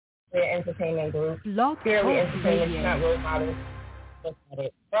an entertainment group. Blog Purely Talk entertainment, Radio. not role models. Look at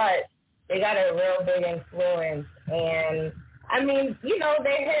it. But they got a real big influence. And, I mean, you know,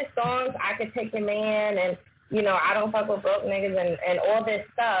 they're his songs, I Could Take Your Man, and, you know, I Don't Fuck With Broke Niggas, and all this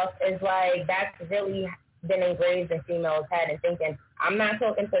stuff is like, that's really been engraved in females' head and thinking, I'm not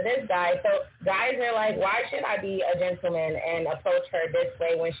talking to this guy. So guys are like, why should I be a gentleman and approach her this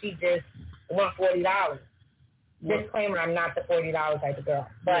way when she just want $40? Disclaimer, I'm not the $40 type of girl.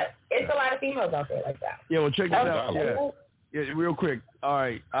 But it's a lot of females out there like that. Yeah, well, check this out. Yeah, real quick. All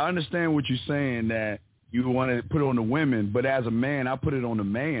right, I understand what you're saying, that you want to put it on the women, but as a man, I put it on the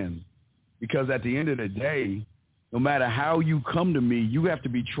man, because at the end of the day, no matter how you come to me, you have to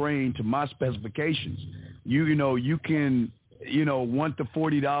be trained to my specifications. You know, you can, you know, want the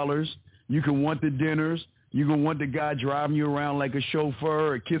 $40. You can want the dinners. You can want the guy driving you around like a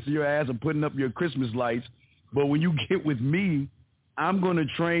chauffeur or kissing your ass and putting up your Christmas lights. But when you get with me, I'm going to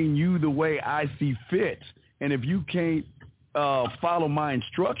train you the way I see fit. And if you can't follow my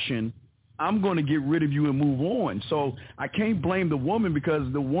instruction, I'm going to get rid of you and move on. So I can't blame the woman,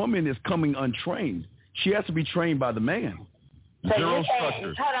 because the woman is coming untrained. She has to be trained by the man. So Zero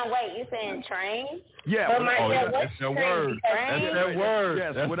saying, hold on, wait, you saying train? Yeah. That's their word. That's their word.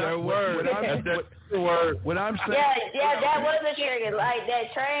 Yes, that's their word. That's their word. What I'm saying. Yeah, that was a trigger. Like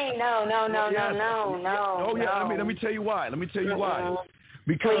that train. No. Oh yeah. Let me tell you why.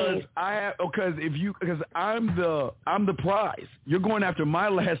 Because because I'm the prize. You're going after my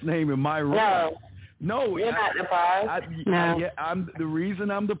last name and my rank. No, you're not the prize. The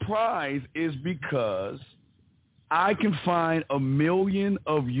reason I'm the prize is because I can find 1 million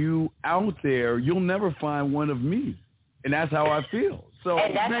of you out there. You'll never find one of me, and that's how I feel. So,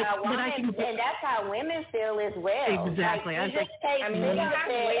 and that's how women feel as well. Exactly. Like, we have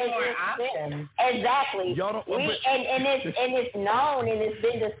way more options. Exactly. Y'all don't, and it's known, and it's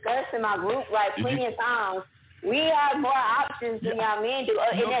been discussed in my group like plenty of times. We have more options than y'all men do,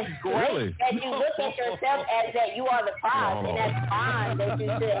 and that's great that you look at yourself as that you are the prize, and that's fine that you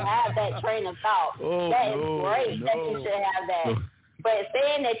should have that train of thought. That is great that you should have that. But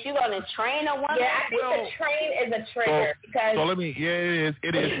saying that you're going to train a woman, I think the train is a trigger.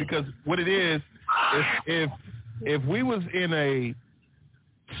 It is because what it is if we was in a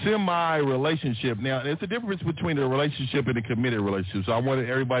semi-relationship. Now, there's a difference between a relationship and a committed relationship. So I want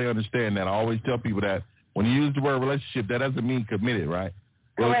everybody to understand that. I always tell people that when you use the word relationship, that doesn't mean committed, right?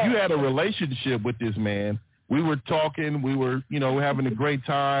 Well, if you had a relationship with this man, we were talking, we were, having a great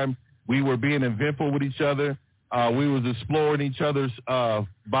time. We were being eventful with each other. We was exploring each other's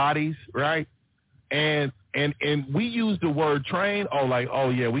bodies, right? And we used the word train.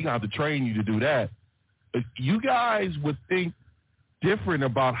 We got to train you to do that. But you guys would think different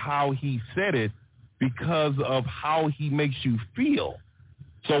about how he said it because of how he makes you feel.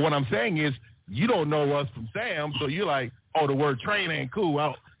 So what I'm saying is, you don't know us from Sam, so you're like, the word train ain't cool.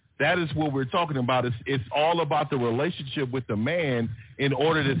 Well, that is what we're talking about. It's all about the relationship with the man in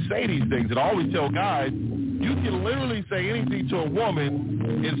order to say these things. And I always tell guys, you can literally say anything to a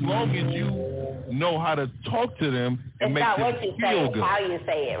woman as long as you know how to talk to them and make them feel good. It's not what you say, it's how you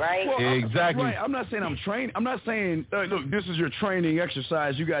say it, right? Well, exactly. Right. I'm not saying I'm trained. I'm not saying, look, this is your training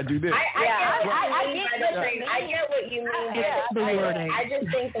exercise. You got to do this. I get what you mean. I just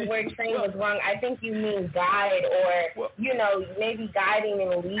think the word train was wrong. I think you mean guide or, maybe guiding and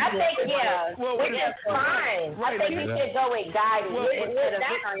leading. I think, which is fine. I think you should go with guiding.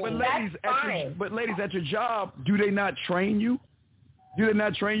 That's fine. But ladies, at your job, do they not train you? Do they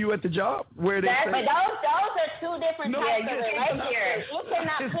not train you at the job? But those are two different types of relationships. You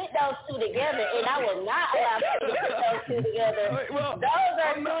cannot put those two together, and I will not allow you to put those two together. Those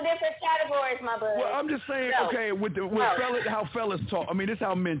are two different categories, my brother. Well, I'm just saying, fellas, how fellas talk. I mean, this is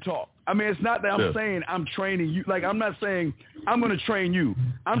how men talk. I mean, it's not that I'm saying I'm training you. Like, I'm not saying I'm going to train you.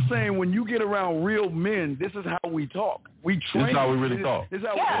 I'm saying when you get around real men, this is how we talk. We train. This is how we really talk. This is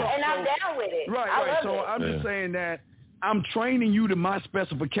how we talk. And I'm down with it. Right. So I'm just saying that I'm training you to my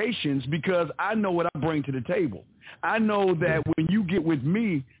specifications because I know what I bring to the table. I know that when you get with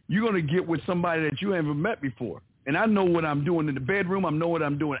me, you're going to get with somebody that you haven't met before. And I know what I'm doing in the bedroom. I know what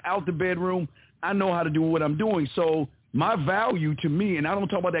I'm doing out the bedroom. I know how to do what I'm doing. So my value to me, and I don't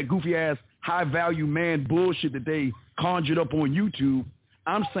talk about that goofy-ass high-value man bullshit that they conjured up on YouTube.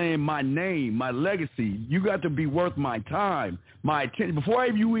 I'm saying my name, my legacy. You got to be worth my time, my attention. Before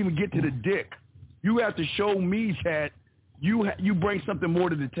you even get to the dick, you have to show me that you bring something more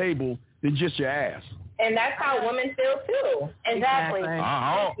to the table than just your ass. And that's how women feel too. Exactly.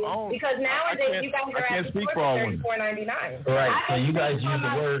 Because nowadays you guys are at $34.99. Right. So you guys use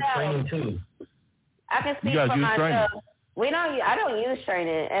the word training too. I can speak for myself. I don't use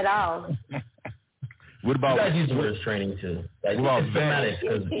training at all. What about? You guys use the word training too. Like, what it's semantics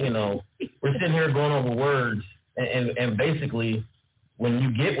because we're sitting here going over words, and basically, when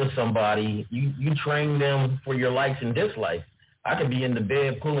you get with somebody, you train them for your likes and dislikes. I could be in the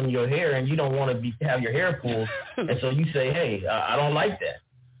bed pulling your hair, and you don't want to have your hair pulled, and so you say, "Hey, I don't like that,"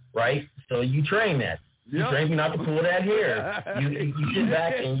 right? So you train that. You train me not to pull that hair. You sit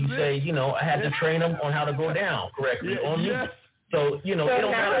back and you say, I had to train them on how to go down correctly on me. So, it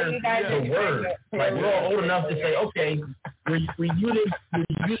don't matter the word. Like, we're all old enough to say, okay, we're using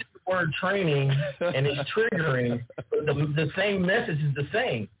the word training, and it's triggering. But the same message is the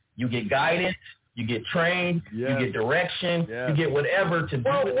same. You get guidance, you get trained, you get direction, you get whatever to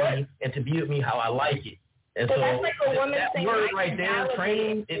be with me and to be with me how I like it. And so that's like a woman that saying, word right there,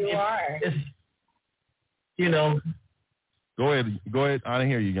 training, it's Go ahead. I didn't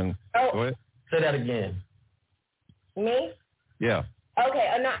hear you, young. Go ahead. Say that again. Me? Yeah.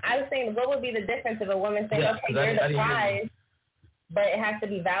 Okay. No, I was saying, what would be the difference of a woman saying, okay, you're the prize, but it has to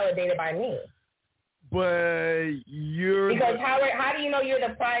be validated by me? But because how do you know you're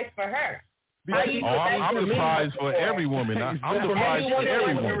the prize for her? I'm the prize for every woman. I'm the prize for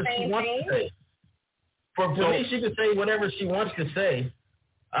every woman. For me, she could say whatever she wants to say.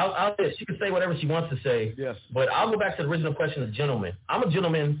 She can say whatever she wants to say. Yes. But I'll go back to the original question of gentleman. I'm a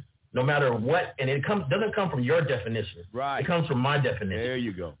gentleman no matter what, and it doesn't come from your definition. Right. It comes from my definition. There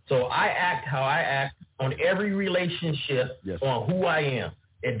you go. So I act how I act on every relationship on who I am.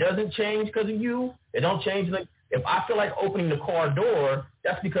 It doesn't change because of you. It don't change. If I feel like opening the car door,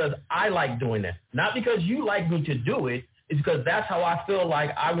 that's because I like doing that. Not because you like me to do it. It's because that's how I feel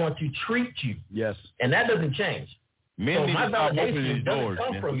like I want to treat you. Yes. And that doesn't change. Men need my to stop opening validation these doesn't doors,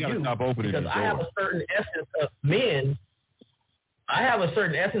 come man. from We gotta you stop opening because these I have doors. a certain essence of men. I have a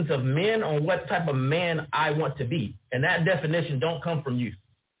certain essence of men on what type of man I want to be, and that definition don't come from you.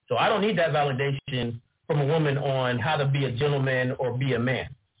 So I don't need that validation from a woman on how to be a gentleman or be a man.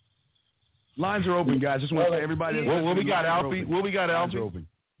 Lines are open, guys. Just want to say everybody. What we got, Alfie? What we got, Alfie?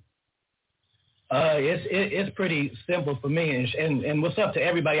 It's pretty simple for me, and what's up to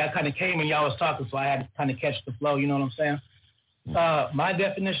everybody? I kind of came when y'all was talking, so I had to kind of catch the flow. You know what I'm saying? My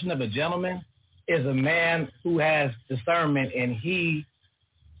definition of a gentleman is a man who has discernment, and he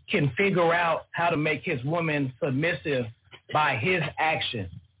can figure out how to make his woman submissive by his action.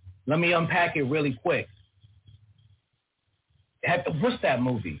 Let me unpack it really quick. What's that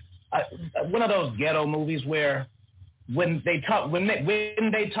movie? One of those ghetto movies where when they talk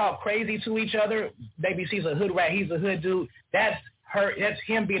crazy to each other, baby, she's a hood rat, he's a hood dude. That's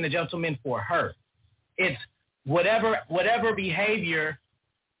him being a gentleman for her. It's whatever behavior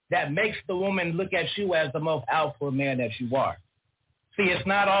that makes the woman look at you as the most alpha man that you are. See, it's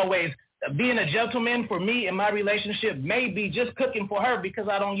not always being a gentleman for me in my relationship may be just cooking for her because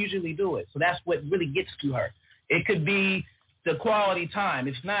I don't usually do it. So that's what really gets to her. It could be the quality time.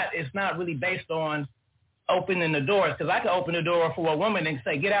 It's not really based on opening the doors, because I can open the door for a woman and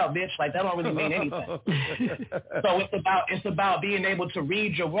say, get out, bitch. Like, that don't really mean anything. So it's about being able to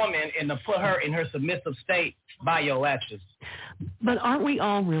read your woman and to put her in her submissive state by your actions. But aren't we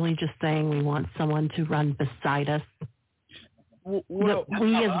all really just saying we want someone to run beside us? Well,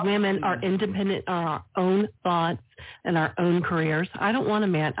 we as women are independent on our own thoughts and our own careers. I don't want a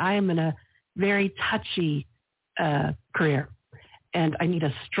man. I am in a very touchy career, and I need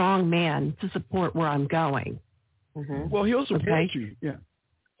a strong man to support where I'm going. Mm-hmm. Well, he'll support you. Yeah.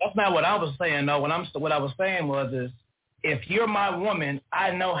 That's not what I was saying, though. What I was saying was if you're my woman, I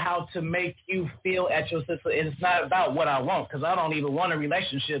know how to make you feel at your sister. It's not about what I want, because I don't even want a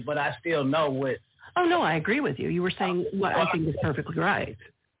relationship, but I still know what. Oh, no, I agree with you. You were saying what I think is perfectly right.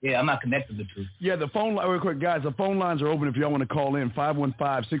 Yeah, I'm not connected to truth. Yeah, the phone line, real quick, guys, the phone lines are open if y'all want to call in,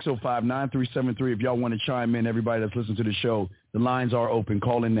 515-605-9373. If y'all want to chime in, everybody that's listening to the show, the lines are open.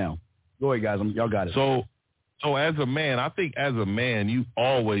 Call in now. Go ahead, guys. Y'all got it. So as a man, I think as a man, you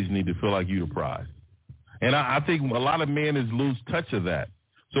always need to feel like you're the prize. And I think a lot of men lose touch of that.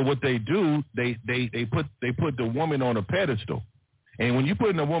 So what they do, they put the woman on a pedestal. And when you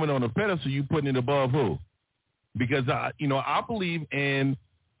put a woman on a pedestal, you putting it above who? Because I believe in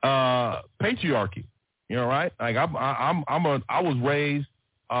patriarchy. You know, right? Like I was raised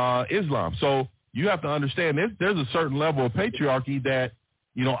Islam, so you have to understand there's a certain level of patriarchy that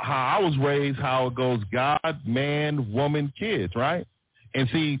how I was raised, how it goes: God, man, woman, kids, right? And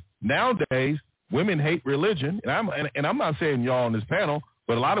see, nowadays women hate religion, and I'm not saying y'all on this panel,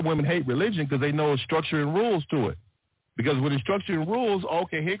 but a lot of women hate religion because they know a structure and rules to it. Because with the structure and rules,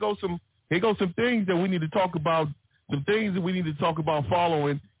 okay, here goes some things that we need to talk about, some things that we need to talk about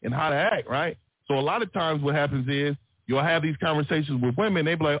following and how to act, right? So a lot of times what happens is you'll have these conversations with women.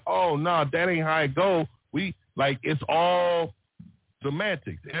 They be like, oh, no, that ain't how it go. It's all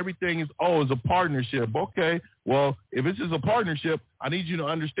semantics. Everything is, it's a partnership. Okay, well, if this is a partnership, I need you to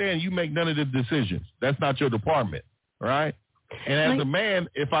understand you make none of the decisions. That's not your department, right? And as a man,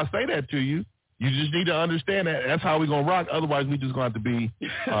 if I say that to you, you just need to understand that that's how we're going to rock. Otherwise, we just going to have to be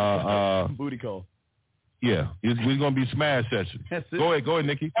booty call. Yeah, we're going to be smash session. Go ahead,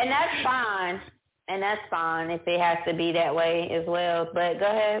 Nikki. And that's fine. And that's fine if it has to be that way as well. But go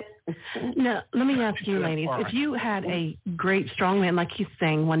ahead. Now, let me ask you, ladies, if you had a great, strong man, like he's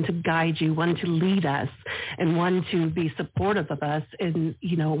saying, one to guide you, one to lead us, and one to be supportive of us, and,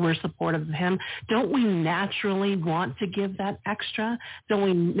 we're supportive of him, don't we naturally want to give that extra? Don't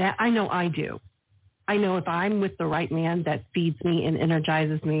we? I know I do. I know if I'm with the right man that feeds me and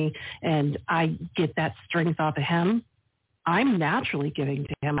energizes me and I get that strength off of him, I'm naturally giving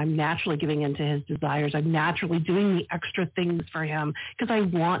to him. I'm naturally giving into his desires. I'm naturally doing the extra things for him because I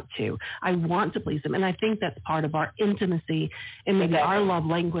want to. I want to please him. And I think that's part of our intimacy and maybe our love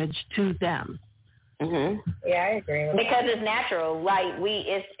language to them. Mm-hmm. Yeah, I agree with because it's natural. Like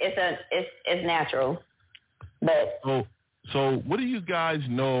it's natural. But so what do you guys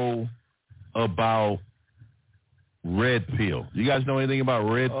know about red pill? You guys know anything about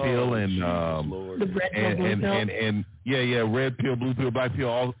red pill and the red pill, blue pill? And red pill, blue pill, black pill,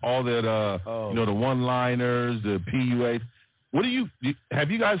 all that the one-liners, the PUAs.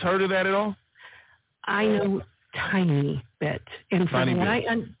 Have you guys heard of that at all? I know tiny bit. And from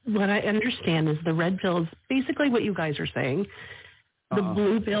what I understand is the red pill is basically what you guys are saying. The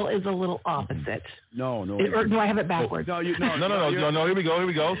blue pill is a little opposite. No. Or do I have it backwards? No. Here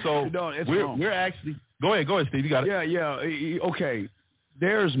we go. So we're actually. Go ahead, Steve. You got it. Yeah. Okay.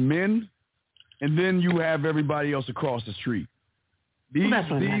 There's men, and then you have everybody else across the street. These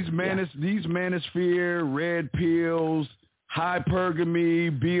manosphere, red pills,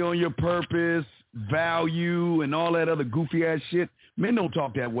 hypergamy, be on your purpose, value, and all that other goofy ass shit. Men don't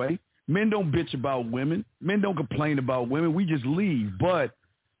talk that way. Men don't bitch about women. Men don't complain about women. We just leave. But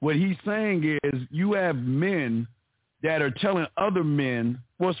what he's saying is you have men that are telling other men,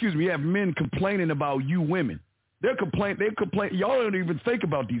 you have men complaining about you women. They complain. Y'all don't even think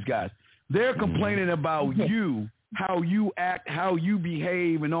about these guys. They're complaining about you, how you act, how you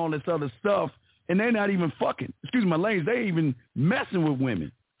behave, and all this other stuff. And they're not even fucking. Excuse my language. They even messing with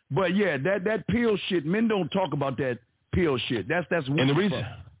women. But yeah, that pill shit. Men don't talk about that pill shit. That's and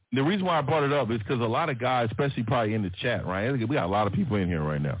the reason why I brought it up is because a lot of guys, especially probably in the chat, right? We got a lot of people in here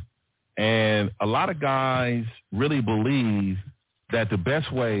right now. And a lot of guys really believe that the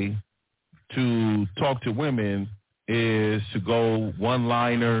best way to talk to women is to go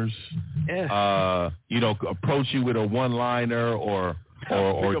one-liners, approach you with a one-liner or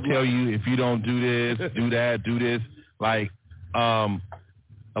tell you if you don't do this, do that, do this. Like a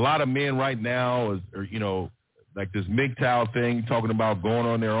lot of men right now are like this MGTOW thing, talking about going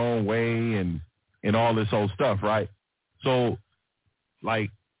on their own way and all this old stuff, right? So,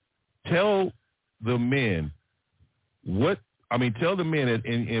 tell the men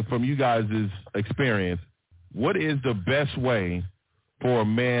and from you guys' experience, what is the best way for a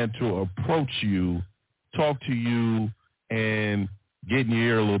man to approach you, talk to you, and get in your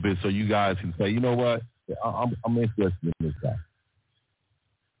ear a little bit so you guys can say, you know what, I'm interested in this guy?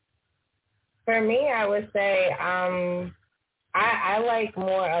 For me, I would say I like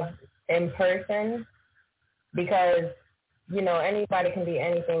more of in person because, anybody can be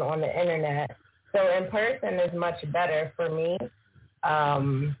anything on the internet. So in person is much better for me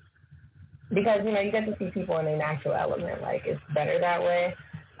because, you get to see people in their natural element. Like, it's better that way.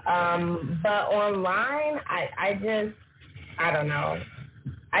 But online, I don't know.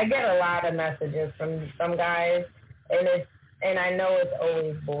 I get a lot of messages from some guys, and I know it's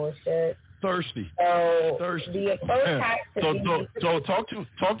always bullshit. Thirsty. So Thirsty. The approach has to be. So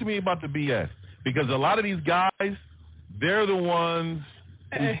talk to me about the BS, because a lot of these guys, they're the ones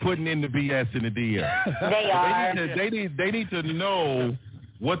who's putting in the BS in the DM. They are. They need to know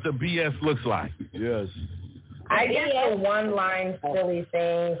what the BS looks like. Yes. I get the one-line silly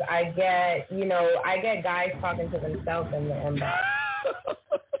things. I get guys talking to themselves in the inbox.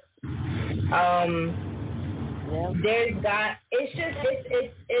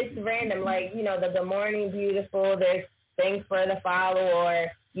 It's random. Like, the good morning, beautiful. There's thanks for the follow,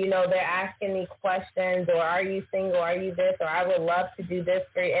 or, they're asking me questions, or are you single? Are you this? Or I would love to do this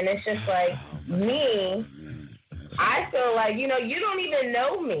for you. And it's just like me. I feel like, you don't even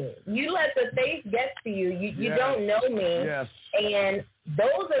know me. You let the face get to you. You don't know me. Yes. And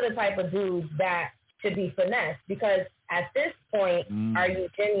those are the type of dudes that should be finessed, because at this point, are you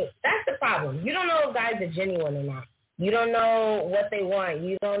genuine? That's the problem. You don't know if guys are genuine or not. You don't know what they want.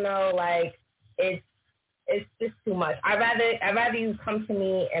 You don't know, like, it's just too much. I'd rather you come to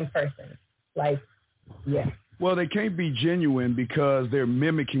me in person. Like, yeah. Well, they can't be genuine because they're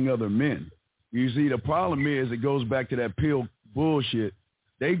mimicking other men. You see, the problem is it goes back to that pill bullshit.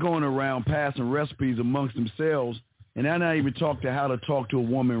 They going around passing recipes amongst themselves, and they're not even talking to how to talk to a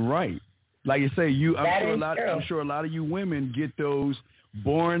woman right. Like you say, I'm sure a lot of you women get those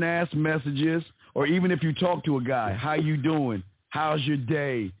boring ass messages, or even if you talk to a guy, how you doing? How's your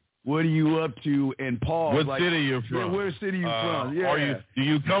day? What are you up to? And pause. What city you from? Yeah, where city you from? Yeah. Do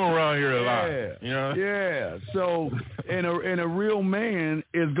you come around here a lot? You know? Yeah. So, and a real man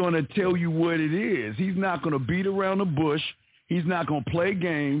is going to tell you what it is. He's not going to beat around the bush. He's not going to play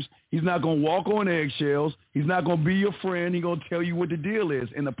games. He's not going to walk on eggshells. He's not going to be your friend. He's going to tell you what the deal is.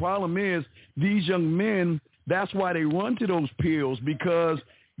 And the problem is these young men, that's why they run to those pills, because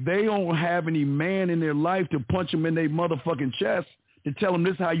they don't have any man in their life to punch them in their motherfucking chest to tell them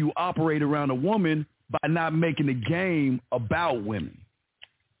this is how you operate around a woman by not making the game about women.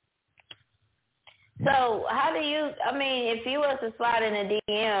 So how do you, if you was to slide in a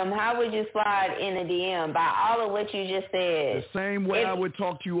DM, how would you slide in a DM? By all of what you just said. The same way I would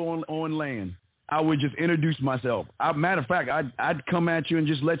talk to you on land. I would just introduce myself. Matter of fact, I'd come at you and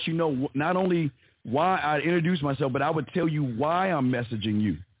just let you know not only why I introduce myself, but I would tell you why I'm messaging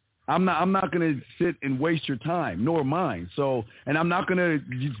you. I'm not going to sit and waste your time, nor mine. So, and I'm not going to,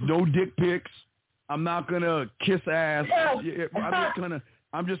 no dick pics. I'm not going to kiss ass.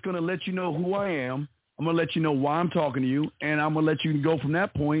 I'm just going to let you know who I am. I'm going to let you know why I'm talking to you, and I'm going to let you go from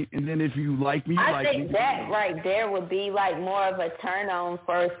that point. And then if you like me, I think that right there would be like more of a turn on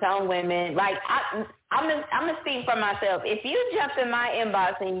for some women. Like I'm gonna speak for myself. If you jump in my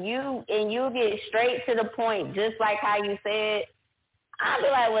inbox and you get straight to the point, just like how you said, I'll be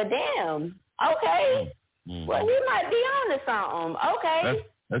like, well, damn, okay. Well, we might be on to something. Okay.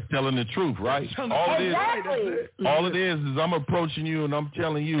 That's telling the truth, right? All it is I'm approaching you and I'm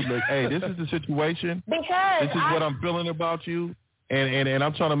telling you, like, hey, this is the situation. Because this is what I'm feeling about you, and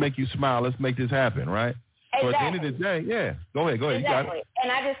I'm trying to make you smile. Let's make this happen, right? Exactly. So at the end of the day, yeah, go ahead. Exactly. You got it.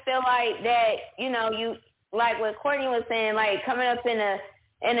 And I just feel like that, you like what Courtney was saying, like coming up in a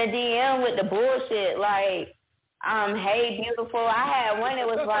DM with the bullshit, like, hey, beautiful. I had one that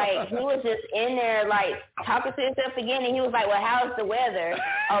was like, he was just in there, like, talking to himself again, and he was like, well, how's the weather?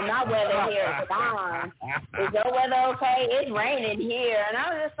 Oh, my weather here is gone. Is your weather okay? It's raining here. And I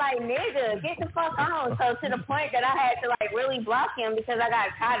was just like, nigga, get the fuck on. So to the point that I had to, like, really block him because I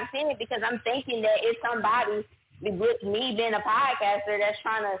got tired of seeing it, because I'm thinking that it's somebody with me being a podcaster that's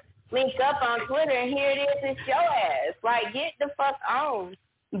trying to link up on Twitter, and here it is, it's your ass. Like, get the fuck on.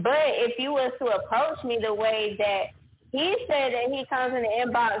 But if you was to approach me the way that he said that he comes in the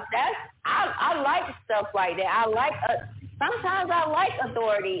inbox, I like stuff like that. I like sometimes I like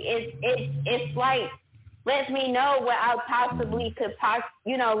authority. It's like lets me know what I possibly could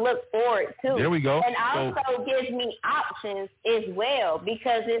look forward to. There we go. And also gives me options as well,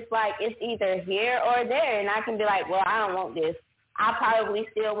 because it's like it's either here or there, and I can be like, well, I don't want this. I probably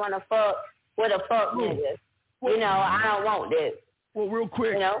still want to fuck with a fuck nigga. I don't want this. Well, real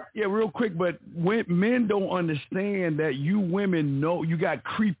quick, but men don't understand that you women know you got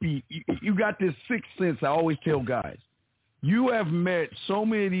creepy. You got this sixth sense. I always tell guys, you have met so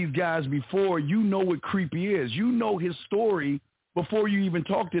many of these guys before. You know what creepy is. You know his story before you even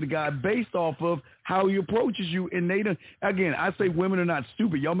talk to the guy, based off of how he approaches you. And they don't. Again, I say women are not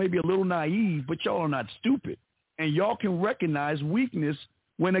stupid. Y'all may be a little naive, but y'all are not stupid, and y'all can recognize weakness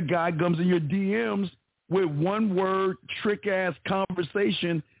when a guy comes in your DMs with one word, trick ass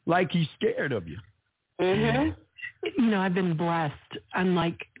conversation, like he's scared of you. Mm-hmm. I've been blessed.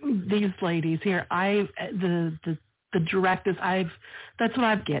 Unlike these ladies here, the directest that's what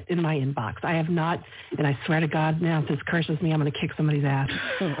I get in my inbox. I have not, and I swear to God now, if this curses me, I'm going to kick somebody's ass.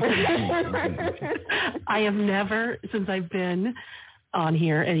 I have never, since I've been on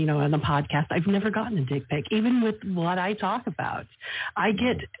here and, on the podcast, I've never gotten a dick pic, even with what I talk about. I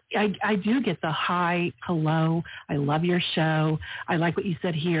do get the hi, hello, I love your show, I like what you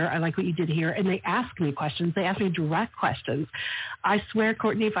said here, I like what you did here, and they ask me questions. They ask me direct questions. I swear,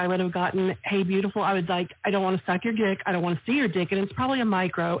 Courtney, if I would have gotten, hey, beautiful, I would like, I don't want to suck your dick, I don't want to see your dick, and it's probably a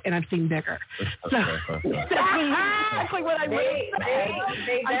micro, and I've seen bigger. So that's exactly what I would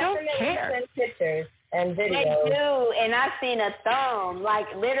say. I don't care. Send pictures and videos. They do, and I've seen a thumb, like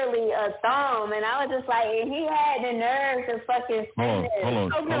literally a thumb, and I was just like, and he had the nerve to fucking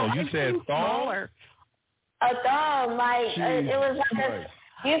hold on. You said thumb? A thumb, like it was like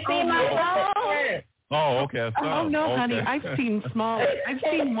you see my thumb? Oh, okay. Oh no, okay. honey, I've seen smaller. I've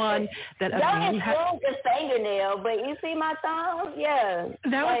seen one that a man had. Don't include the fingernail, but you see my thumb? Yeah.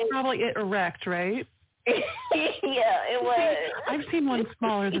 That was probably it erect, right? Yeah, it was. I've seen one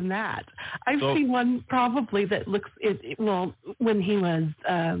smaller than that. I've seen one probably that looks, well, when he was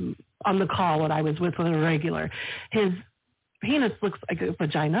on the call when I was with a regular, his penis looks like a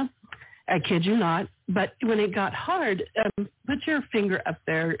vagina. I kid you not. But when it got hard, put your finger up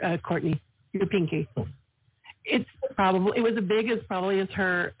there, Courtney, your pinky. It was as big as probably as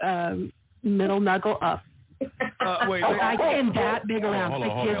her middle knuckle up. Wait, and that big around.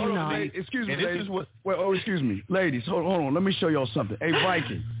 I kid you not. Excuse me, ladies. Excuse me, ladies. Hold on. Let me show y'all something. Hey,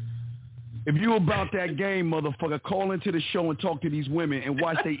 Viking, if you about that game, motherfucker, call into the show and talk to these women and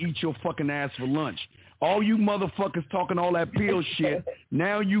watch they eat your fucking ass for lunch. All you motherfuckers talking all that pill shit.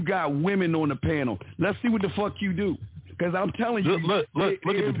 Now you got women on the panel. Let's see what the fuck you do. Because I'm telling you, look at the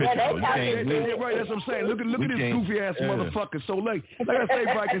picture. Right, that's what I'm saying. Look at this goofy ass motherfucker. So like I say,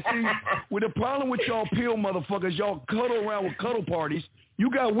 Viking, see, with the problem with y'all pill motherfuckers, y'all cuddle around with cuddle parties.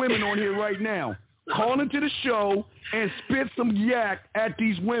 You got women on here right now. Call into the show and spit some yak at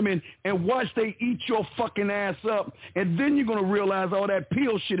these women and watch they eat your fucking ass up, and then you're gonna realize all that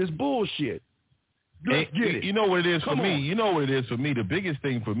pill shit is bullshit. You know what it is for me? You know what it is for me? The biggest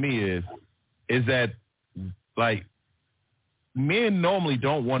thing for me is that, like, men normally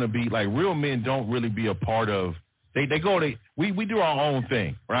don't want to be, like, real men don't really be a part of, we do our own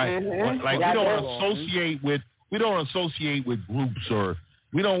thing, right? Mm-hmm. Like, we don't associate with groups, or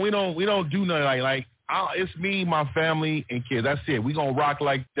we don't do nothing like it's me, my family, and kids. That's it. We gonna rock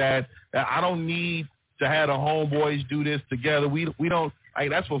like that. I don't need to have the homeboys do this together. We don't, like,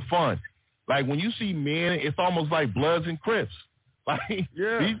 that's for fun. Like, when you see men, it's almost like Bloods and Crips. Like,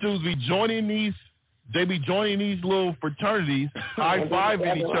 these dudes be joining these little fraternities,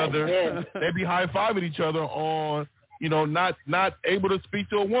 high-fiving each other. They be high-fiving each other on, not able to speak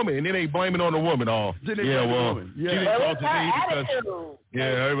to a woman. And then they blame it on the woman. She didn't talk to me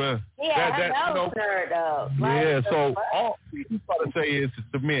because, so all we try to say is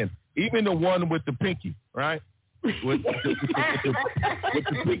the men, even the one with the pinky, right? With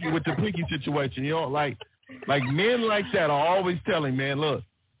the pinky situation, like men like that are always telling, man, look,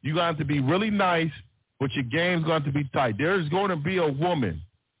 you got to be really nice, but your game's going to be tight. There's going to be a woman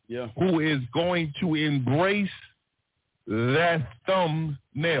who is going to embrace that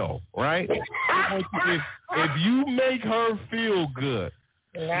thumbnail, right? if you make her feel good,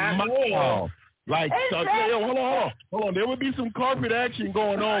 hold on. There would be some carpet action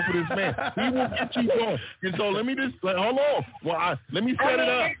going on for this man. He will get you going. And so let me just hold on. Well, let me set it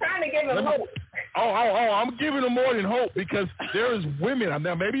up. You're trying to give him hope. I'm giving him more than hope, because there is women.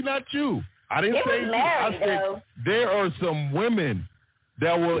 Now, maybe not you. I didn't say you. I said there are some women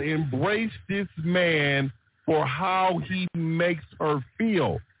that will embrace this man for how he makes her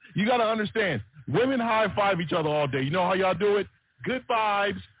feel. You got to understand, women high-five each other all day. You know how y'all do it? Good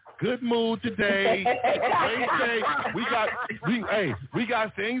vibes. Good mood today. Great day. We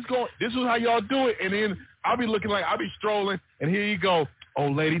got things going. This is how y'all do it. And then I'll be strolling, and here you go. Oh,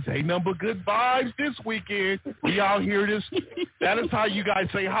 ladies, ain't nothing but good vibes this weekend. We out here that is how you guys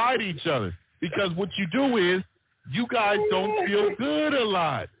say hi to each other. Because what you do is you guys don't feel good a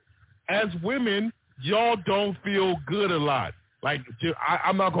lot. As women, y'all don't feel good a lot. Like,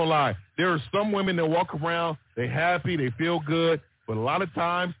 I'm not going to lie. There are some women that walk around, they happy, they feel good. But a lot of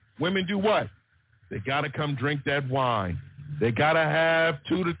times, women do what? They got to come drink that wine. They got to have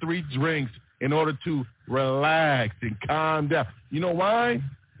 2 to 3 drinks in order to relax and calm down. You know why?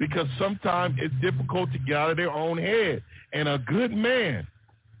 Because sometimes it's difficult to get out of their own head. And a good man,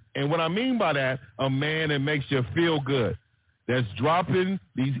 and what I mean by that, a man that makes you feel good, that's dropping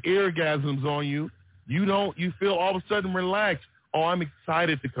these orgasms on you, you feel all of a sudden relaxed. Oh, I'm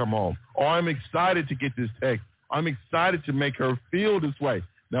excited to come home. Oh, I'm excited to get this text. I'm excited to make her feel this way.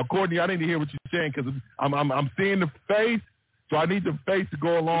 Now, Courtney, I need to hear what you're saying, because I'm seeing the face, so I need the face to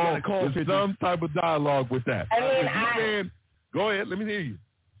go along with some type of dialogue with that. Go ahead, let me hear you.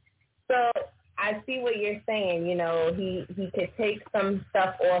 So I see what you're saying. He could take some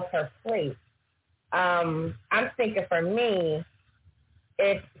stuff off her plate. I'm thinking for me,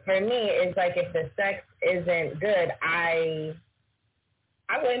 it's like if the sex isn't good, I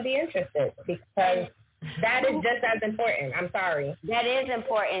wouldn't be interested, because that is just as important. I'm sorry. That is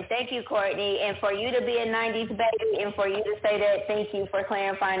important. Thank you, Courtney. And for you to be a 90s baby, and for you to say that, thank you for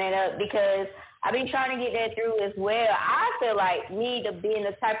clarifying it up, because I've been trying to get that through as well. I feel like me to being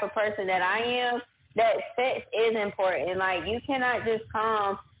the type of person that I am, that sex is important. Like, you cannot just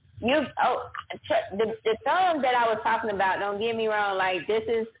come. The song that I was talking about, don't get me wrong, like, this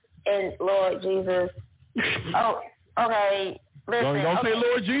is and Lord Jesus. Oh, okay. Listen, don't okay. say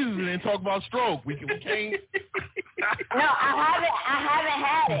Lord Jesus and then talk about stroke. We can't. No, I haven't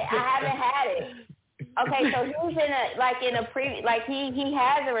had it. Okay, so he's he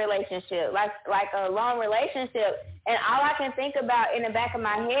has a relationship, like a long relationship, and all I can think about in the back of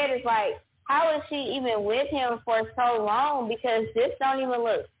my head is like, how is she even with him for so long? Because this don't even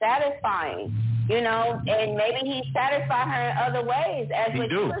look satisfying, and maybe he satisfied her in other ways, as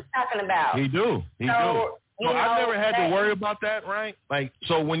what you was talking about. He do. So I've never had to worry about that, right? Like,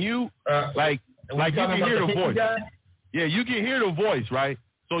 so when you, like you can hear the voice. Yeah, you can hear the voice, right?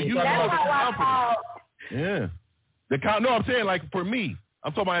 So you know the confidence. Yeah. No, I'm saying, like, for me,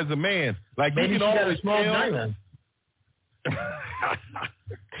 I'm talking about as a man. Like, maybe you can always a small diamond.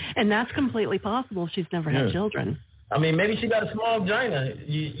 And that's completely possible if she's never had children. I mean, maybe she got a small vagina.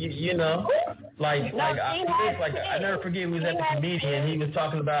 You know, I never forget we was at the meeting and he was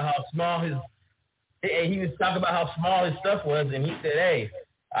talking about how small his stuff was, and he said, hey,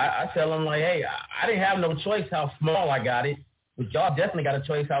 I tell him, like, hey, I didn't have no choice how small I got it, but y'all definitely got a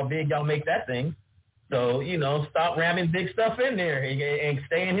choice how big y'all make that thing. So, stop ramming big stuff in there and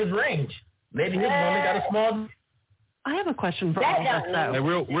stay in his range. Maybe his woman got a small. I have a question for all of us, though. Hey,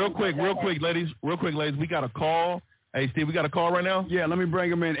 real quick, ladies. We got a call. Hey, Steve, we got a call right now? Yeah, let me bring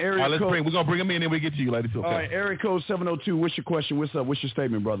him in. We're going to bring him in and we get to you, ladies. Okay. All right, area code 702. What's your question? What's up? What's your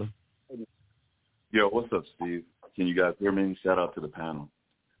statement, brother? Yo, what's up, Steve? Can you guys hear me? Shout out to the panel.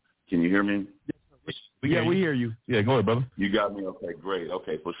 Can you hear me? We hear you. Yeah, go ahead, brother. You got me? Okay, great.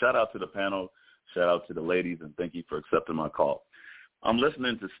 Okay, so shout out to the panel. Shout out to the ladies, and thank you for accepting my call. I'm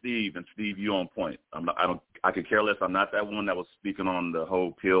listening to Steve, and Steve, you on point. I could care less. I'm not that one that was speaking on the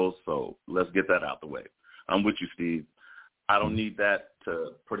whole pills, so let's get that out the way. I'm with you, Steve. I don't need that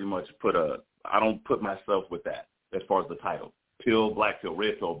to pretty much I don't put myself with that as far as the title. Pill, black pill,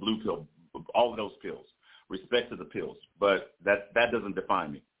 red pill, blue pill, all of those pills. Respect to the pills, but that doesn't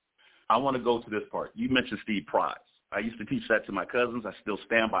define me. I want to go to this part. You mentioned Steve Prize. I used to teach that to my cousins. I still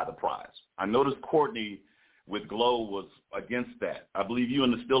stand by the prize. I noticed Courtney with Glow was against that. I believe you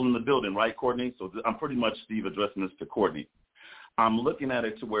still in the building, right, Courtney? So I'm pretty much, Steve, addressing this to Courtney. I'm looking at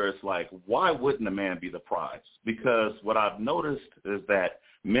it to where it's like, why wouldn't a man be the prize? Because what I've noticed is that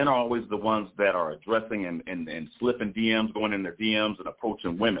men are always the ones that are addressing and slipping DMs, going in their DMs and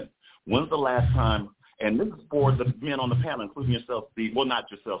approaching women. When's the last time, and this is for the men on the panel, including yourself, Steve, well,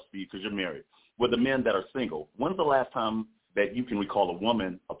 not yourself, Steve, because you're married, with the men that are single, when's the last time that you can recall a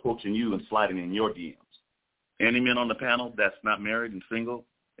woman approaching you and sliding in your DMs? Any men on the panel that's not married and single?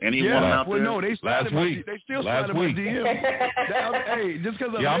 Anyone out there? No, they last week. They still sliding my DMs. Hey, just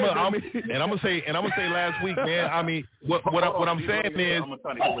because I'm married. I'm gonna say last week, man. I mean, what I'm saying is,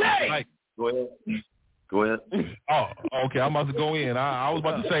 like, go ahead. Oh, okay. I'm about to go in. I was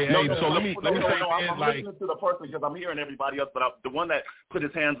about to say, hey. So let me say, I'm listening to the person because I'm hearing everybody else, but the one that put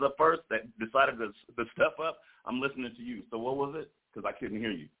his hands up first, that decided to step up, I'm listening to you. So what was it? Because I couldn't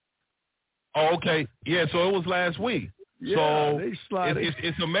hear you. Oh, okay. Yeah. So it was last week. Yeah, so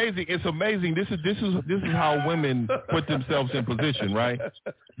it's amazing. It's amazing. This is how women put themselves in position, right?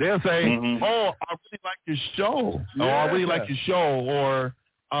 They'll say, "Oh, I really like your show," or "I really like your show," or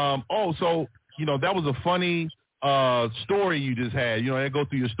 "Oh, so that was a funny story you just had." They go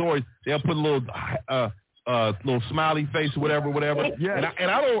through your stories. They'll put a little smiley face or whatever. Yes.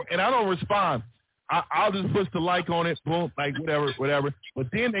 And I don't respond. I'll just push the like on it, boom, like whatever. But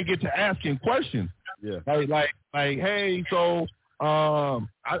then they get to asking questions. Yeah. Like, hey, so,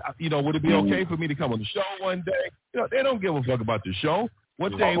 would it be okay for me to come on the show one day? They don't give a fuck about the show.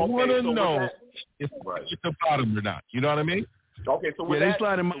 What they want to know is if it's about them or not. You know what I mean? Okay, so with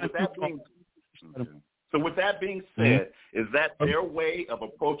with that being said, is that their way of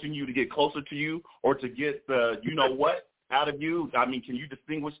approaching you to get closer to you or to get the, out of you? I mean, can you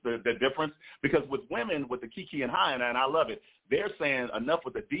distinguish the difference? Because with women, with the Kiki and High, and I love it, they're saying enough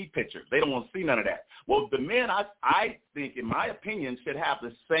with the D picture. They don't want to see none of that. Well, the men, I think, in my opinion, should have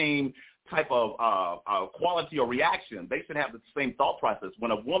the same type of quality or reaction. They should have the same thought process.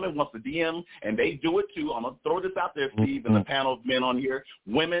 When a woman wants to DM, and they do it too, I'm going to throw this out there, Steve, and the panel of men on here,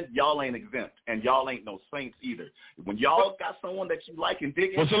 women, y'all ain't exempt, and y'all ain't no saints either. When y'all got someone that you like and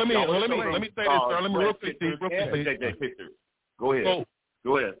dig in, so let me say this, sir. Let me real quick. Go ahead.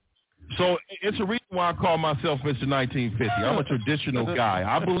 Go ahead. So it's a reason why I call myself Mr. 1950. I'm a traditional guy.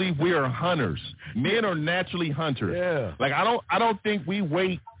 I believe we are hunters. Men are naturally hunters. Yeah. Like I don't think we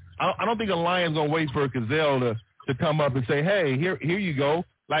wait. I don't think a lion's gonna wait for a gazelle to come up and say, "Hey, here you go."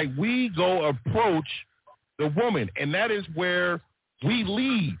 Like we go approach the woman, and that is where we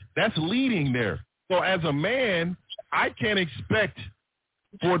lead. That's leading there. So as a man, I can't expect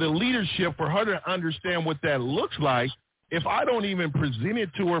for the leadership, for her to understand what that looks like. If I don't even present it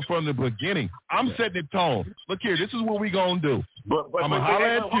to her from the beginning, I'm setting the tone. Look here, this is what we gonna do. I'm gonna holler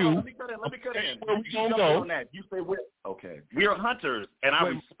at you. Let me cut in. Where we You gonna jump go? on that. You say we are hunters, and I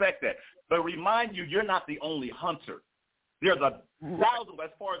respect that. But remind you, you're not the only hunter. There's a thousand as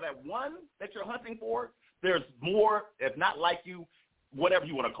far as that one that you're hunting for. There's more, if not like you, whatever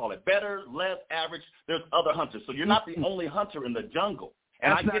you want to call it, better, less, average. There's other hunters, so you're not the only hunter in the jungle.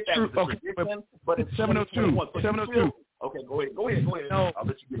 And That's I get that true. with the tradition, but it's 702. 702. Okay, go ahead. No, I'll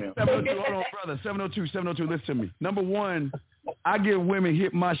let you get in. 702, hold on, brother. 702, listen to me. Number one, I give women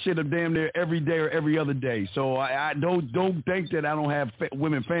hit my shit up damn near every day or every other day. So I don't think that I don't have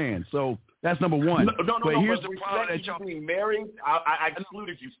women fans. So that's number one. No, but here's the problem that y'all being married. I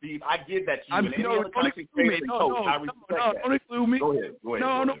excluded you, Steve. I give that to you. Don't include me. Don't include me. Go ahead. No,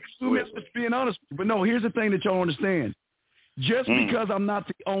 don't include me. I'm just being honest. But no, here's the thing that y'all understand. Just because I'm not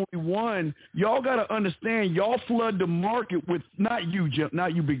the only one, y'all got to understand, y'all flood the market with, not you,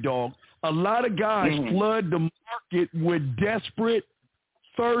 big dog. A lot of guys flood the market with desperate,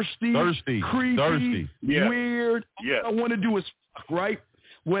 thirsty, creepy, weird. All I want to do is fuck, right?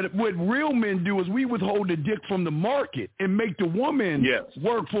 What real men do is we withhold the dick from the market and make the woman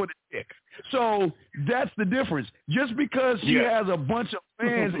work for the dick. So that's the difference. Just because she has a bunch of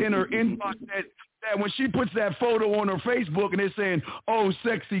fans in her inbox that when she puts that photo on her Facebook and they're saying, oh,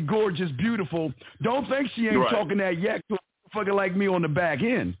 sexy, gorgeous, beautiful, don't think she ain't talking that yak to a motherfucker like me on the back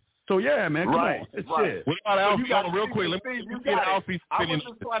end. So, yeah, man, come on. That's it. What about Alfie? Real quick, let me get Alfie. I was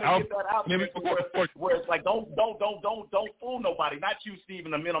just trying to get that out there where it's like, don't fool nobody. Not you, Steve,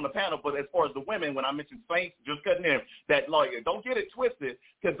 and the men on the panel, but as far as the women, when I mentioned Saints, just cutting in, that lawyer, don't get it twisted,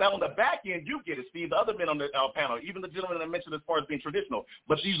 because on the back end, you get it, Steve. The other men on the panel, even the gentleman that I mentioned as far as being traditional.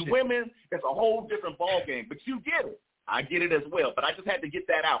 But these women, it's a whole different ball game. But you get it. I get it as well. But I just had to get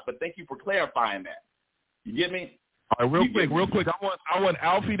that out. But thank you for clarifying that. You get me? All right, real quick. I want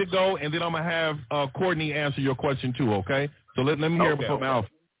Alfie to go, and then I'm gonna have Courtney answer your question too. Okay? So let me hear from Alfie.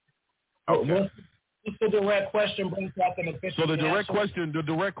 Okay. What's the direct question? Brings back an official. So the direct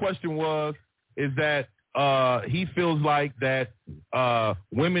question was that he feels like that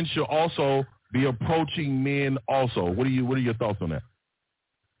women should also be approaching men. Also, what are your thoughts on that?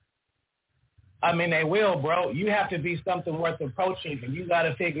 I mean, they will, bro. You have to be something worth approaching, and you got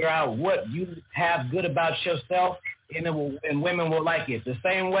to figure out what you have good about yourself, and women will like it. The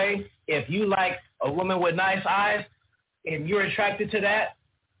same way, if you like a woman with nice eyes and you're attracted to that,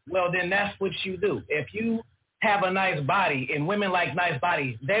 well, then that's what you do. If you have a nice body and women like nice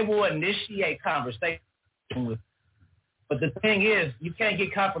bodies, they will initiate conversation with you. But the thing is, you can't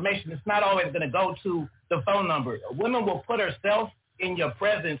get confirmation. It's not always going to go to the phone number. A woman will put herself in your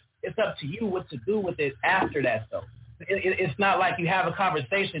presence. It's up to you what to do with it after that, though. It's not like you have a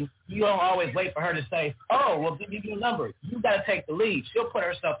conversation. You don't always wait for her to say, oh, well, give me your number. You got to take the lead. She'll put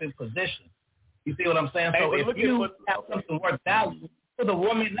herself in position. You see what I'm saying? So if you have something worth value to the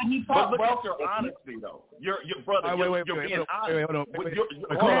woman, let me talk, bro. But look at your honesty, though. Your brother, you're being honest. Wait.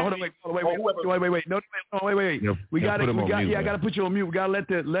 We got it. I got to put you on mute. We got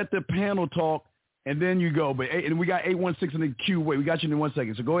to let the panel talk. And then you go, and we got 816 in the queue. Wait, we got you in 1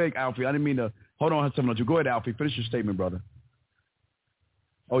 second. So go ahead, Alfie. I didn't mean to. Hold on, 702. Go ahead, Alfie. Finish your statement, brother.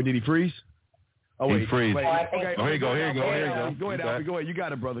 Oh, did he freeze? Oh, wait. He freeze. Okay. Here you go. Go ahead, Alfie. Go ahead. You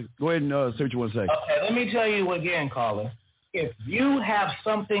got it, brother. Go ahead and say what you want to say. Okay, let me tell you again, caller. If you have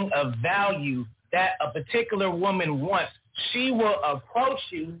something of value that a particular woman wants, she will approach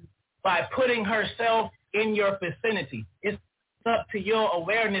you by putting herself in your vicinity. It's up to your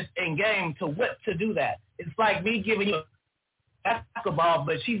awareness and game to what to do that. It's like me giving you a basketball,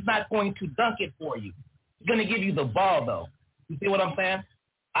 but she's not going to dunk it for you. She's going to give you the ball, though. You see what I'm saying?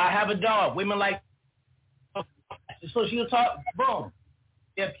 I have a dog. Women like, so she'll talk, boom.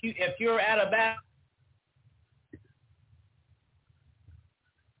 If you're at a back,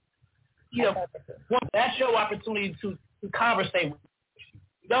 that's your opportunity to conversate with you.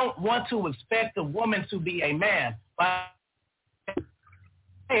 You don't want to expect a woman to be a man.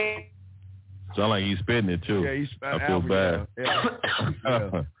 Sound like he's spitting it too. Yeah, I feel bad.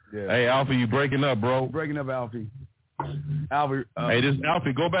 Yeah. Hey, Alfie, you breaking up, bro? Breaking up, Alfie. Alfie. Hey, this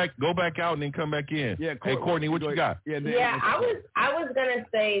Alfie, go back out and then come back in. Yeah. Hey, Courtney, what you got? Yeah, I was gonna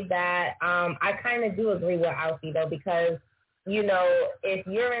say that I kind of do agree with Alfie though, because if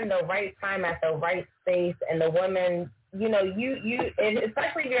you're in the right time at the right space and the woman, you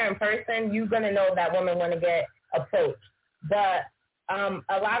especially if you're in person, you're gonna know that woman want to get approached. But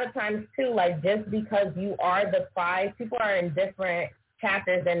a lot of times too, like just because you are the prize, people are in different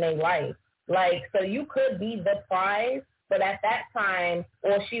chapters in their life. Like, so you could be the prize, but at that time,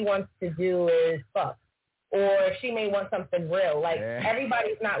 all she wants to do is fuck. Or she may want something real. Like,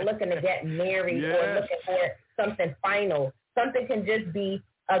 everybody's not looking to get married or looking for something final. Something can just be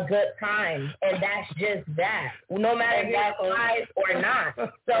a good time, and that's just that, no matter if you're alive or not.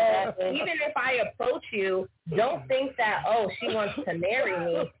 So even if I approach you, don't think that, oh, she wants to marry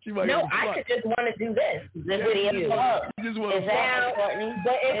me. No, I could just want to do this. This with you. But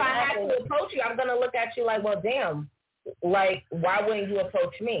if I have to approach you, I'm going to look at you like, well, damn. Like, why wouldn't you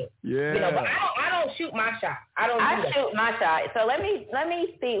approach me? Yeah. You know, but I don't shoot my shot. I shoot my shot. So let me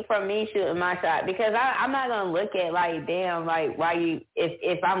speak from me shooting my shot, because I'm not gonna look at like, damn, like, why you,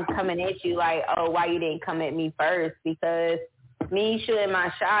 if I'm coming at you like, oh, why you didn't come at me first? Because me shooting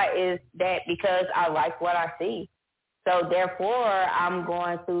my shot is that because I like what I see. So therefore, I'm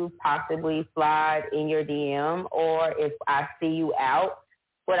going to possibly slide in your DM, or if I see you out.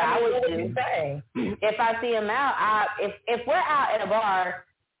 What I would do, if I see him out, if we're out at a bar,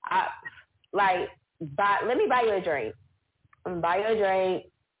 let me buy you a drink. I'm gonna buy you a drink.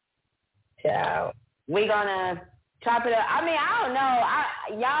 Yeah, we're gonna chop it up. I mean, I don't know.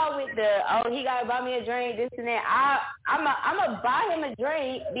 Y'all with the he gotta buy me a drink, this and that. I'm gonna buy him a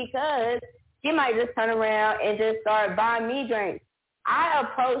drink because he might just turn around and just start buying me drinks. I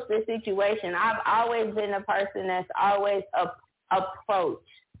approach the situation. I've always been a person that's always approached.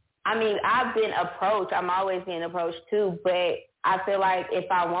 I mean, I've been approached. I'm always being approached too, but I feel like if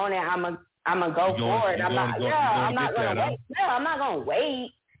I want it, I'm gonna go for it. I'm not gonna wait. No, I'm not gonna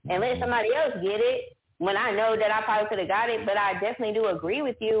wait and let somebody else get it when I know that I probably could have got it. But I definitely do agree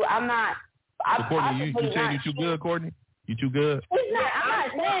with you. I'm not. Courtney, you saying you too good, Courtney? You too good? I'm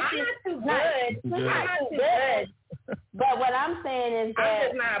not saying she's too good. I'm not too good. But what I'm saying is that I'm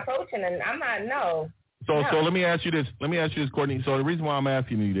just not approaching, and I'm not So let me ask you this. Courtney. So the reason why I'm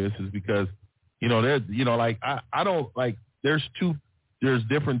asking you this is because, there's, like I don't like. There's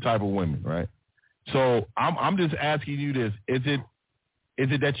different type of women, right? So I'm just asking you this: is it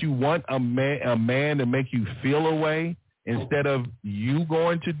that you want a man to make you feel a way instead of you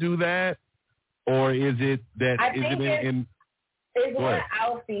going to do that, or is it that it's what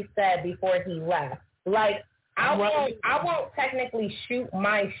Alfie said before he left, like. I won't technically shoot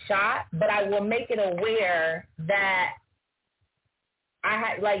my shot, but I will make it aware that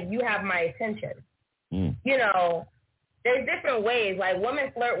you have my attention. You know, there's different ways. Like,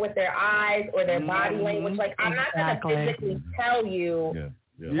 women flirt with their eyes or their body language. Like, I'm not going to physically tell you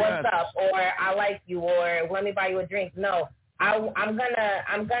what's up, or I like you, or let me buy you a drink. No, I'm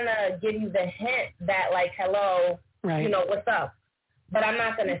gonna give you the hint that, like, hello, what's up. But I'm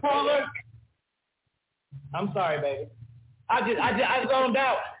not gonna say it. I'm sorry, baby. I zoned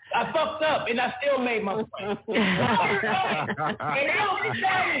out. I fucked up, and I still made my point.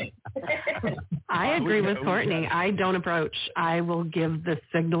 I agree with Courtney. I don't approach. I will give the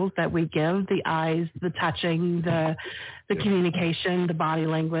signals that we give, the eyes, the touching, the communication, the body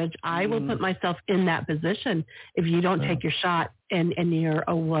language. I will put myself in that position. If you don't take your shot and you're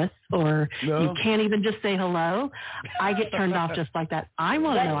a wuss, or you can't even just say hello, I get turned off just like that. I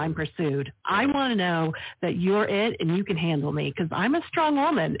want to know I'm pursued. I want to know that you're it and you can handle me, because I'm a strong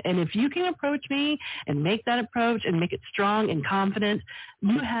woman. And if you can approach me and make that approach and make it strong and confident,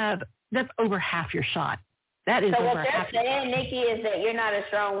 that's over half your shot. That is over half. So what you're saying, Nikki, is that you're not a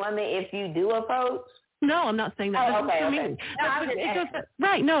strong woman if you do approach? No, I'm not saying that. Oh, okay.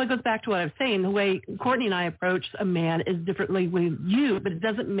 No, it goes back to what I was saying. The way Courtney and I approach a man is differently with you, but it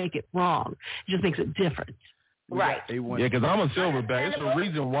doesn't make it wrong. It just makes it different. Right. Yeah, because I'm a silverback. It's the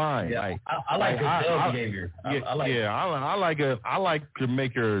reason why. Yeah, I like the behavior. I like to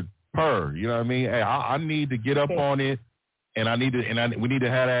make her purr. You know what I mean? Hey, I need to get up on it, and we need to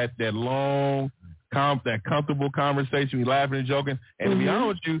have that long, that comfortable conversation. We laughing and joking. And to be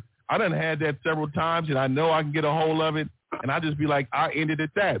honest with you, I done had that several times, and I know I can get a hold of it, and I just be like, I ended at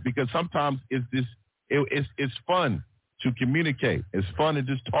that, because sometimes it's fun to communicate. It's fun to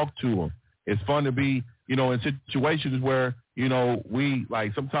just talk to them. It's fun to be, in situations where, we,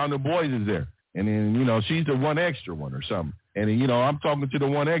 like, sometimes the boys is there, and then, she's the one extra one or something, and then, I'm talking to the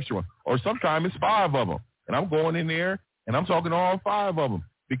one extra one, or sometimes it's 5 of them, and I'm going in there, and I'm talking to all 5 of them,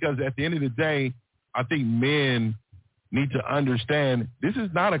 because at the end of the day, I think men need to understand this is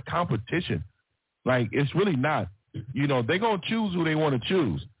not a competition. Like, it's really not. They're going to choose who they want to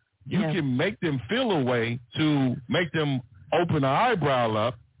choose. You can make them feel a way to make them open an eyebrow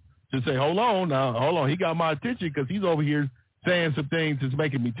up to say, hold on, he got my attention because he's over here saying some things that's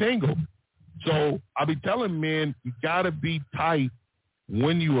making me tingle. So I be telling men, you got to be tight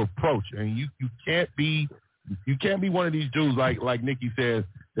when you approach. And you can't be one of these dudes, like Nikki said,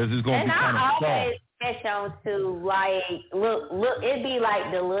 that's just going to be kind of soft. catch on to like look. It'd be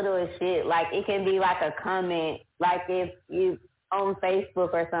like the littlest shit. Like it can be like a comment, like if you on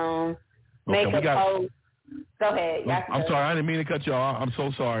Facebook or something, make a post. Go ahead. I'm sorry, I didn't mean to cut you off. I'm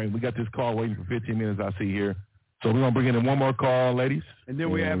so sorry. We got this call waiting for 15 minutes. I see here. So we're gonna bring in one more call, ladies. And then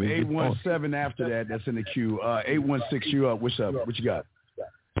we have 817 after that. That's in the queue. 816, you up? What's up? What you got?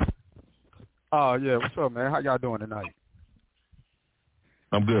 Oh yeah, what's up, man? How y'all doing tonight?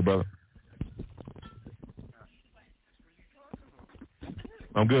 I'm good, brother.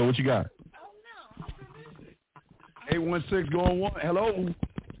 I'm good. What you got? 816 going one. Hello.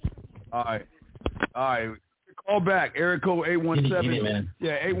 All right. Call back. Area code 817.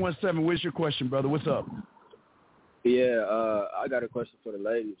 Yeah, 817. What's your question, brother? What's up? Yeah, I got a question for the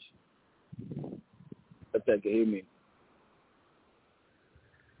ladies. If they can hear me.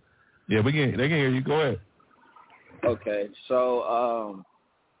 Yeah, they can hear you. Go ahead. Okay, so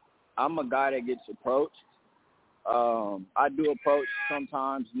I'm a guy that gets approached. I do approach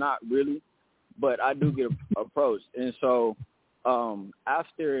sometimes, not really, but I do get approached. And so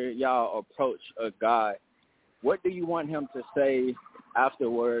after y'all approach a guy, what do you want him to say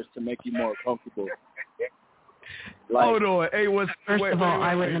afterwards to make you more comfortable? Like, hold on. First of all,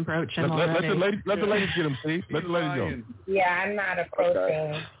 I wouldn't approach him already. Let the ladies get him, Steve. Let the ladies go. Yeah, I'm not approaching.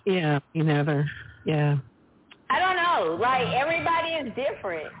 Okay. Yeah, you never. Yeah. I don't know. Like, everybody is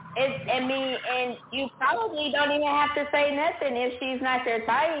different. And you probably don't even have to say nothing if she's not your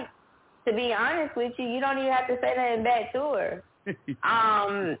type. To be honest with you, you don't even have to say nothing back to her.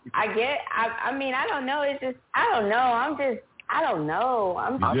 I don't know. It's just, I don't know.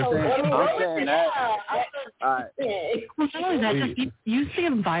 I'm so saying that. Not only that, just use the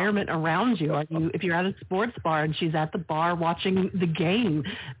environment around you. Like if you're at a sports bar and she's at the bar watching the game,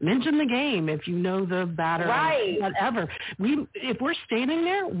 mention the game if you know the batter, right? Whatever. If we're standing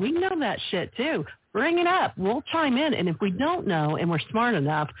there, we know that shit too. Bring it up. We'll chime in, and if we don't know and we're smart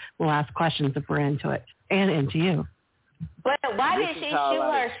enough, we'll ask questions if we're into it and into you. But why did she shoot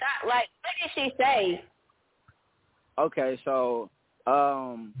her shot? Like, what did she say? Okay, so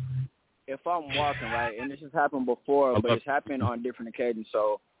if I'm walking, right, and this has happened before, but it's happened on different occasions.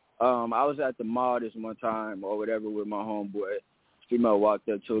 So I was at the mall this one time or whatever with my homeboy. Female walked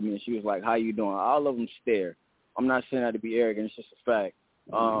up to me, and she was like, how you doing? All of them stare. I'm not saying that to be arrogant. It's just a fact.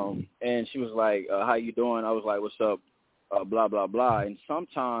 And she was like, how you doing? I was like, what's up? Blah, blah, blah. And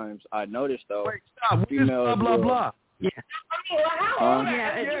sometimes I noticed, though, females blah, blah, blah. Yeah. I mean, well, how old are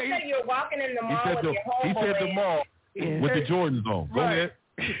you? You said you're walking in the mall with your homeboy. He said the mall with the Jordans on. Go ahead.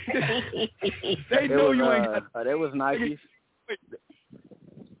 They know you ain't got... They was Nikes.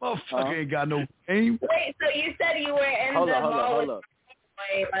 Motherfucker ain't got no game. Wait, so you said you were in the mall with your homeboy.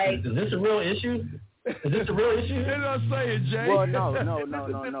 Like, is this a real issue? Is this a real issue? They're not saying, Jay. Well,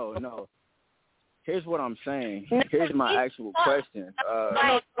 no. Here's what I'm saying. Here's my actual question.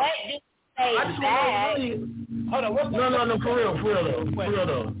 Like, what do you say back? Hold on. No, for real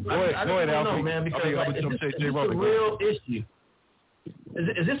though. Go ahead, Alfie. Man, because it's a real issue.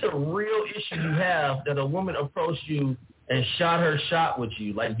 Is this a real issue you have that a woman approached you and shot her shot with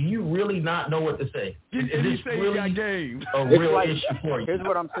you? Like, do you really not know what to say? Is this really a real issue for you? Here's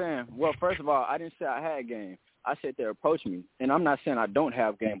what I'm saying. Well, first of all, I didn't say I had game. I said they approached me. And I'm not saying I don't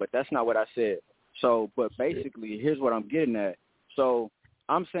have game, but that's not what I said. So, but basically, here's what I'm getting at. So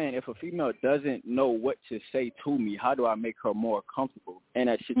I'm saying if a female doesn't know what to say to me, how do I make her more comfortable in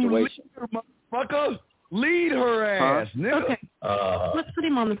that situation? Motherfucker, lead her ass, nigga. Okay. Let's put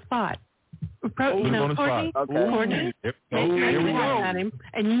him on the spot. Courtney, Okay. Here we go. At him,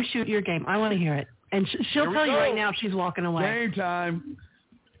 and you shoot your game. I want to hear it. And she'll tell you right now if she's walking away. Game time.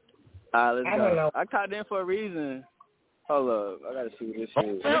 All right, let's go. I caught in for a reason. Hold up. I got to see what this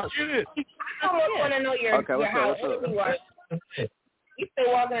is. I almost want to know your how old you are. You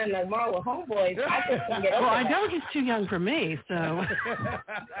still walking in the mall with homeboys. I just can't get over I know he's too young for me, so.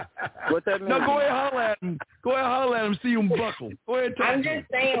 What that mean? No, go ahead, holler at him. Go ahead, holler at him, see him buckle. Go ahead, talk I'm just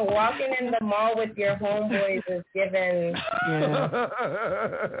saying, walking in the mall with your homeboys is given.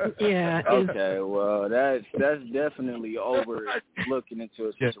 Yeah. Okay, well, that's definitely overlooking into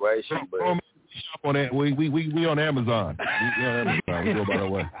a situation, but. On that, we on Amazon. We go by the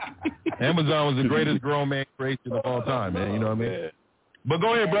way. Amazon was the greatest grown man creation of all time, man. You know what I mean? But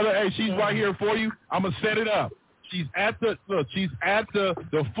go ahead, brother. Hey, she's right here for you. I'm gonna set it up. She's at the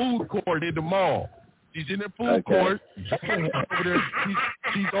food court in the mall. She's in the food court.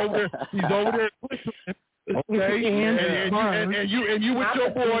 She's over there. Okay, and you with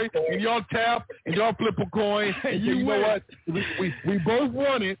your boy, and y'all tap, and y'all flip a coin, and you know what? We both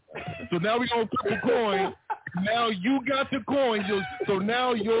won it, so now we gonna flip a coin. Now you got the coin, so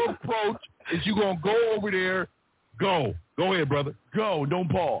now your approach is you gonna go over there. Go ahead, brother. Go. Don't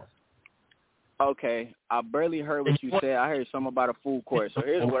pause. Okay, I barely heard what you said. I heard something about a food court. So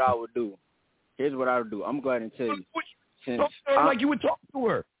here's what I would do. I'm going to go ahead and tell you. Talk to her like you would talk to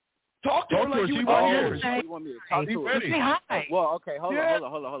her. Talk to her like you would talk to her. You want me to talk to her? Say hi. Well, okay, hold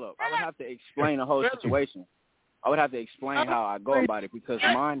up. I would have to explain the whole situation. I would have to explain how I go about it because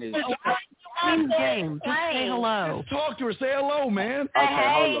mine is. Game. Just say hello. Just talk to her. Say hello, man. Okay,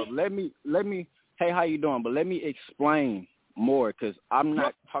 hold up. Let me. Hey, how you doing? But let me explain more because I'm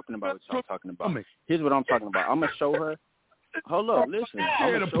not talking about what y'all talking about. Here's what I'm talking about. I'm gonna show her. Hold up, listen.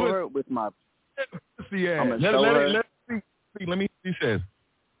 I'm gonna show her with my. I'm gonna show her. Let me see. Says.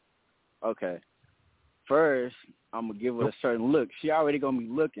 Okay. First, I'm gonna give her a certain look. She already gonna be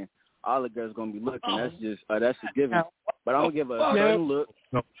looking. All the girls gonna be looking. That's just that's a given. But I'm gonna give her a certain look.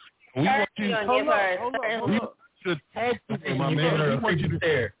 No. We want you to talk to her, my man.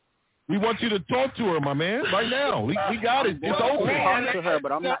 We want you to talk to her, my man. Right now, we got it. It's open. Talk to her,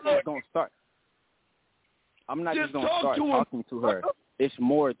 but I'm not just gonna start. I'm not just gonna start talking to her. It's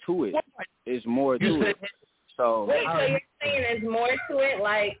more to it. It's more to it. So. Wait, so you're saying there's more to it?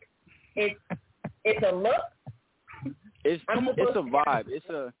 Like it's a look? It's a vibe.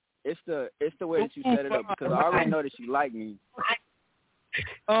 It's the way that you set it up because I already know that she like me.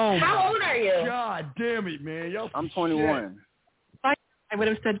 Oh, how old are you? God damn it, man! I'm 21. I would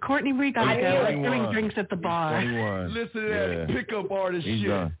have said, Courtney, we gotta go. We're doing drinks at the bar. Listen to that pickup artist shit.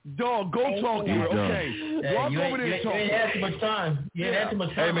 Done. Dog, go talk to her. Okay, walk over there and talk. You ain't had too much time. Hey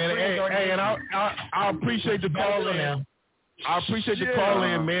man, hey, and I appreciate the call in. I appreciate the call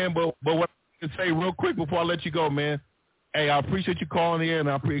in, man. But what I can say real quick before I let you go, man. Hey, I appreciate you calling in,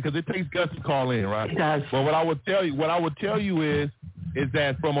 because it takes guts to call in, right? It does. But what I would tell you is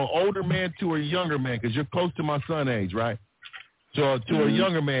that from an older man to a younger man, because you're close to my son age, right? So to a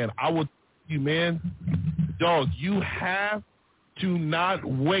younger man, I would tell you, man, dog, you have to not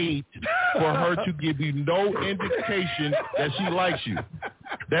wait for her to give you no indication that she likes you.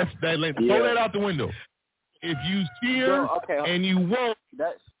 Throw that out the window. If you see her and you won't,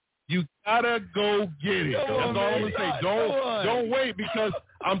 you gotta go get it. That's all I'm gonna say. Don't wait, because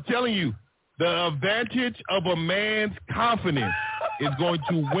I'm telling you, the advantage of a man's confidence is going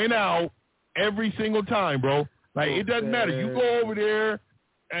to win out every single time, bro. Like, it doesn't matter. You go over there,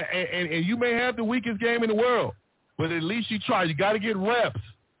 and you may have the weakest game in the world, but at least you try. You got to get reps.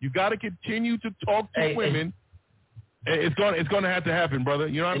 You got to continue to talk to women. It's going to have to happen, brother.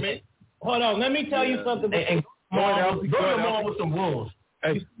 You know what I mean? Hold on. Let me tell you something. Go along with some rules.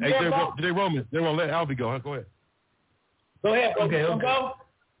 Hey, Jay Roman, let Alfie go. Go ahead. Go ahead. Okay. Go.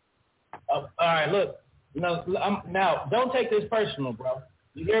 All right. Look. Now, don't take this personal, bro.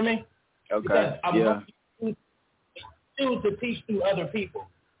 You hear me? Okay. Because I'm going to teach to other people.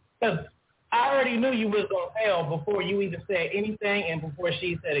 Because I already knew you was going to fail before you even said anything and before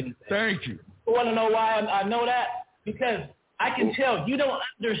she said anything. Thank you. You want to know why I know that? Because I can tell you don't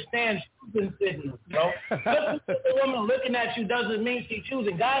understand choosing signals, bro. Just because the woman looking at you doesn't mean she's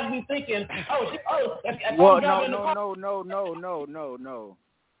choosing. Guys be thinking, well, no.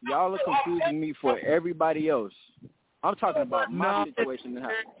 Y'all are confusing me for everybody else. I'm talking about my situation.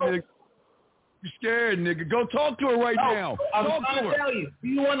 You're scared, nigga. Go talk to her right now. I'm trying to tell you. Do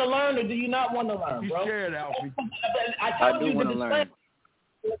you want to learn or do you not want to learn, bro? You're scared, Alfie. I do want to learn.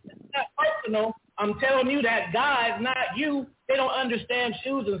 It's not personal. I'm telling you that guys, not you, they don't understand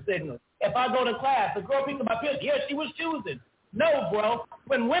choosing signals. If I go to class, the girl picks up my pistol. Yeah, she was choosing. No, bro.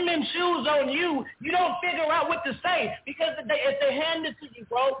 When women choose on you, you don't figure out what to say because if they hand it to you,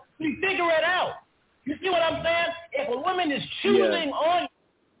 bro, you figure it out. You see what I'm saying? If a woman is choosing on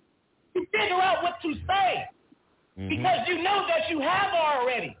you figure out what to say because you know that you have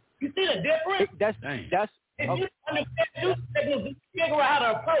already. You see the difference? If you understand choosing signals, you figure out how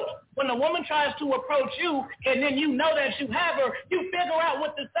to approach. When a woman tries to approach you and then you know that you have her, you figure out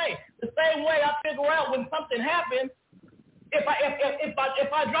what to say. The same way I figure out when something happens. If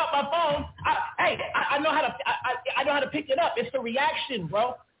I drop my phone, I know how to pick it up. It's the reaction,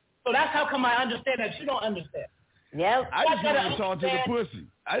 bro. So that's how come I understand that you don't understand. Yep. I just want to talk to the pussy.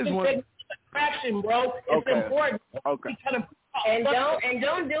 I just want action, bro. It's important. Okay. And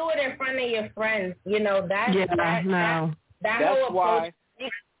don't do it in front of your friends. You know that. No. That whole approach. You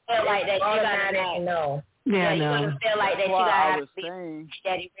feel like that you gotta know. Yeah, you no. feel like that you gotta be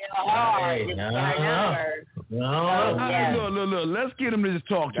steady real hard. Look. Let's get him to just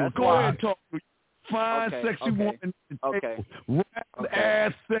talk to her. Go ahead and talk to her. Fine, sexy woman. Round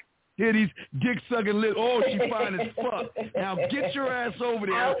ass, sexy titties, dick sucking lip. Oh, she fine as fuck. Now get your ass over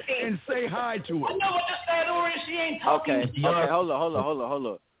there and say hi to her. I know what to say to her and she ain't talking. Okay, hold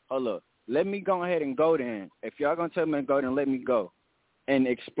up. let me go ahead and go then. If y'all gonna tell me to go, then let me go and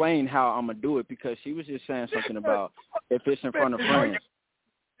explain how I'm gonna do it, because she was just saying something about if it's in front of friends.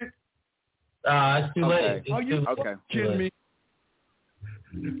 It's too late. Are you kidding me?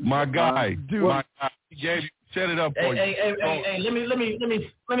 My guy, my guy, he gave you, set it up for you. Hey, let me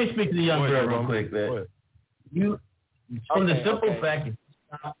speak to the young girl real quick, man. You, from the simple fact that you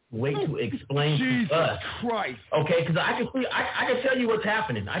not wait to explain to us. Christ. Okay, because I can tell you what's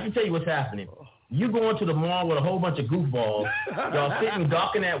happening. I can tell you what's happening. You going to the mall with a whole bunch of goofballs. Y'all sitting,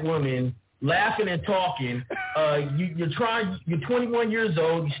 gawking at women, laughing and talking. You're 21 years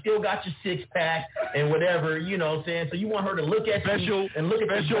old. You still got your six pack and whatever, you know what I'm saying? So you want her to look at you and look at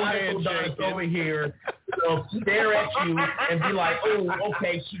the dinosaur over here, stare at you and be like, oh,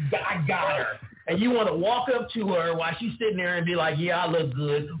 okay, I got her. And you want to walk up to her while she's sitting there and be like, yeah, I look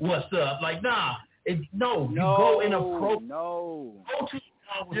good. What's up? Like, nah. You go in a pro. No. Go to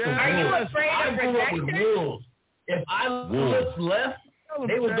Are you afraid of rejection? If I looked left,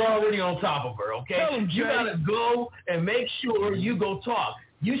 they was already on top of her, okay? You got to go and make sure you go talk.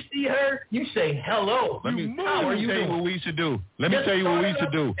 You see her, you say, hello. Let me tell you what we should do. Let me tell you what we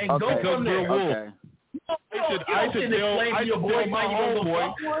should do. And go from there.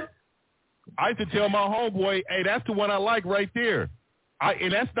 I should tell my homeboy, hey, that's the one I like right there.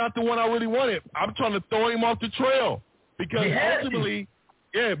 And that's not the one I really wanted. I'm trying to throw him off the trail. Because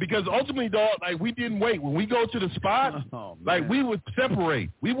ultimately, dog, like, we didn't wait. When we go to the spot, we would separate.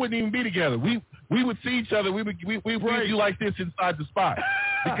 We wouldn't even be together. We would see each other. We would do like this inside the spot.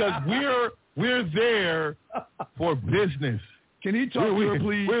 Because we're there for business. Can you talk to her,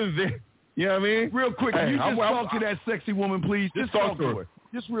 please? We're there. You know what I mean? Real quick, can you just talk to that sexy woman, please? Just talk to her.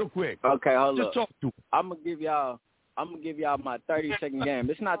 Just real quick. Okay, hold up. Just talk to her. I'm gonna give y'all my 30-second game.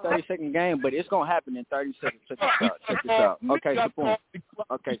 It's not 30-second game, but it's gonna happen in 30 seconds. Check this out. Okay, Shapoon.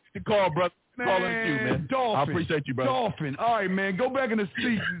 Okay. The call, brother. Calling you, man. Dolphin. I appreciate you, brother. Dolphin. All right, man. Go back in the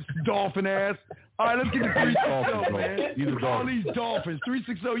seat, dolphin ass. All right, let's get the 360, man. He's a Call these dolphins.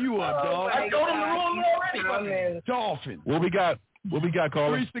 360 you up, dog. I told him the wrong already. Dolphin. What we got,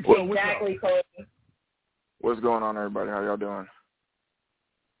 caller? 360. Exactly, Cody. What's going on, everybody? How y'all doing?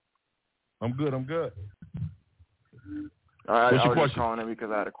 I'm good. What's your question? I was just calling in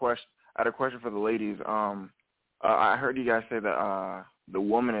because I had a question for the ladies. I heard you guys say that the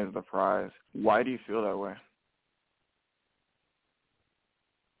woman is the prize. Why do you feel that way?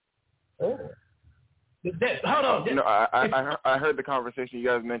 Hold on. You know, I heard the conversation you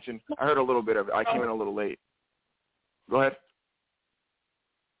guys mentioned. I heard a little bit of it. I came in a little late. Go ahead.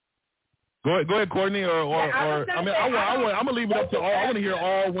 Go ahead, Courtney. I'm gonna leave it up to all. I want to hear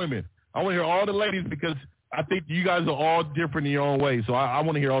all women. I want to hear all the ladies because I think you guys are all different in your own way. So I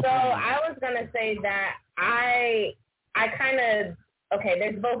want to hear all. So I was gonna say that I kind of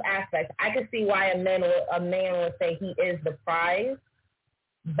there's both aspects. I could see why a man would say he is the prize,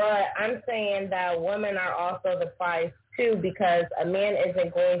 but I'm saying that women are also the prize too, because a man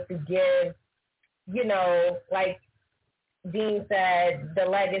isn't going to give, like Dean said, the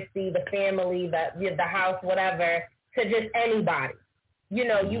legacy, the family, the house, whatever, to just anybody. You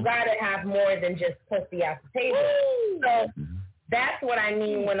got to have more than just pussy at the table. So that's what I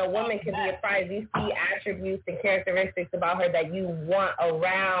mean when a woman can be a prize. You see attributes and characteristics about her that you want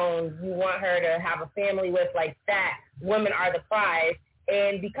around, you want her to have a family with, like that. Women are the prize.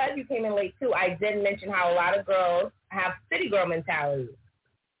 And because you came in late too, I did mention how a lot of girls have city girl mentality.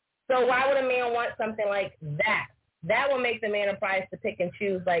 So why would a man want something like that? That will make the man a prize to pick and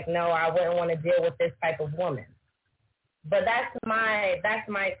choose, like, no, I wouldn't want to deal with this type of woman. But that's my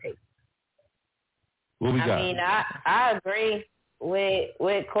take. What we got? I mean, I agree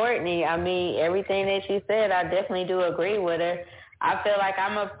with Courtney. I mean, everything that she said, I definitely do agree with her. I feel like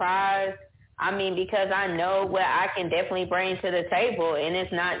I'm a prize. I mean, because I know what I can definitely bring to the table. And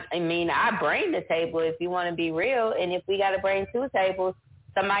it's not, I bring the table if you want to be real. And if we got to bring two tables,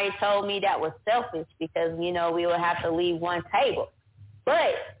 somebody told me that was selfish because, we would have to leave one table.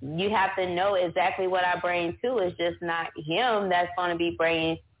 But you have to know exactly what I bring too. It's just not him that's going to be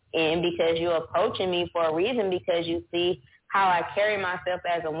bringing in, because you're approaching me for a reason, because you see how I carry myself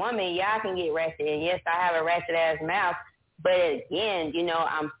as a woman. Yeah, I can get ratchet. And yes, I have a ratchet ass mouth. But again,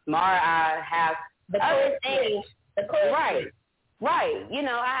 I'm smart. I have other things. Right.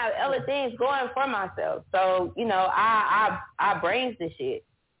 I have other things going for myself. So, I brings the shit.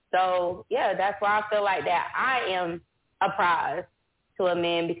 So, yeah, that's why I feel like that I am a prize to a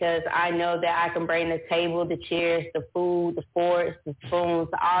man, because I know that I can bring the table, the chairs, the food, the forks, the spoons,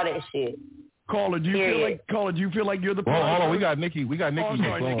 all that shit. Caller, do you feel like you're the prize? Hold on, we got Nikki. I'm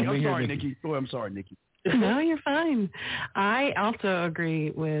sorry, Nikki. Go ahead, I'm sorry, Nikki. No, you're fine. I also agree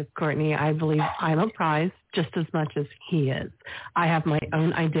with Courtney. I believe I'm a prize just as much as he is. I have my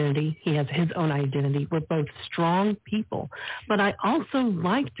own identity. He has his own identity. We're both strong people. But I also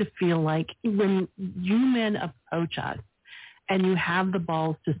like to feel like when you men approach us and you have the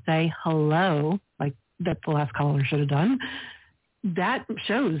balls to say hello, like that the last caller should have done, that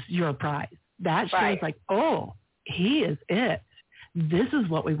shows you're a prize. That shows like, oh, he is it. This is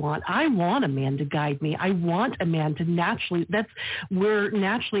what we want. I want a man to guide me. I want a man to we're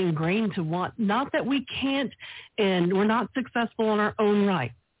naturally ingrained to want, not that we can't and we're not successful in our own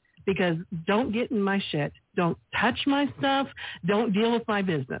right, because don't get in my shit. Don't touch my stuff. Don't deal with my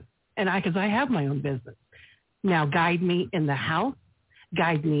business. Because I have my own business. Now guide me in the house,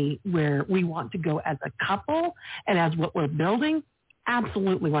 guide me where we want to go as a couple and as what we're building.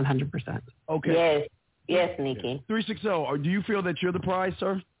 Absolutely 100%. Okay. Yes, Nikki. 360, do you feel that you're the prize,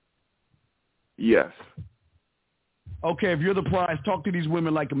 sir? Yes. Okay, if you're the prize, talk to these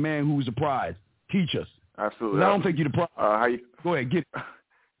women like a man who's a prize. Teach us. Absolutely. I don't think you're the prize. Go ahead, get it.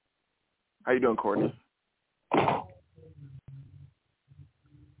 How you doing, Courtney?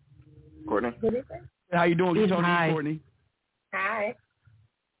 Courtney? How you doing? Hi. Courtney. Hi.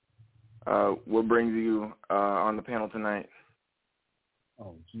 What brings you on the panel tonight?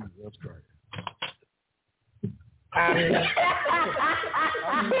 Oh, Jesus, that's great. Are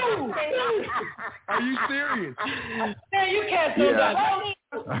you serious? Man, you can't do that.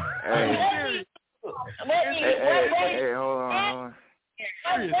 Hey, hold on.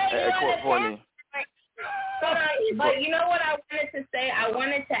 Hey, Courtney. But you know what I wanted to say? I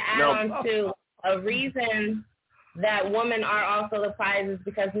wanted to add on to a reason that women are also the prizes,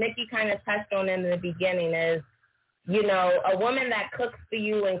 because Nikki kind of touched on in the beginning is, you know, a woman that cooks for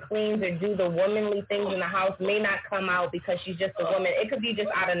you and cleans or do the womanly things in the house may not come out because she's just a woman. It could be just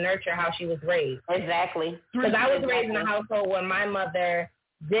out of nurture how she was raised. Exactly. Because I was raised in a household where my mother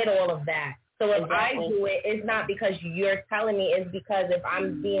did all of that. So if I do it, it's not because you're telling me. It's because if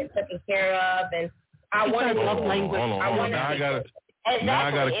I'm being taken care of and I want to love language. Now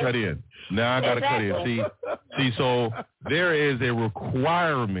I gotta cut in. See, so there is a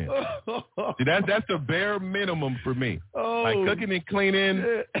requirement. See, that's the bare minimum for me. Like cooking and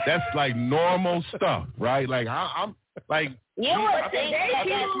cleaning, that's like normal stuff, right? Like I'm like. You would think that's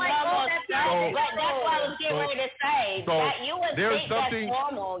normal stuff. That's what I was getting ready to say. You would think that's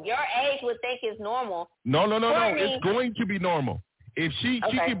normal. Your age would think it's normal. No. It's going to be normal. If she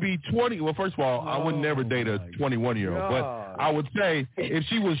could be 20, well, first of all, I would never date a 21-year-old. But I would say if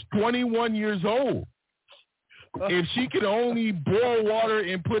she was 21 years old, if she could only boil water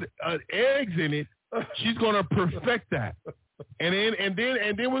and put eggs in it, she's going to perfect that. And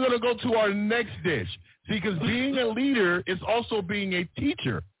then we're going to go to our next dish. See, because being a leader is also being a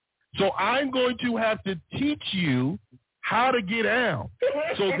teacher. So I'm going to have to teach you how to get out.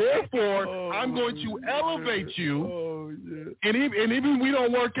 So therefore, I'm going to elevate you. And even we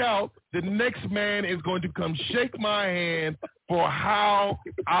don't work out, the next man is going to come shake my hand for how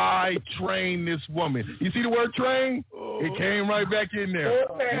I train this woman. You see the word train? It came right back in there.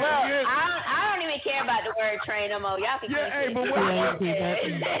 Well, I don't even care about the word train no more. Y'all can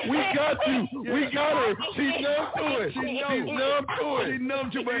we got you. We got her. She's numb to it. She's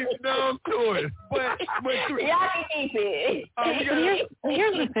numb to it. But y'all can keep it.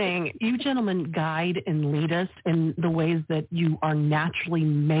 Here's the thing. You gentlemen guide and lead us in the ways that you are naturally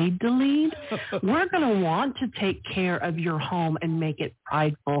made to lead. We're going to want to take care of your home and make it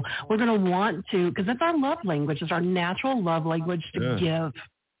prideful. We're going to want to, because that's our love language. It's our natural love language to give.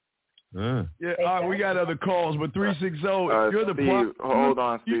 All right, we got other calls, but 360, you're the Steve, hold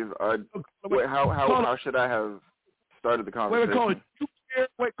on, Steve. How should I have started the conversation?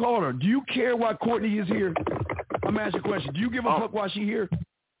 Wait, caller, do you care why Courtney is here? I'm asking a question. Do you give a fuck why she's here?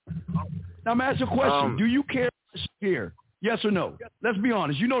 I'm asking a question. Do you care why she's here? Yes or no? Let's be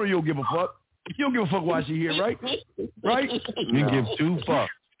honest. You know that you don't give a fuck. You don't give a fuck why she's here, right? Right? You give two fucks.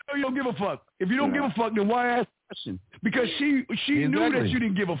 You don't give a fuck. If you don't give a fuck, then why ask the question? Because she knew that you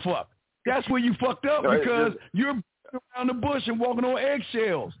didn't give a fuck. That's where you fucked up, because you're around the bush and walking on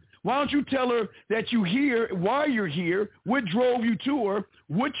eggshells. Why don't you tell her that you here, why you're here, what drove you to her,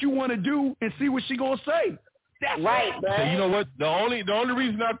 what you want to do, and see what she gonna say. That's right, So you know what? The only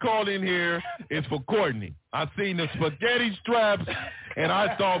reason I called in here is for Courtney. I seen the spaghetti straps, and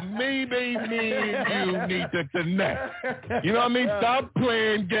I thought maybe me and you need to connect. You know what I mean? Stop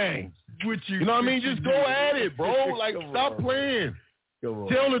playing games. You know what I mean? Just go at it, bro. Like, stop playing.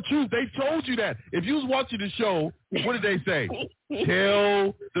 Tell the truth. They told you that. If you was watching the show, what did they say?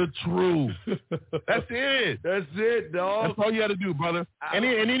 Tell the truth. That's it. That's it, dog. That's all you got to do, brother. And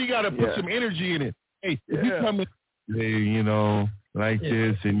then you got to put some energy in it. Hey, if you come in, hey, like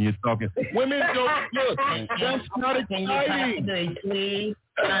this, and you're talking, women don't look. That's not exciting. Can you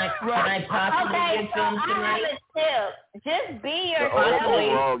Can I possibly get some tonight? Just be yourself.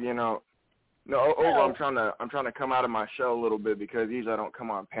 Overall, overall, I'm trying to come out of my shell a little bit because usually I don't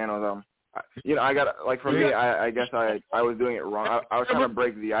come on panels. I got for me, I guess I was doing it wrong. I was trying to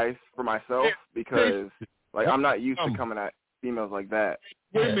break the ice for myself because I'm not used to coming at females like that.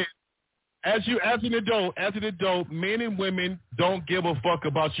 Wait a minute. As an adult, men and women don't give a fuck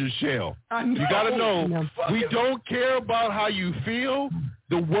about your shell. You got to know, we don't care about how you feel.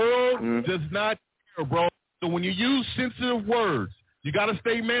 The world does not care, bro. So when you use sensitive words, you got to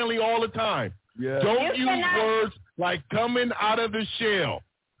stay manly all the time. Yeah. Don't use words like coming out of the shell.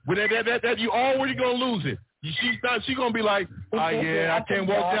 With that you already going to lose it. She's going to be like, I can't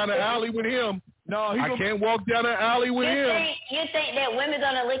walk down the alley with him. No, I can't walk down the alley with him. You think that women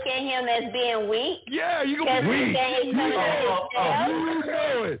gonna look at him as being weak? Yeah, you gonna be weak. Hey, you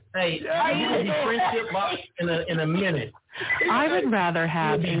gonna be friendship box in a minute. I would rather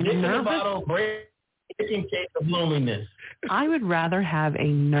have a nervous breaking case of loneliness. I would rather have a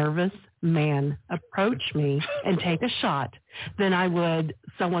nervous man approach me and take a shot than I would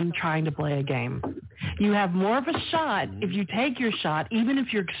someone trying to play a game. You have more of a shot if you take your shot, even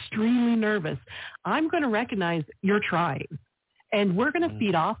if you're extremely nervous. I'm going to recognize you're trying, and we're going to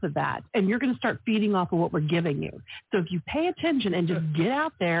feed off of that, and you're going to start feeding off of what we're giving you. So if you pay attention and just get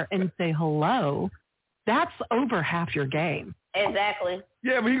out there and say hello, that's over half your game. Exactly.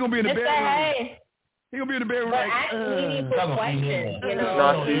 Yeah, but he's going to be in the bedroom. Hey. He's going to be in the bedroom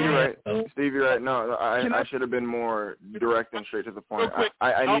No, Steve, you're right. No, I should have been more direct and straight to the point.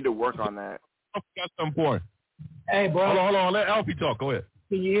 I need to work on that. Got some point. Hey, bro. Hold on. Let Alfie talk. Go ahead.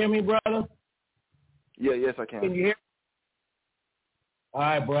 Can you hear me, brother? Yeah, yes, I can. Can you hear? All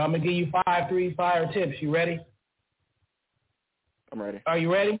right, bro. I'm going to give you 5 3-fire tips. You ready? I'm ready. Are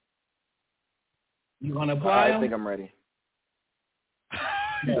you ready? You going to apply them? I think I'm ready.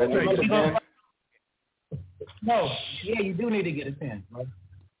 No, yeah, you do need to get a 10, bro.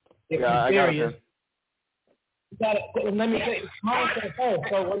 If I you're got serious, you gotta, let me say, mine says first.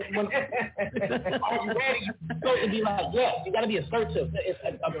 So when are you ready? You're supposed to be like, yes. You got to be assertive.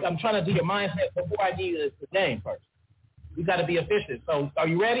 I'm trying to do your mindset before I give you the game first. You got to be efficient. So are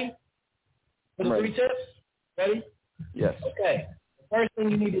you ready for the 3 tips? Ready? Yes. Okay. The first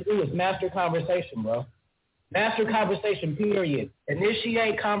thing you need to do is master conversation, bro. Master conversation, period.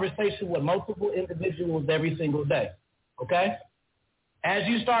 Initiate conversation with multiple individuals every single day, okay? As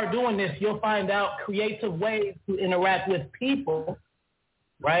you start doing this, you'll find out creative ways to interact with people,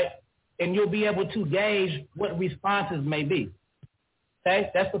 right? And you'll be able to gauge what responses may be, okay?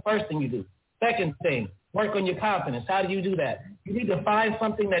 That's the first thing you do. Second thing, work on your confidence. How do you do that? You need to find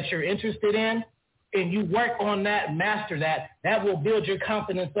something that you're interested in, and you work on that, master that. That will build your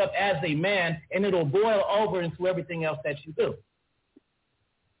confidence up as a man, and it'll boil over into everything else that you do.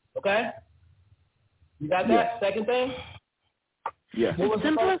 Okay? You got that? Yeah. Second thing? Yeah. The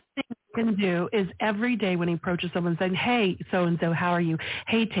simplest thing you can do is every day when he approaches someone saying, hey, so-and-so, how are you?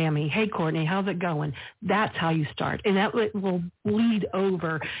 Hey, Tammy. Hey, Courtney, how's it going? That's how you start. And that will bleed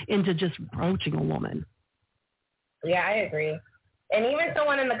over into just approaching a woman. Yeah, I agree. And even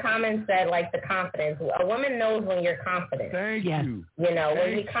someone in the comments said, like, the confidence. A woman knows when you're confident. Thank you. You know,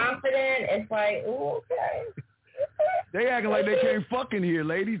 when you're confident, it's like, ooh, okay. They acting like they can't fucking hear,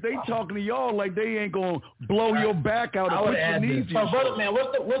 ladies. They talking to y'all like they ain't gonna blow your back out and put your knees in. So, brother, man,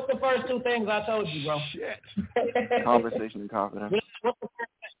 what's the first 2 things I told you, bro? Shit. Conversation and confidence.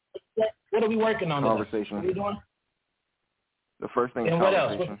 What are we working on? Conversation. What are we doing? The first thing is and what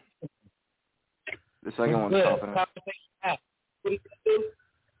conversation. Else? The second one is confidence. What do you do?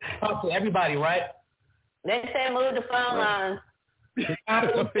 Talk to everybody, right? They say move the phone line. The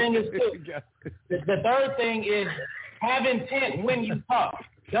confidence thing is too. The third thing is have intent when you talk.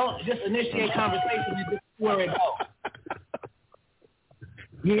 Don't just initiate conversation and just see where it goes.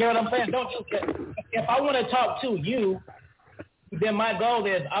 You hear what I'm saying? Don't just, if I want to talk to you, then my goal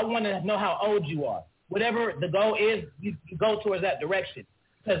is I want to know how old you are. Whatever the goal is, you go towards that direction.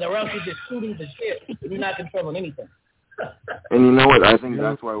 Because or else you're just shooting the shit and you're not controlling anything. And you know what? I think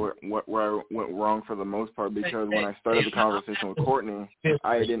that's where I went wrong for the most part, because when I started the conversation with Courtney,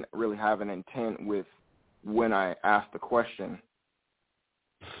 I didn't really have an intent with when I asked the question.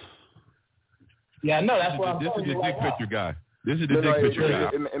 Yeah, no, that's what I'm saying. This is the dick picture guy. This is the dick picture guy.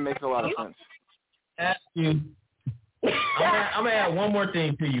 It makes a lot of sense. Ask you. I'm gonna add one more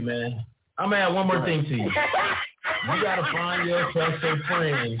thing to you, man. I'm gonna add one more thing to you. You gotta find yourself some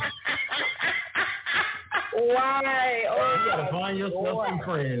friends. Why? You gotta find yourself some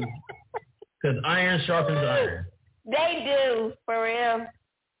friends Because iron sharpens iron. They do, for real.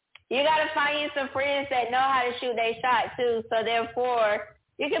 You got to find you some friends that know how to shoot their shot, too. So, therefore,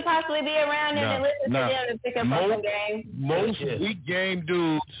 you can possibly be around them and listen to them and pick up on some game.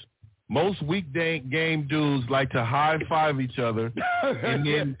 Most weekday game dudes like to high five each other, and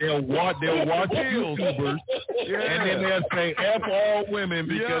then they'll watch YouTubers, and then they'll say F all women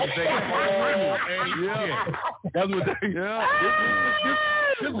because they all ain't shit. That's what they.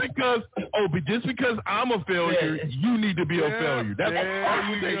 Just because I'm a failure, you need to be a failure. That's all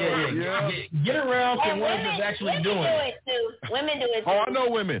you think. Get around some work that's actually doing it. Women do it too. Oh, I know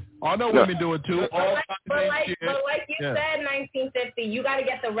women. Women do it too. But like you said, 1950, you got to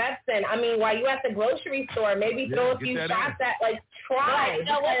get the reps in. I mean, while you at the grocery store, maybe throw a few shots at, like, try.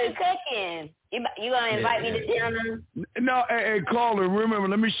 So what you cooking? You gonna invite me to dinner? No, hey, caller, remember,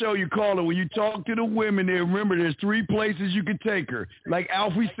 let me show you, caller, when you talk to the women there, remember there's 3 places you can take her. Like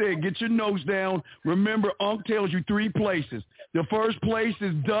Alfie said, get your notes down. Remember, Unc tells you 3 places. The first place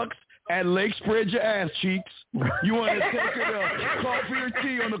is Ducks at Lake Spread Your Ass Cheeks. You want to take her to coffee or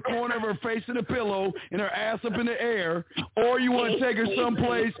tea on the corner of her face in a pillow and her ass up in the air, or you want to take her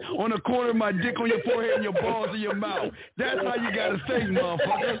someplace on the corner of my dick on your forehead and your balls in your mouth. That's how you got to say,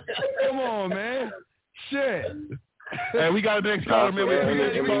 motherfucker. Come on, man. Shit. Hey, we got the next caller,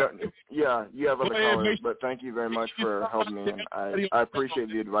 man. Yeah, you have other callers, but thank you very much for helping me. And I appreciate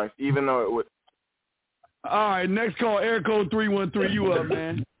the advice, even though it would. All right, next call, Air Code 313. You up,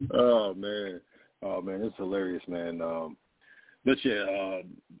 man? Oh man, it's hilarious, man. But yeah,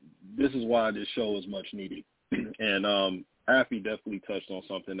 this is why this show is much needed. And Affy definitely touched on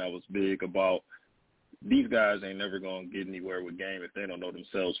something that was big about these guys ain't never gonna get anywhere with game if they don't know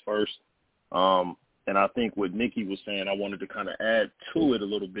themselves first. And I think what Nikki was saying, I wanted to kind of add to it a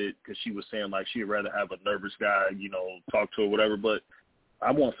little bit because she was saying like she'd rather have a nervous guy, talk to her, whatever, but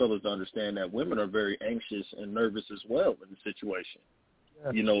I want fellas to understand that women are very anxious and nervous as well in the situation.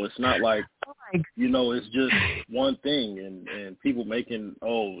 Yeah. It's not like, it's just one thing and people making,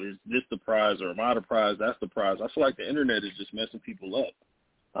 is this the prize or am I the prize? That's the prize. I feel like the internet is just messing people up.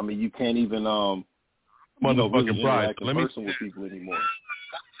 I mean, you can't even really interact in person with people anymore.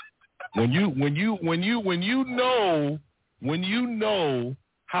 When you know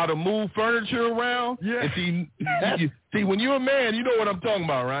how to move furniture around. Yeah. And see, when you're a man, you know what I'm talking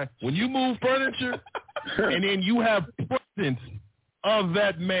about, right? When you move furniture, and then you have presence of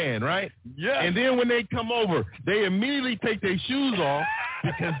that man, right? Yeah. And then when they come over, they immediately take their shoes off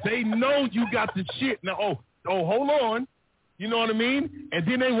because they know you got the shit. Now, hold on. You know what I mean? And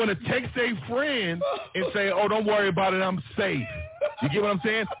then they want to text their friend and say, don't worry about it, I'm safe. You get what I'm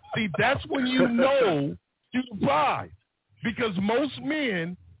saying? See, that's when you know you survive. Because most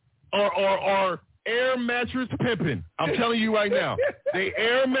men are air mattress pimping. I'm telling you right now. They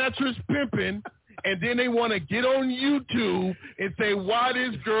air mattress pimping, and then they want to get on YouTube and say, why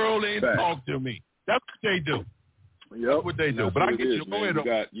this girl ain't talk to me. That's what they do. Yep. That's what they do. But I get you. Go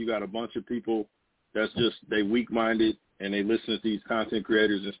ahead. You got a bunch of people that's just, they weak-minded, and they listen to these content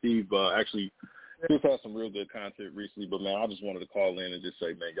creators. And Steve actually just had some real good content recently. But, man, I just wanted to call in and just say,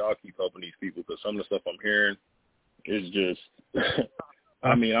 man, y'all keep helping these people because some of the stuff I'm hearing is just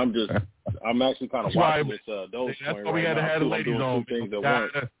I mean, I'm actually kind of watching this Doge That's point why we right got to now, have the ladies on.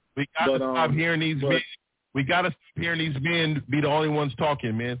 We got to stop hearing these men. We got to stop hearing these men be the only ones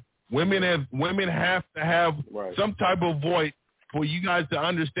talking, man. Women have to have some type of voice for you guys to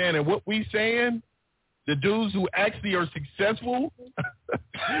understand. And what we saying, the dudes who actually are successful,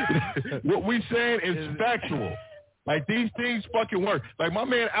 what we saying is factual. Like, these things fucking work. Like, my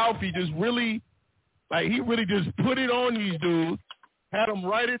man Alfie just really, he really just put it on these dudes, had them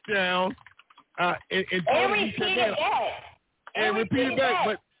write it down, and repeat it back. And repeat it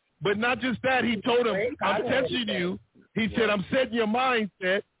back. But not just that. He told them, I'm testing you. He said, I'm setting your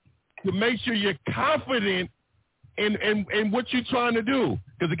mindset to make sure you're confident in what you're trying to do.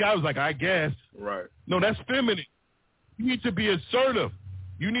 Because the guy was like, I guess. Right. No, that's feminine. You need to be assertive.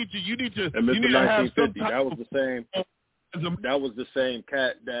 You need to and Mr. you need to have some type that was the same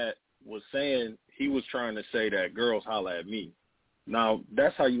cat that was saying he was trying to say that girls holler at me. Now,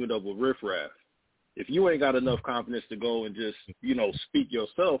 that's how you end up with riffraff. If you ain't got enough confidence to go and just, speak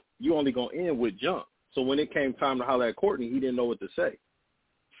yourself, you only going to end with jump. So when it came time to holler at Courtney, he didn't know what to say.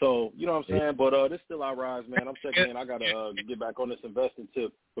 So, you know what I'm saying? But this still I rise, man. I'm checking in. I got to get back on this investing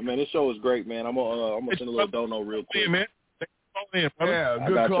tip. But, man, this show is great, man. I'm going to send a little dono real quick. Man. Yeah,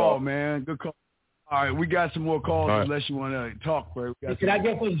 good call, man. Good call. All right, we got some more calls unless you want to talk, bro. Can I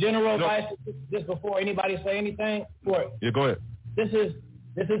get some general advice just before anybody say anything? Yeah, go ahead. This is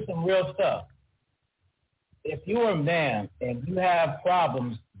some real stuff. If you're a man and you have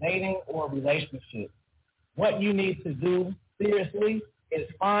problems dating or relationship, what you need to do, seriously, is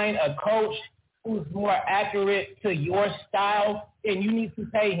find a coach who's more accurate to your style, and you need to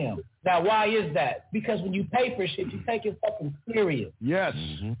pay him. Now, why is that? Because when you pay for shit, you take it fucking serious. Yes.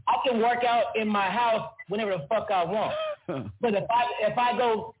 Mm-hmm. I can work out in my house whenever the fuck I want. But if I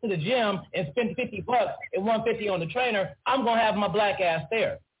go to the gym and spend $50 and $150 on the trainer, I'm going to have my black ass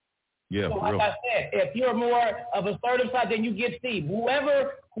there. Yeah, so like I said, if you're more of a assertive side, then you get Steve.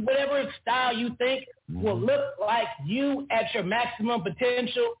 Whatever style you think will look like you at your maximum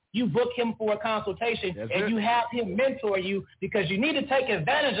potential, you book him for a consultation. You have him mentor you, because you need to take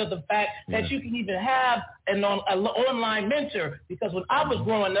advantage of the fact that you can even have an online mentor. Because when I was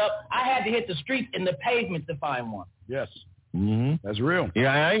growing up, I had to hit the streets and the pavement to find one. Yes. Mm-hmm. That's real.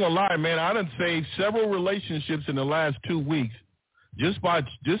 Yeah, I ain't gonna lie, man. I done saved several relationships in the last 2 weeks just by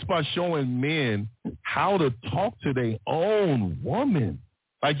showing men how to talk to their own woman.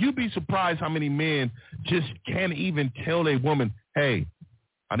 Like, you'd be surprised how many men just can't even tell their woman, hey,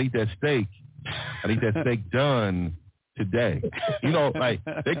 I need that steak. I need that steak done today. You know, like,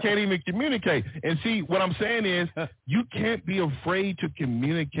 they can't even communicate. And see, what I'm saying is, you can't be afraid to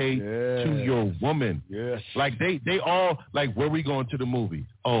communicate to your woman. Yes. Like, they all, like, where we going to the movie?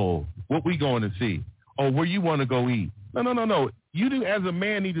 Oh, what we going to see? Oh, where you want to go eat? No. You do, as a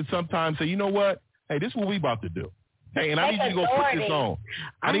man, need to sometimes say, you know what? Hey, this is what we about to do. Hey, and I need you to go put this on.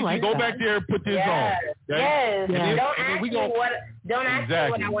 I need you to go back there and put this on. Okay? Yes. And don't ask me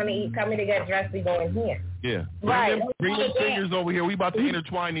what I want to eat. Tell me to get dressed. We going here. Yeah. Right. Bring them fingers over here. We about to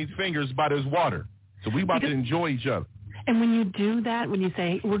intertwine these fingers by this water. So we about to enjoy each other. And when you do that, when you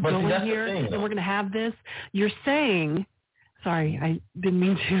say, we're going here and we're going to have this, you're saying, sorry, I didn't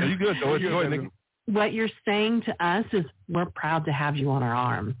mean to. No, you good. Go ahead. What you're saying to us is, we're proud to have you on our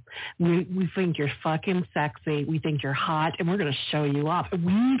arm. We think you're fucking sexy. We think you're hot, and we're going to show you off.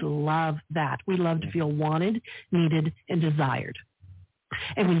 We love that. We love to feel wanted, needed, and desired.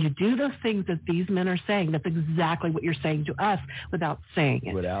 And when you do those things that these men are saying, that's exactly what you're saying to us without saying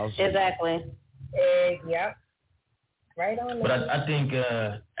it. Exactly. Yep. Right on. But I think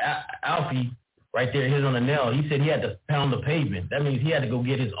Alfie right there hit on the nail. He said he had to pound the pavement. That means he had to go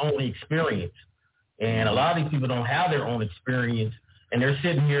get his own experience. And a lot of these people don't have their own experience, and they're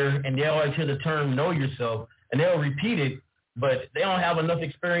sitting here and they always hear the term know yourself, and they'll repeat it, but they don't have enough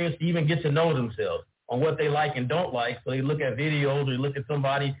experience to even get to know themselves on what they like and don't like. So they look at videos or look at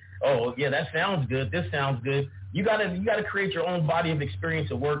somebody, oh, yeah, that sounds good. This sounds good. You gotta create your own body of experience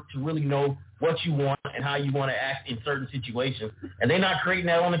at work to really know what you want and how you want to act in certain situations. And they're not creating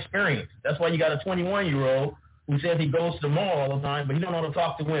that own experience. That's why you got a 21-year-old who says he goes to the mall all the time, but he don't know how to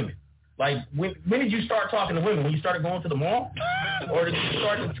talk to women. Like, when did you start talking to women? When you started going to the mall? Or did you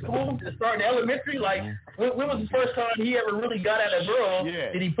start in school? Did you start in elementary? Like, when was the first time he ever really got at a girl?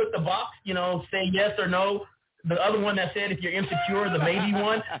 Yeah. Did he put the box, say yes or no? The other one that said if you're insecure, the maybe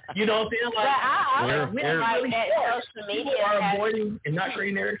one. You know what I'm saying? Like, I like that social media are avoiding and not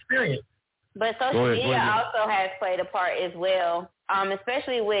creating their experience. But social media also has played a part as well,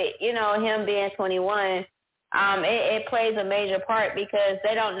 especially with, him being 21. It plays a major part because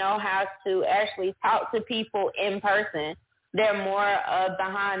they don't know how to actually talk to people in person. They're more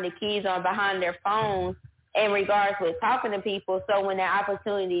behind the keys or behind their phones in regards with talking to people. So when that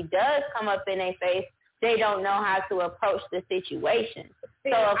opportunity does come up in their face, they don't know how to approach the situation.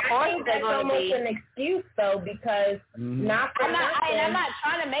 So of course they're going to be. That's almost an excuse though, because I'm not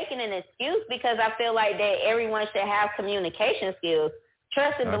trying to make it an excuse, because I feel like that everyone should have communication skills.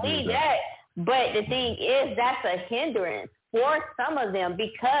 Trust and believe that. But the thing is, that's a hindrance for some of them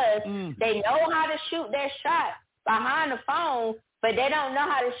because they know how to shoot their shot behind the phone, but they don't know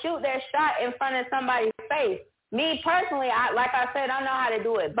how to shoot their shot in front of somebody's face. Me personally, like I said, I know how to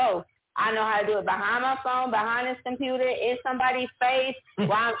do it both. I know how to do it behind my phone, behind this computer, in somebody's face,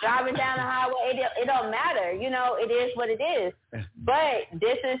 while I'm driving down the highway. It don't matter. It is what it is. But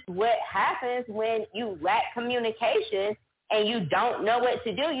this is what happens when you lack communication and you don't know what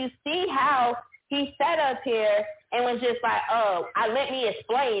to do. You see how he sat up here and was just like, let me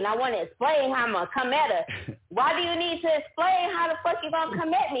explain. I want to explain how I'm going to come at her. Why do you need to explain how the fuck you going to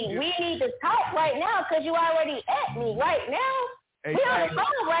come at me? We need to talk right now because you already at me right now. Hey, we on the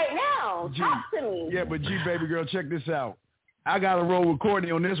phone right now. Talk to me. Yeah, but G, baby girl, check this out. I got to roll with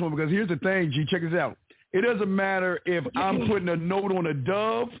Courtney on this one because here's the thing, G, check this out. It doesn't matter if I'm putting a note on a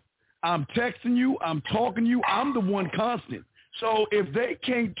dove, I'm texting you, I'm talking to you, I'm the one constant. So if they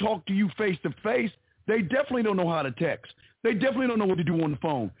can't talk to you face to face, they definitely don't know how to text. They definitely don't know what to do on the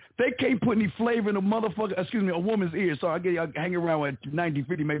phone. They can't put any flavor in a woman's ear. So I hang around at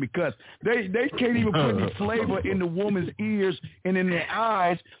 1950, maybe cuss. They can't even put any flavor in the woman's ears and in their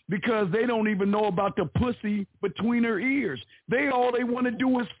eyes because they don't even know about the pussy between her ears. All they want to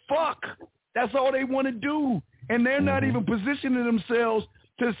do is fuck. That's all they want to do. And they're not even positioning themselves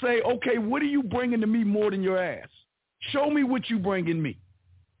to say, okay, what are you bringing to me more than your ass? Show me what you bringing me.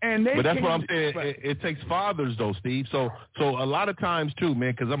 But that's what I'm saying. It takes fathers, though, Steve. So a lot of times, too,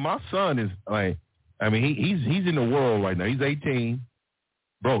 man, because my son is like, I mean, he's in the world right now. He's 18.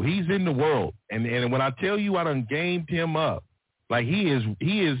 Bro, he's in the world. And when I tell you I done gamed him up, like he is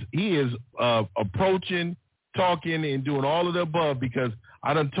approaching, talking, and doing all of the above because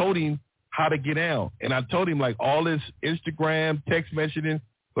I done told him how to get out. And I told him, like, all this Instagram, text messaging,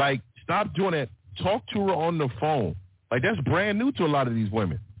 like, stop doing that. Talk to her on the phone. Like, that's brand new to a lot of these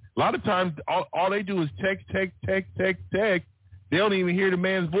women. A lot of times, all they do is text. They don't even hear the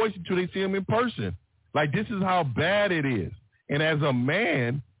man's voice until they see him in person. Like, this is how bad it is. And as a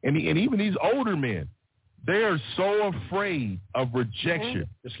man, and even these older men, they are so afraid of rejection,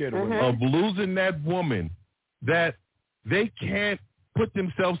 of losing that woman, that they can't put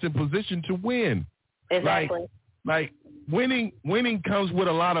themselves in position to win. Exactly. Like winning comes with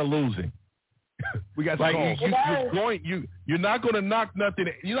a lot of losing. We got like you're not going to knock nothing.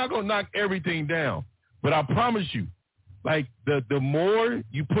 You're not going to knock everything down. But I promise you, like the more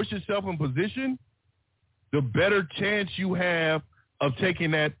you push yourself in position, the better chance you have of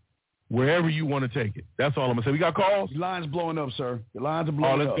taking that wherever you want to take it. That's all I'm going to say. We got calls? The line's blowing up, sir. The lines are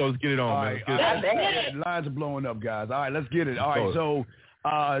blowing up. Let's go. Let's get it on, man. The lines are blowing up, guys. All right, let's get it. All right, so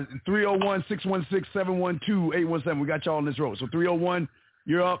 301-616-712-817. We got y'all on this road. So 301,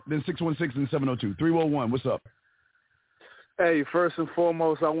 you're up, then 616 and 702. 301, what's up? Hey, first and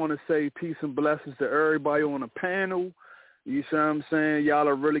foremost, I want to say peace and blessings to everybody on the panel. You see what I'm saying? Y'all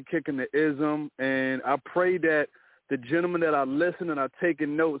are really kicking the ism, and I pray that the gentlemen that are listening are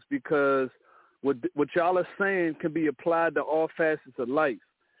taking notes because what y'all are saying can be applied to all facets of life.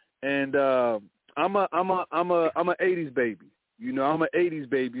 And I'm a 80s baby. You know, I'm an 80s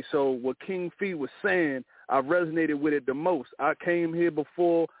baby. So what King Fee was saying, I resonated with it the most. I came here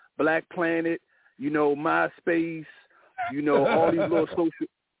before Black Planet, you know, MySpace, you know, all these little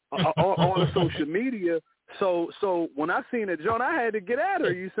all the social media. So when I seen it, John, I had to get at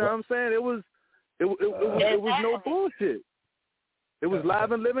her. You see what I'm saying? It was no bullshit. It was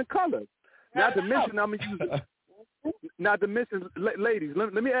live and living color. Not to mention, ladies,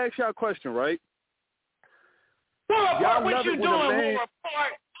 let me ask y'all a question, right? Y'all love it when a man.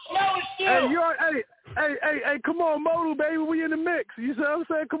 Hey, come on, Modal, baby, we in the mix. You see what I'm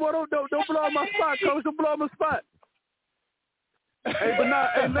saying? Come on, don't blow up my spot, coach. Don't blow up my spot.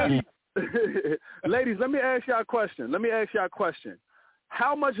 Ladies, let me ask y'all a question.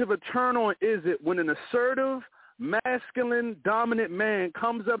 How much of a turn on is it when an assertive, masculine, dominant man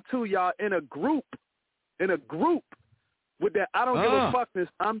comes up to y'all in a group with that I don't give a fuckness,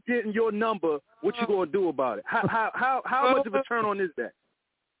 I'm getting your number, what you gonna do about it? How much of a turn on is that?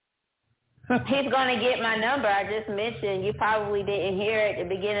 He's gonna get my number. I just mentioned you probably didn't hear at the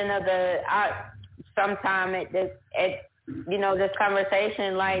beginning of sometime at this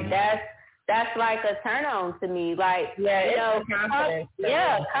conversation. Like that's like a turn on to me. Like come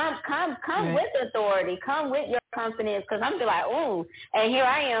with authority, come with your confidence, because I'm be like, ooh, and here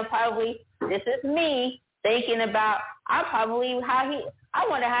I am this is me thinking about I wonder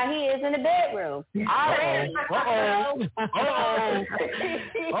how he is in the bedroom.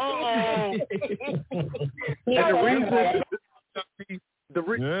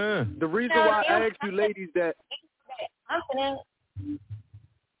 The reason why I asked you ladies that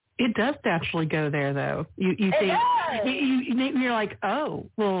it does naturally go there, though. You think you're like, oh,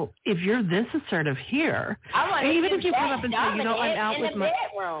 well, if you're this assertive here, even if you come up and say, I'm out with my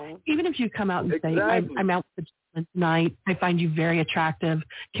bedroom. Even if you come out and say, I'm out with the gentleman tonight, I find you very attractive.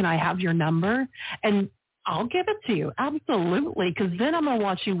 Can I have your number? And I'll give it to you, absolutely, because then I'm going to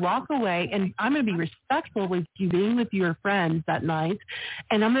watch you walk away, and I'm going to be respectful with you being with your friends that night,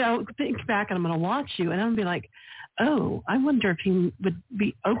 and I'm going to think back and I'm going to watch you, and I'm going to be like, oh, I wonder if he would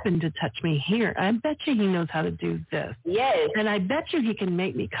be open to touch me here. I bet you he knows how to do this. Yes. And I bet you he can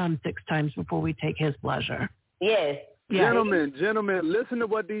make me come 6 times before we take his pleasure. Yes. Gentlemen, listen to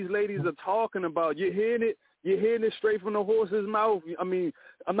what these ladies are talking about. You're hearing it straight from the horse's mouth. I mean,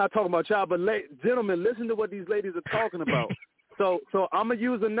 I'm not talking about y'all, but gentlemen, listen to what these ladies are talking about. So I'm going to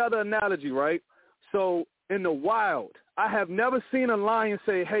use another analogy, right? So in the wild, I have never seen a lion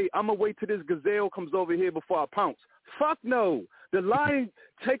say, hey, I'm going to wait till this gazelle comes over here before I pounce. Fuck no. The lion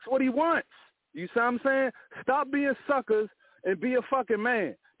takes what he wants. You see what I'm saying? Stop being suckers and be a fucking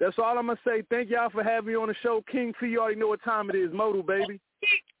man. That's all I'm going to say. Thank y'all for having me on the show. King P, you already know what time it is. Modal, baby.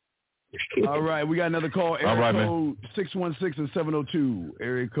 All right, we got another call. Area All right, code 616 and 702.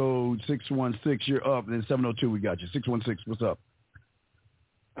 Area code 616, you're up. And then 702, we got you. 616, what's up?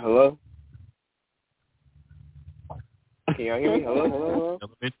 Hello? Can y'all hear me? Hello?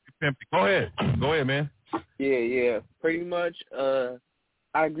 Go ahead, man. Yeah. Pretty much,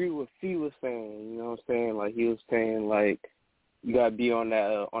 I agree with Fee was saying. You know what I'm saying? Like, he was saying, like, you got to be on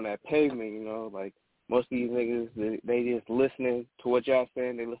that pavement, you know? Like, most of these niggas, they just listening to what y'all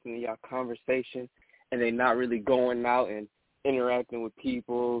saying. They listening to y'all conversation, and they not really going out and interacting with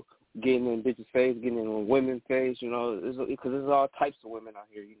people, getting in bitches' face, getting in women's face, you know, because there's all types of women out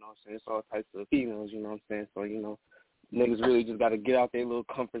here, you know what I'm saying? It's all types of females, you know what I'm saying? So, you know, niggas really just got to get out their little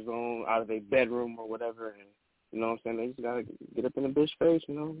comfort zone, out of their bedroom or whatever, and, you know what I'm saying? They just got to get up in the bitch face,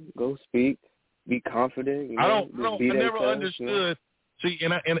 you know, go speak, be confident, you know, I never understood, you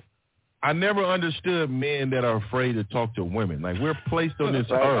know? See, I never understood men that are afraid to talk to women. Like, we're placed on this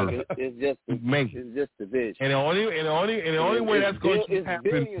earth. It's just the bitch. And the only way that's going to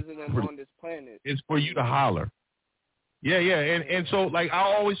happen billions of them on this planet is for you to holler. Yeah. And so, like, I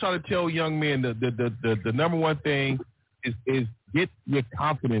always try to tell young men the number one thing is get your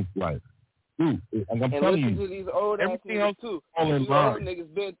confidence right. Dude, and I'm telling you, to these old everything ass else niggas too. all in These line. old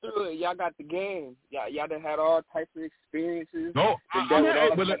niggas been through it. Y'all got the game. Y'all done had all types of experiences. No, we come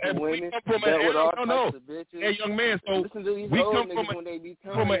from Hey, young man, so we come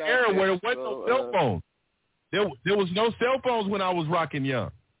from an era where there wasn't no cell phones. There was no cell phones when I was rocking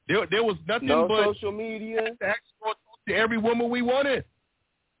young. There was nothing but social media. Access to every woman we wanted.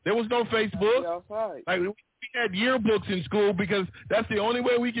 There was no Facebook. Like, we had yearbooks in school because that's the only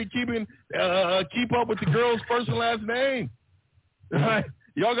way we could keep up with the girl's first and last name. Right?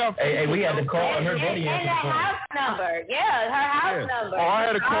 Y'all got. Hey, we had to call her daddy. And the house number. Yeah, her house number. Oh, I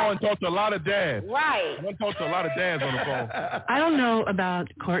had to call and talk to a lot of dads. Right. I talked to a lot of dads on the phone. I don't know about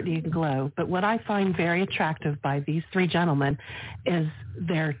Courtney and Glow, but what I find very attractive by these three gentlemen is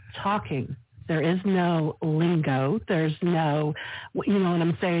they're talking. There is no lingo. There's no, you know what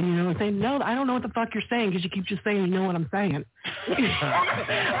I'm saying? You know what I'm saying? No, I don't know what the fuck you're saying because you keep just saying you know what I'm saying.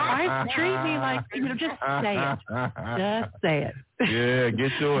 Treat me like, you know, just say it. Just say it. Yeah,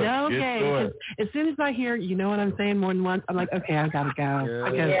 get to it. Okay. As soon as I hear you know what I'm saying more than once, I'm like, okay, I've got to go.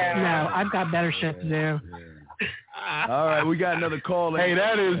 No, I've got better shit to do. All right, we got another call. Hey,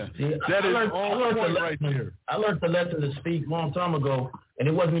 that is all right there. I learned the lesson to speak a long time ago, and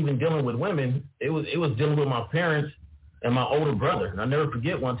it wasn't even dealing with women. It was dealing with my parents and my older brother. And I never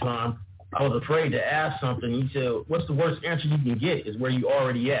forget one time I was afraid to ask something. He said, "What's the worst answer you can get? Is where you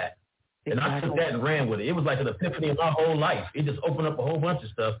already at." And I took that and ran with it. It was like an epiphany of my whole life. It just opened up a whole bunch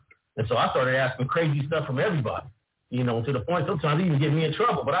of stuff, and so I started asking crazy stuff from everybody. You know, to the point sometimes it even get me in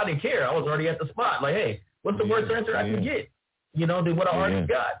trouble, but I didn't care. I was already at the spot. Like, hey, what's the worst answer I can get? You know, than what I already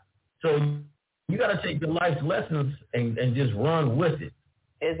got. So you got to take the life's lessons and just run with it.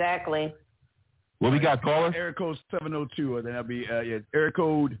 Exactly. Well, we got callers. Area code 702, and then that'll be area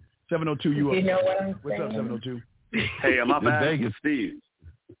code 702. You know up? what I'm What's saying? up, 702? Hey, am I back? Vegas. Steve.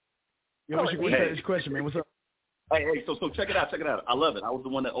 Yeah, what's your question, man? What's up? Hey, so check it out. I love it. I was the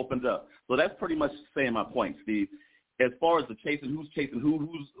one that opened up. So that's pretty much saying my point, Steve. As far as the chasing, who's chasing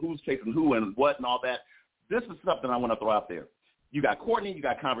who and what and all that, this is something I want to throw out there. You got Courtney, you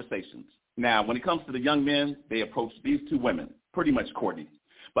got conversations. Now, when it comes to the young men, they approach these two women, pretty much Courtney.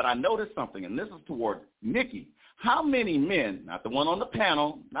 But I noticed something, and this is toward Nikki. How many men, not the one on the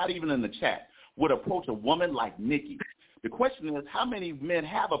panel, not even in the chat, would approach a woman like Nikki? The question is, how many men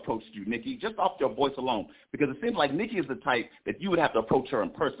have approached you, Nikki, just off your voice alone? Because it seems like Nikki is the type that you would have to approach her in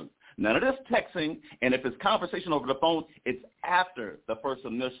person. None of this texting, and if it's conversation over the phone, it's after the first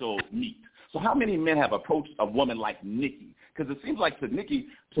initial meet. So how many men have approached a woman like Nikki? Because it seems like to Nikki,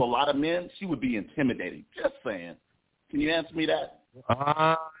 to a lot of men, she would be intimidating. Just saying. Can you answer me that?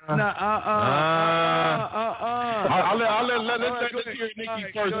 I'll let hear Nikki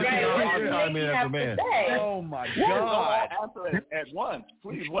first. I'll chime in as a man. Oh my God! Answer at once,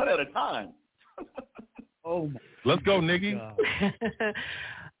 please, one at a time. Oh my. Let's go, Nikki.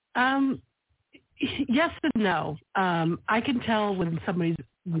 Yes and no. I can tell when somebody's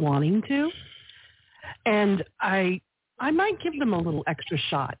wanting to, and I might give them a little extra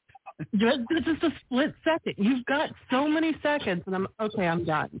shot. Just a split second. You've got so many seconds, and I'm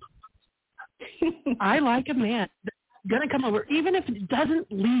done. I like a man that's gonna come over, even if it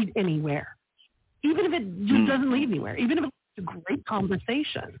doesn't lead anywhere. Even if it just doesn't lead anywhere. Even if it's a great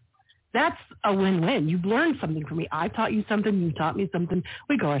conversation. That's a win-win. You've learned something from me. I taught you something. You taught me something.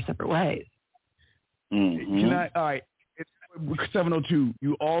 We go our separate ways. Can I? All right. 702.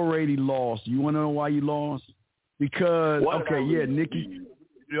 You already lost. You want to know why you lost? Because Nikki.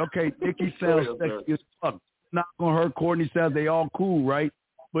 Okay, Nikki sounds sexy as fuck. Not gonna hurt. Courtney says they all cool, right?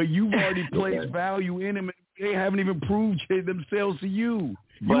 But you've already placed value in them, and they haven't even proved themselves to you.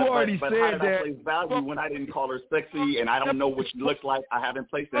 You already but said how did that. I place value when I didn't call her sexy and I don't know what she looks like? I haven't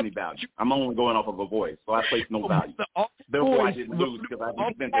placed any value. I'm only going off of a voice, so I placed no value. Therefore, I didn't lose because I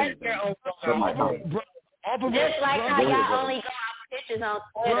didn't spend anything. Just like how y'all only go off pictures on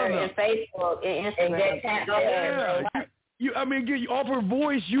Twitter and Facebook and Instagram. Off her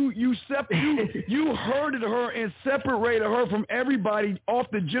voice, you herded her and separated her from everybody off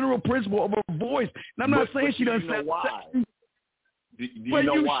the general principle of her voice. And I'm not saying she doesn't sound sexy. Do you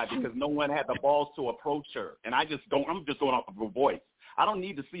know why? Because no one had the balls to approach her, and I'm just going off of her voice. I don't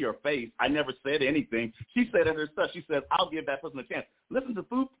need to see her face. I never said anything. She said it herself. She says, "I'll give that person a chance." Listen to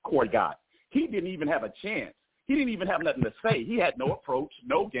Food Court guy. He didn't even have a chance. He didn't even have nothing to say. He had no approach,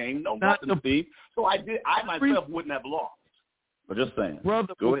 no game, no nothing, Steve. So I myself wouldn't have lost. But just saying.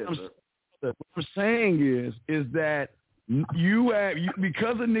 Brother, go ahead, what I'm saying is that you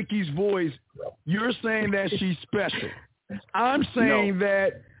because of Nikki's voice, you're saying that she's special. I'm saying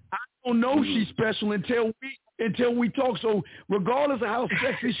that I don't know she's special until we talk. So regardless of how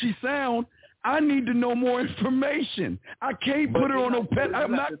sexy she sounds, I need to know more information. I can't put her on no pet.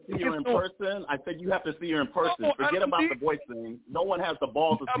 I'm not to see her in person. I said you have to see her in person. No, Forget about the voice thing. No one has the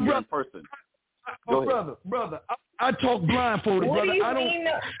balls to see her in person. Brother, I talk blindfolded, what brother. Do you I don't. Mean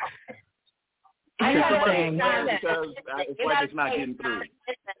because it's like it's not getting through.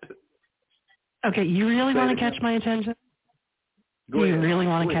 Okay, you really want to catch my attention? Go ahead. You really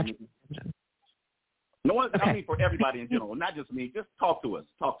want to catch my attention? No one. Okay. I mean, for everybody in general, not just me. Just talk to us.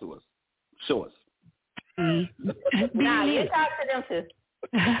 Talk to us. Show us. You talk to them too.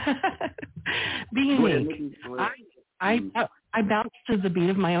 Be unique. I bounce to the beat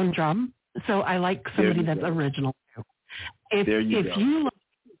of my own drum, so I like somebody that's original too. If you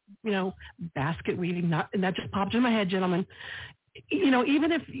like, basket weaving, and that just popped in my head, gentlemen.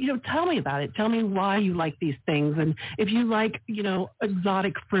 Even if, tell me about it. Tell me why you like these things. And if you like,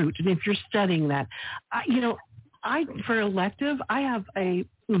 exotic fruit, and if you're studying that, for elective, I have a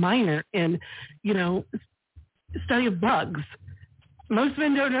minor in, study of bugs. Most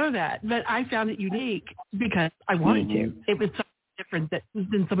men don't know that, but I found it unique because I wanted to. It was so different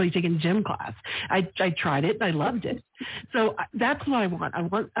than somebody taking gym class. I tried it and I loved it. So that's what I want. I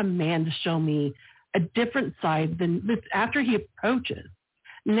want a man to show me a different side than this after he approaches.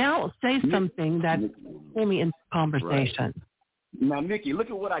 Now say something that pull me into conversation. Right. Now, Nikki, look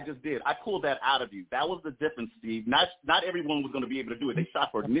at what I just did. I pulled that out of you. That was the difference, Steve. Not everyone was going to be able to do it. They shot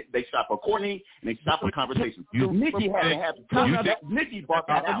for Courtney, and they shot for conversation. Nikki had to have Nikki brought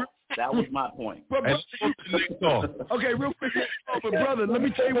that out. That was my point. Okay, real quick. But brother, let me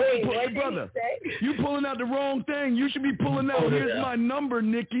tell you what, brother. You pulling out the wrong thing. You should be pulling out. Here's my number,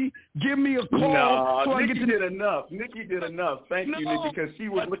 Nikki. Give me a call. No, so Nikki did enough. Nikki did enough. Thank you, Nikki, because she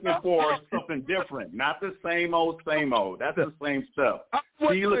was looking for something different, not the same old. That's the same stuff.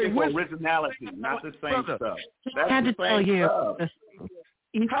 She's looking for originality, not the same stuff. That's I had to tell you.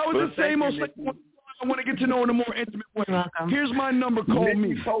 How is the same old? I want to get to know in a more intimate way. Here's my number. Call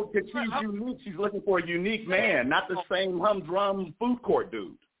me. She's unique. She's looking for a unique man, not the same humdrum food court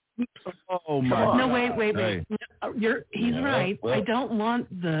dude. Oh my! No, wait. Hey. He's right. Well, I don't want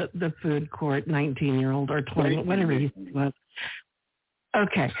the food court 19-year-old or 20, whatever he was.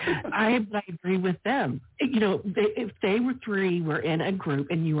 Okay, I agree with them. If they were in a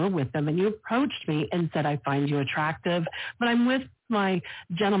group and you were with them and you approached me and said, I find you attractive, but I'm with my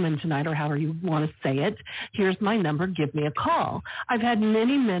gentleman tonight, or however you want to say it, here's my number, give me a call. I've had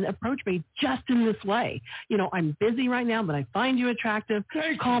many men approach me just in this way. I'm busy right now, but I find you attractive.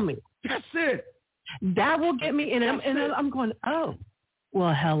 Call me. That's it. That will get me, and I'm going, oh,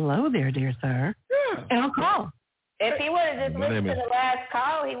 well, hello there, dear sir. Yeah. And I'll call. If he would have just listened to the last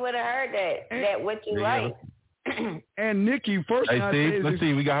call, he would have heard that what you like. And Nikki, first hey, Steve, let's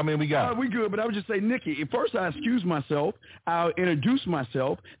see. How many we got? We good, but I would just say, Nikki, first I excuse myself. I'll introduce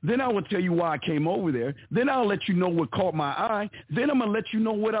myself. Then I will tell you why I came over there. Then I'll let you know what caught my eye. Then I'm going to let you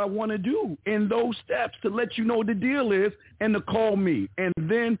know what I want to do in those steps to let you know what the deal is and to call me. And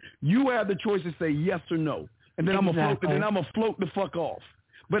then you have the choice to say yes or no. And then I'm going to float the fuck off.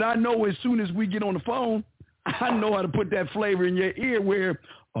 But I know as soon as we get on the phone, I know how to put that flavor in your ear where,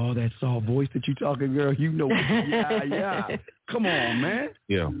 oh, that soft voice that you talking, girl, yeah. Come on, man.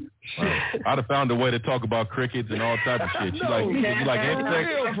 Yeah. I'd have found a way to talk about crickets and all types of shit. You like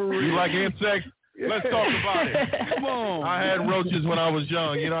insects? You like insects? Let's talk about it. Come on. I had roaches when I was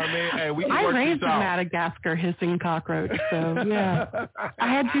young. You know what I mean? Hey, we can I work raised this a out. Madagascar hissing cockroach, so yeah. I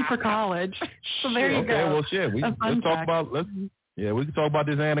had to for college. So there you go. Okay, well, shit. Let's talk fact. about we can talk about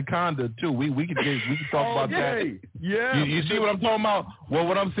this anaconda too. We can talk about that. Yeah. You see what I'm talking about? Well,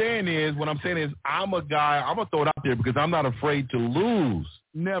 what I'm saying is I'm a guy. I'm gonna throw it out there because I'm not afraid to lose.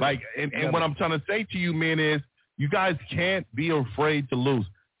 Never. Like, and what I'm trying to say to you, men, is you guys can't be afraid to lose.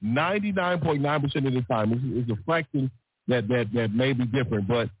 99.9% of the time is a fraction that may be different,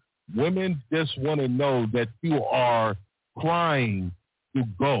 but women just want to know that you are trying to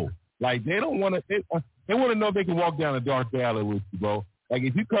go. Like, they don't want to. They want to know if they can walk down a dark alley with you, bro. Like,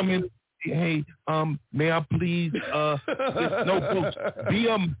 if you come in, hey, may I please, no, folks, be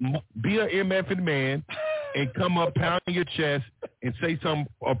a MFing man and come up, pounding your chest, and say something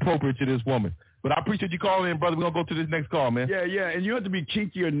appropriate to this woman. But I appreciate you calling in, brother. We're going to go to this next call, man. Yeah, and you have to be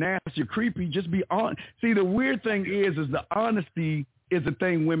kinky or nasty or creepy. Just be on. See, the weird thing is the honesty is the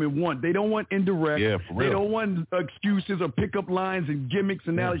thing women want. They don't want indirect. Yeah, for real. They don't want excuses or pickup lines and gimmicks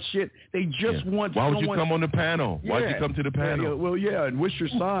and all that shit. They just want Why would someone. you come on the panel? Why would you come to the panel? And what's your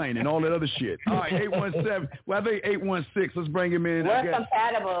sign and all that other shit. All right, 817. Well, I think 816. Let's bring him in. We're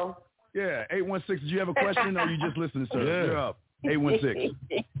compatible. Yeah, 816. Did you have a question or you just listening, sir? Yeah. You're up. 816.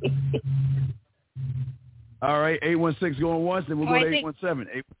 All right, 816 going once, then we'll go to 817.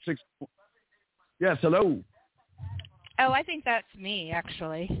 816. Yes, hello. Oh, I think that's me,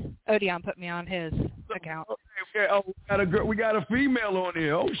 actually. Odeon put me on his account. Okay. Oh, we got a female on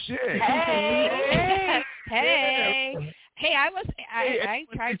here. Oh, shit. Hey. Hey, I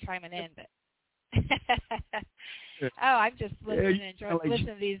tried chiming in, but I'm just listening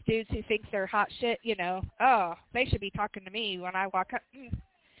to these dudes who think they're hot shit, you know. Oh, they should be talking to me when I walk up.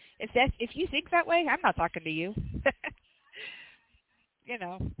 If you think that way, I'm not talking to you. You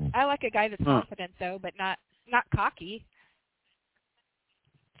know, I like a guy that's confident though, but not cocky.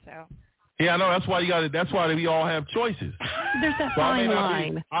 So. Yeah, I know. That's why that's why we all have choices. There's that fine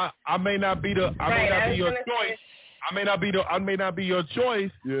line. I may not be your choice. I may not be your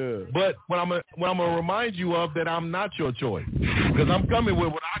choice. Yeah. But what I'm gonna remind you of that I'm not your choice because I'm coming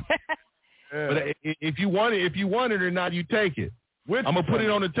with what I. Yeah. But if you want it or not, you take it. I'm gonna put it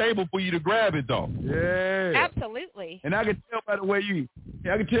on the table for you to grab it, though. Yeah, absolutely. And I can tell by the way you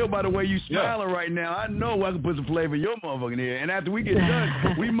smiling right now. I know I can put some flavor in your motherfucking ear. And after we get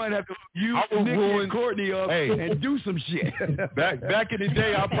done, we might have to use Nick and Courtney up and do some shit. Back in the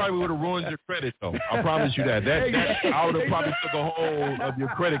day, I probably would have ruined your credit, though. I promise you that. I would have probably took a hold of your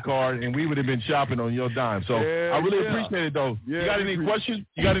credit card, and we would have been shopping on your dime. So I really appreciate it, though. Yeah, you got any questions?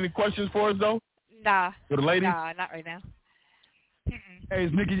 You got any questions for us, though? Nah. For the ladies? Nah, not right now. Hey,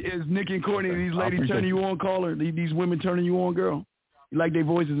 is Nikki and Courtney, these ladies turning you on, caller? These women turning you on, girl? You like their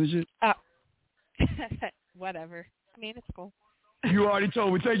voices and shit? Whatever. I mean, it's cool. You already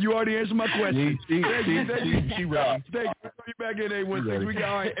told me. You already answered my question. She ready. Thank you. You back in 816. We got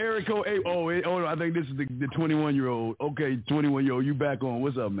all right, Eric O. Oh, I think this is the 21-year-old. Okay, 21-year-old. You back on.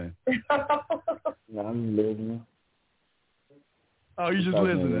 What's up, man? I'm listening. Oh, you just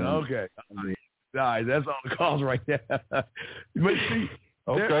listening. Okay. All right, that's all the calls right there. But see,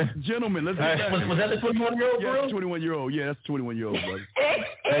 gentlemen, let's get back. Was that the 21-year-old? Yeah, that's 21-year-old. Yeah, that's 21-year-old, buddy.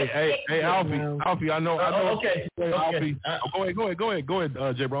 Hey, Alfie, I know. Okay. Alfie. Go ahead,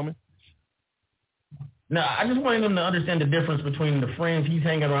 Jay Broman. Now, I just wanted him to understand the difference between the friends he's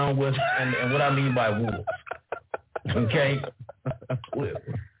hanging around with and what I mean by wolves. Okay?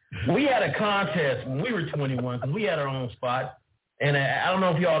 We had a contest when we were 21 because we had our own spot. And I don't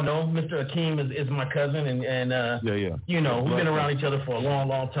know if y'all know, Mr. Akeem is my cousin, and you know, we've been around each other for a long,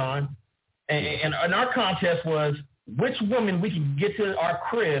 long time. And our contest was which woman we can get to our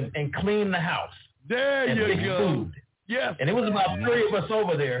crib and clean the house. There and you go. Food. Yeah. And it was about 3 of us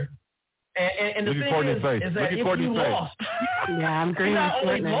over there. And the thing is that if you lost, I'm agreeing with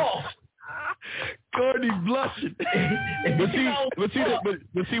Courtney. Lost. Courtney's blushing.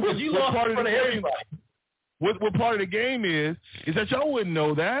 But see, what part of the game? What part of the game is that y'all wouldn't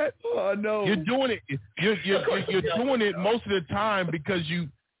know that. Oh no. You're doing it. You're doing it most of the time because you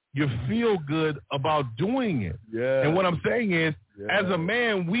feel good about doing it. Yeah. And what I'm saying is, as a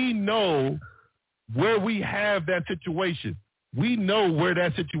man, we know where we have that situation. We know where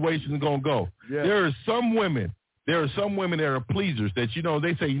that situation is gonna go. Yeah. There are some women that are pleasers that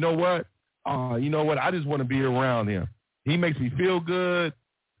they say, you know what, I just want to be around him. He makes me feel good.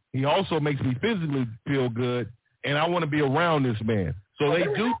 He also makes me physically feel good, and I want to be around this man. So they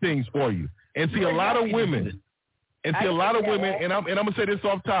do things for you. And see, a lot of women, and I'm gonna say this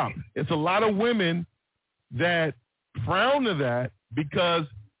off top. It's a lot of women that frown to that because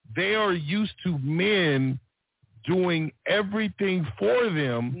they are used to men doing everything for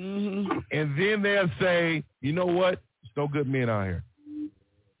them, and then they'll say, you know what? There's no good men out here.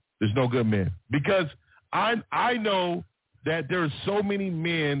 There's no good men. Because I know that there are so many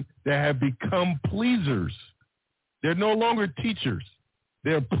men that have become pleasers. They're no longer teachers.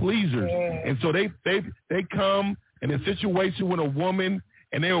 They're pleasers. And so they come in a situation with a woman,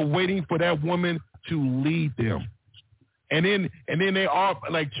 and they're waiting for that woman to lead them. And then they are,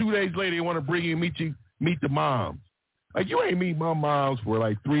 like 2 days later, they want to bring you meet the moms. Like, you ain't meet my moms for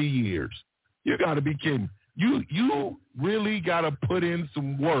like 3 years. You got to be kidding. You really got to put in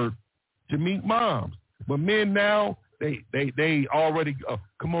some work to meet moms. But men now, they already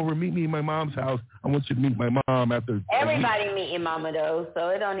come over and meet me in my mom's house. I want you to meet my mom after. Everybody meet your mama though, so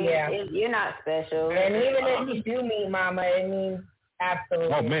it don't even. You're not special. And even if you do meet mama, it means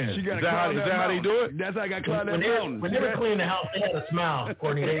absolutely. Oh man, is that how they do it? That's how I got climbed that mountain. When they were cleaning the house, they had a smile,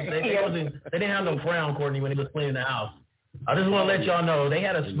 Courtney. They didn't have no frown, Courtney, when they was cleaning the house. I just want to let y'all know they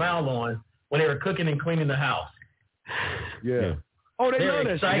had a smile on when they were cooking and cleaning the house. Yeah. Oh, they know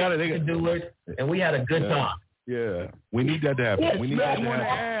that. They could do it, and we had a good time. Yeah, we need that to happen. We need that to happen. On the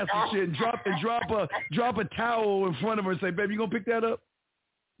ass and shit, and drop a towel in front of her and say, "Baby, you gonna pick that up?"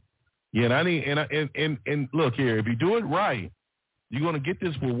 Yeah, and I need and look here, if you do it right, you're gonna get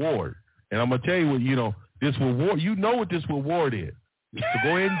this reward. And I'm gonna tell you what this reward. You know what this reward is. So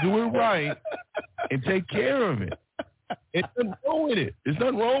go ahead and do it right and take care of it. It's nothing wrong with it. There's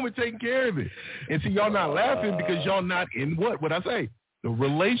nothing wrong with taking care of it. And see, y'all not laughing because y'all not in what I say? The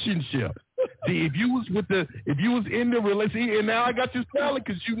relationship. See, if you was in the relationship, and now I got you smiling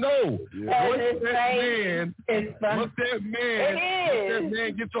because once that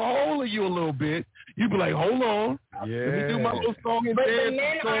man gets a hold of you a little bit, you be like, hold on, let me do my little song and dance. But the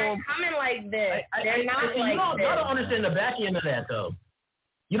men aren't coming like this. They're not like this. I don't understand the back end of that though.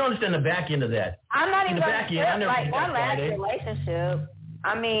 You don't understand the back end of that. I'm not even the back end. Like our last relationship.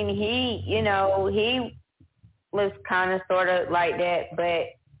 I mean, he was kind of sort of like that,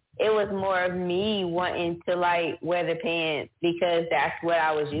 but it was more of me wanting to like wear the pants because that's what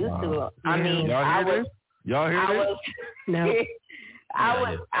I was used to. I mean, y'all hear this? No.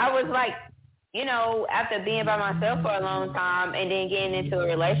 I was like, after being by myself for a long time and then getting into a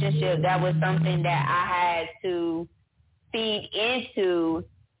relationship, that was something that I had to feed into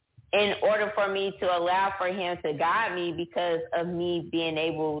in order for me to allow for him to guide me because of me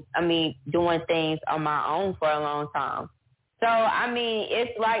doing things on my own for a long time. So, I mean,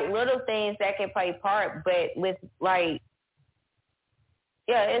 it's like little things that can play part, but with like,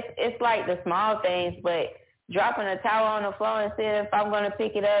 it's like the small things, but dropping a towel on the floor and saying if I'm going to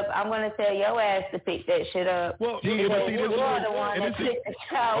pick it up, I'm going to tell your ass to pick that shit up. Well, you're the one that picked the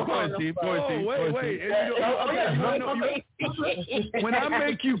towel on the floor. Wait. When I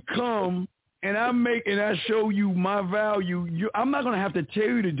make you come and I show you my value, I'm not going to have to tell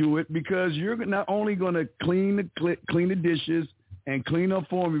you to do it because you're not only going to clean the dishes and clean up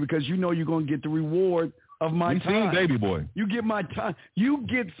for me because you're going to get the reward of my time. Baby boy. You get my time. You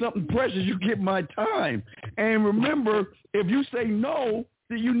get something precious. You get my time. And remember, if you say no,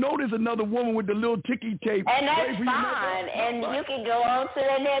 then there's another woman with the little ticky tape. And that's fine. And you can go on to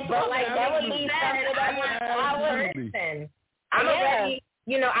the next one. Like, that would be something I would listen. I'm already,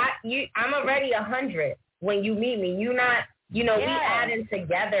 I'm already 100 when you meet me. You not, we adding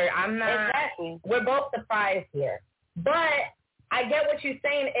together. I'm not. Exactly. We're both the fives here. But I get what you're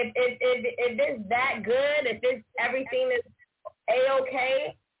saying. If it's that good, if everything is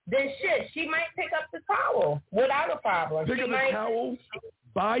A-okay, then shit, she might pick up the towel without a problem. Pick up the towel?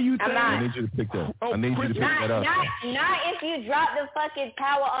 Buy you things? I need you to pick that. I need you to pick that up. Not if you drop the fucking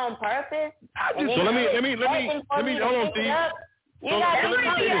towel on purpose. So let me hold on, Steve.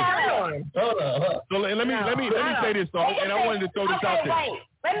 So let me say this though, and I wanted to throw this out there. Wait.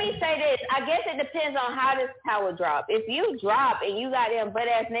 Let me say this. I guess it depends on how this towel drop. If you drop and you got them butt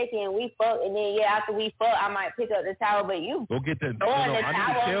ass naked and we fuck, and then after we fuck, I might pick up the towel, but you go get that. I need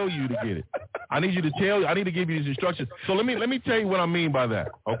to tell you to get it. I need to give you these instructions. So let me tell you what I mean by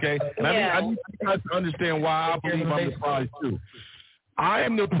that. Okay? And I need you guys to understand why I believe I'm the prize too. I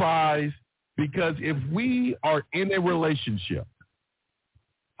am the prize because if we are in a relationship,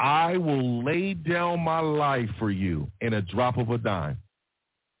 I will lay down my life for you in a drop of a dime.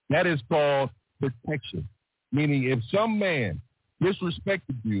 That is called protection. Meaning if some man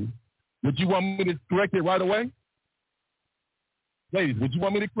disrespected you, would you want me to correct it right away? Ladies, would you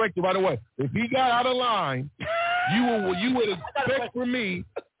want me to correct it right away? If he got out of line, you would expect for me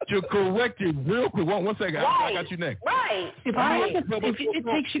to correct it real quick. One second. Right. I got you next. Right.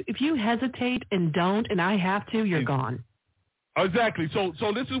 If you hesitate and don't, and I have to, you're gone. Exactly. So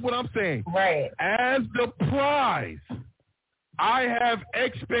this is what I'm saying. Right. As the prize, I have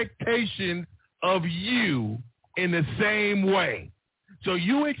expectations of you in the same way. So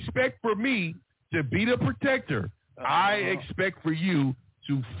you expect for me to be the protector. I expect for you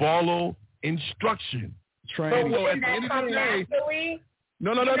to follow instruction. Training. So at the end of the day,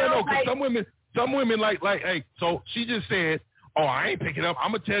 no. Because some women like, hey. So she just said, "Oh, I ain't picking up.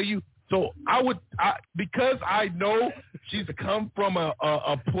 I'm gonna tell you." So because I know she's come from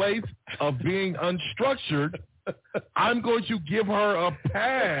a place of being unstructured, I'm going to give her a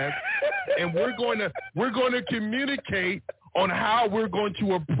pass, and we're going to communicate on how we're going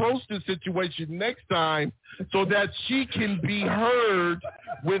to approach the situation next time, so that she can be heard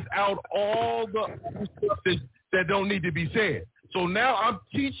without all the that don't need to be said. So now I'm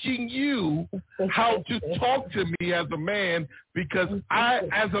teaching you how to talk to me as a man, because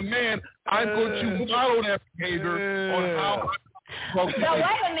as a man, I'm going to follow that behavior on how I talk to you. So wait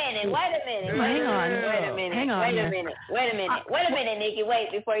a minute. Hang on. Wait a minute, Nikki.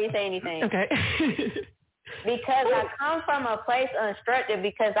 Wait before you say anything. Okay. Because I come from a place unstructured,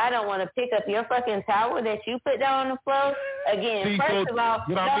 because I don't want to pick up your fucking towel that you put down on the floor. Again, first of all,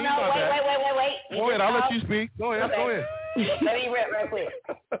 wait. Go ahead, I'll let you speak. Go ahead. Let me rip real quick.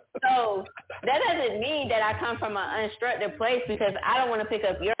 So that doesn't mean that I come from an unstructured place, because I don't want to pick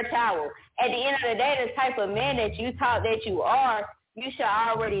up your towel. At the end of the day, the type of man that you thought that you are, you should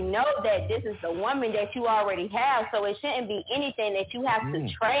already know that this is the woman that you already have. So it shouldn't be anything that you have to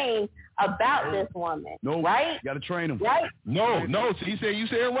train about this woman. No, right? You got to train them. Right? No. So you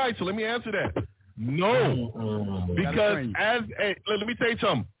say it right. So let me answer that. No, because let me tell you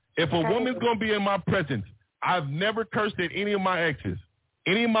something. If a woman's going to be in my presence, I've never cursed at any of my exes.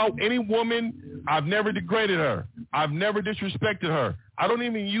 Any woman, I've never degraded her. I've never disrespected her. I don't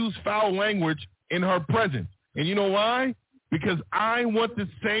even use foul language in her presence. And you know why? Because I want the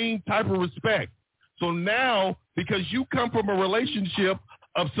same type of respect. So now, because you come from a relationship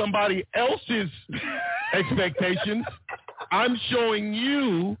of somebody else's expectations, I'm showing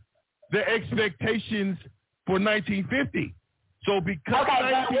you the expectations for 1950. So because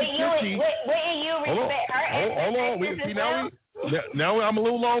 1950, wouldn't you respect her? Hold on. Now I'm a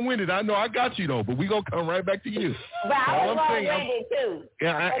little long-winded. I know I got you though, but we gonna come right back to you. But I was long-winded too.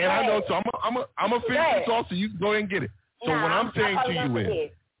 Yeah, I know. So I'm gonna finish this off, so you can go ahead and get it. So what I'm saying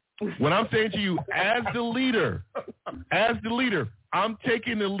to you, as the leader, I'm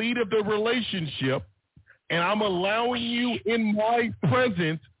taking the lead of the relationship, and I'm allowing you in my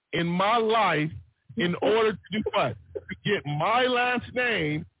presence, in my life, in order to do what? To get my last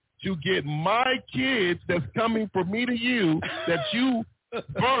name, to get my kids that's coming from me to you, that you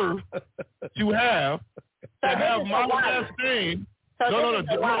birthed to have my last name. No.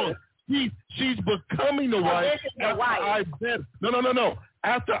 She's becoming the wife after I vet. No.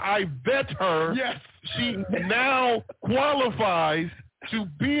 After I vet her, she now qualifies to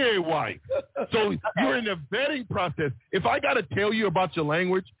be a wife. So you're in the vetting process. If I got to tell you about your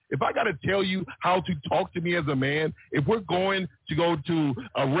language, if I got to tell you how to talk to me as a man, if we're going to go to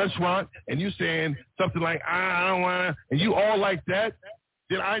a restaurant and you saying something like, I don't want to, and you all like that,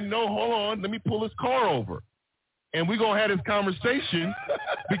 then I know, hold on, let me pull this car over. And we're going to have this conversation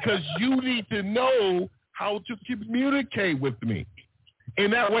because you need to know how to communicate with me in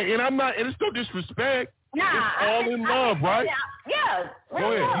that way. And it's no disrespect. Nah, it's all in love, right? Yeah.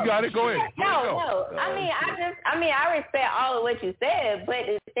 Go ahead. You got it. Go ahead. No. I respect all of what you said, but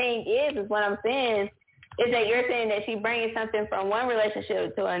the thing is what I'm saying is that you're saying that she brings something from one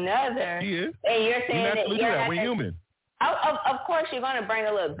relationship to another. She is. And you're saying that we're human. Of course, you're going to bring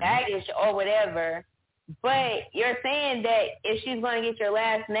a little baggage or whatever, but you're saying that if she's going to get your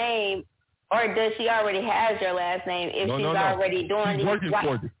last name, or does she already have your last name if she's already doing these working wife?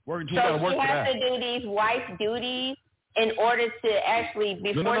 So she has to do these wife duties in order to actually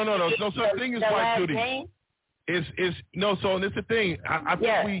before no such thing as wife duties. So that's the thing. I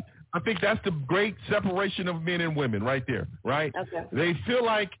think that's the great separation of men and women right there, right? Okay. They feel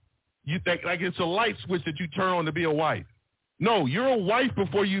like you think like it's a light switch that you turn on to be a wife. No, you're a wife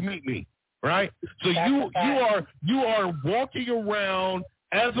before you meet me, right? So you are walking around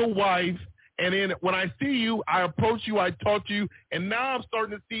as a wife. And then when I see you, I approach you, I talk to you, and now I'm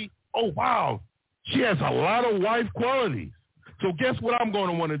starting to see, oh, wow, she has a lot of wife qualities. So guess what I'm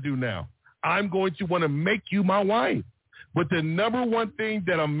going to want to do now? I'm going to want to make you my wife. But the number one thing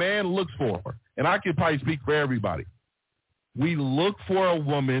that a man looks for, and I can probably speak for everybody, we look for a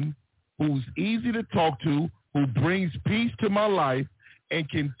woman who's easy to talk to, who brings peace to my life, and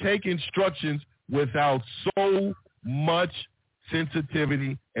can take instructions without so much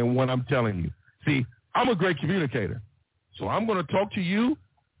sensitivity and what I'm telling you. See, I'm a great communicator. So I'm going to talk to you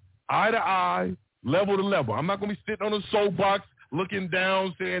eye to eye, level to level. I'm not going to be sitting on a soapbox looking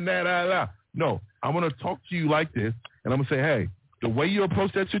down saying that. No, I'm going to talk to you like this, and I'm going to say, hey, the way you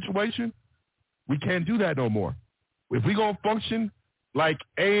approach that situation, we can't do that no more. If we're going to function like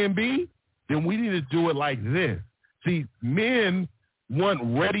A and B, then we need to do it like this. See, men want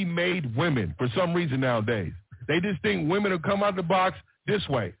ready-made women for some reason nowadays. They just think women will come out the box this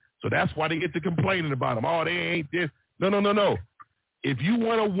way. So that's why they get to complaining about them. Oh, they ain't this. No. If you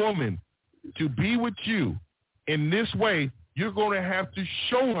want a woman to be with you in this way, you're going to have to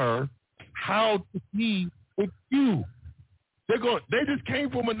show her how to be with you. They just came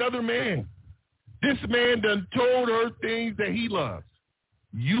from another man. This man done told her things that he loves.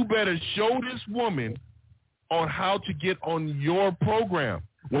 You better show this woman on how to get on your program.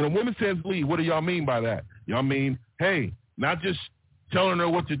 When a woman says lead, what do y'all mean by that? Y'all mean, hey, not just telling her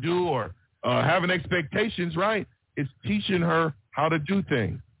what to do or having expectations, right? It's teaching her how to do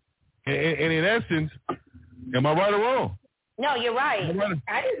things. And in essence, am I right or wrong? No, you're right.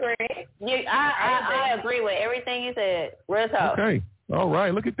 I agree. I agree with everything you said. Real talk. Okay. All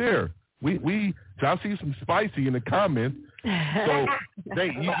right. Look at there. So I see some spicy in the comments. So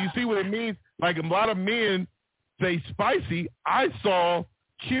you see what it means? Like a lot of men say spicy. I saw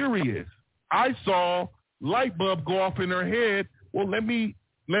curious. I saw light bulb go off in her head. Well, let's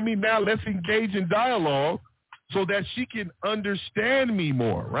engage in dialogue so that she can understand me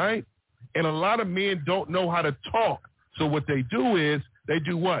more, right? And a lot of men don't know how to talk. So what they do is they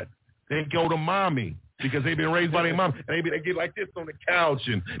do what? They go to mommy because they've been raised by their mom. Maybe they get like this on the couch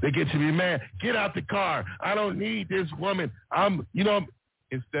and they get to be mad. Get out the car. I don't need this woman.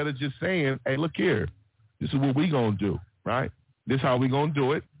 Instead of just saying, hey, look here. This is what we going to do, right? This is how we going to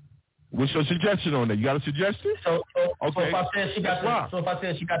do it. What's your suggestion on that? You got a suggestion? So if I said she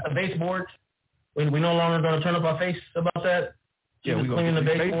got the baseboards, we no longer going to turn up our face about that? Yeah, we're going to clean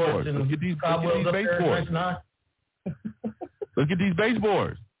the baseboards and get these cobwebs up there, nice and high. Look at these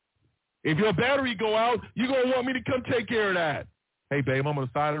baseboards. If your battery go out, you're going to want me to come take care of that. Hey, babe, I'm on the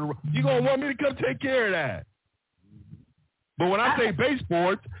side of the road. You're going to want me to come take care of that. But when I say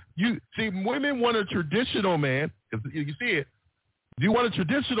baseboards, you see, women want a traditional man. You see it. You want a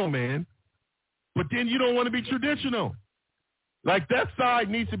traditional man, but then you don't want to be traditional. Like that side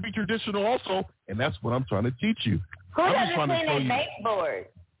needs to be traditional also, and that's what I'm trying to teach you. Who doesn't clean their baseboard?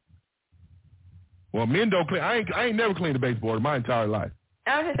 Well, men don't clean. I ain't never cleaned a baseboard my entire life.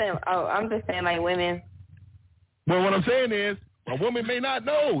 I'm just saying like women. Well, what I'm saying is, a woman may not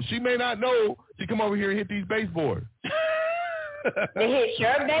know. She may not know to come over here and hit these baseboards. They hit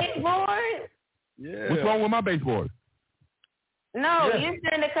your baseboard? Yeah. What's wrong with my baseboard? No, you're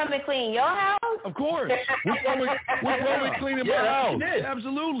saying to come and clean your house? Of course. What's wrong with cleaning my house?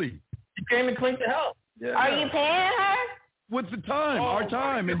 Absolutely. She came and cleaned the house. Yeah. Are you paying her? What's the time? Our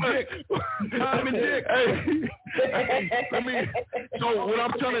time and dick. Time and dick. Hey, so what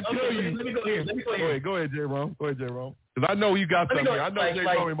I'm trying to tell you. Let me go here. Go ahead, J-Ron. Because I know you got something. I know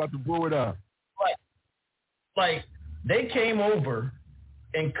J-Ron about to blow it up. Like, they came over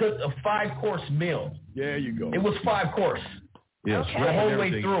and cooked a 5-course meal. There you go. It was 5 course. Yes, okay. The whole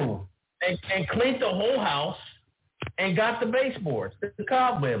way through. And cleaned the whole house and got the baseboards, the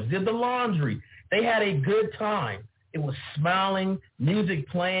cobwebs, did the laundry. They had a good time. It was smiling, music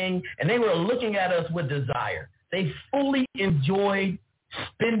playing, and they were looking at us with desire. They fully enjoyed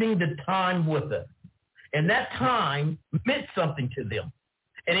spending the time with us. And that time meant something to them.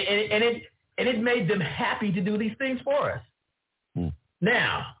 And it made them happy to do these things for us.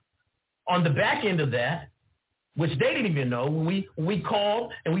 Now, on the back end of that, which they didn't even know, when we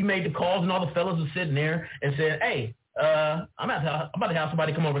called and we made the calls and all the fellas were sitting there and said, hey, I'm about to have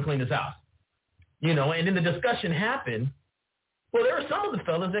somebody come over and clean this house. And then the discussion happened. Well, there were some of the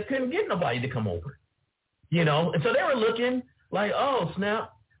fellas that couldn't get nobody to come over, and so they were looking like, oh,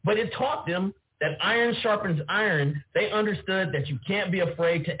 snap. But it taught them that iron sharpens iron. They understood that you can't be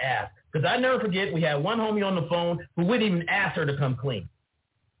afraid to ask. Because I never forget, we had one homie on the phone who wouldn't even ask her to come clean.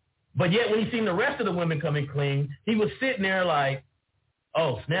 But yet when he seen the rest of the women come and clean, he was sitting there like,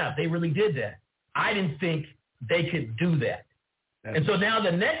 oh, snap, they really did that. I didn't think they could do that. And so now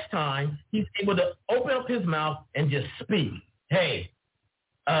the next time, he's able to open up his mouth and just speak. Hey,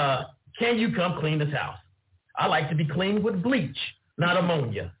 can you come clean this house? I like to be cleaned with bleach, not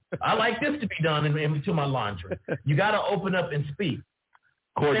ammonia. I like this to be done into my laundry. You got to open up and speak.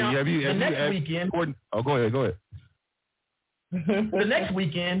 Courtney, now, the next weekend. Oh, go ahead. The next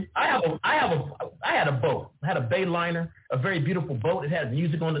weekend, I had a boat. I had a Bayliner, a very beautiful boat. It had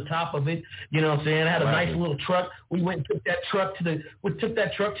music on the top of it. You know what I'm saying? I had a nice little truck. We went and took that truck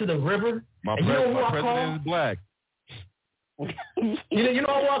to the river. My and you know who I president called? is black. You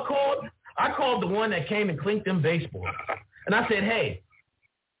know what I called? I called the one that came and cleaned them baseboards. And I said, hey,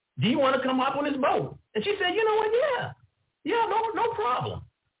 do you want to come hop on this boat? And she said, you know what, yeah, no problem.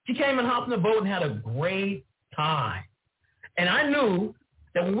 She came and hopped on the boat and had a great time. And I knew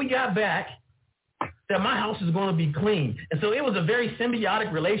that when we got back, that my house is going to be clean. And so it was a very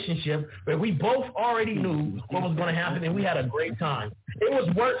symbiotic relationship where we both already knew what was going to happen, and we had a great time. It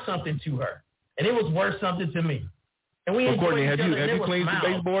was worth something to her, and it was worth something to me. And we enjoyed Courtney, each other, have you cleaned the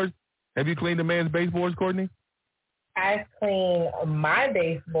baseboards? Have you cleaned the man's baseboards, Courtney? I clean my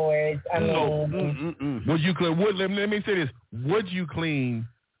baseboards. I mean, Would you clean? Let me say this: would you clean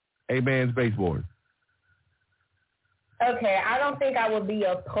a man's baseboard? Okay, I don't think I would be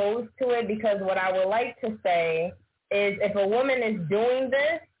opposed to it, because what I would like to say is if a woman is doing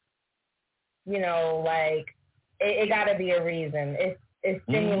this, you know, like it got to be a reason. It's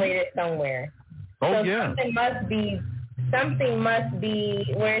stimulated somewhere. Oh, so yeah. Something must be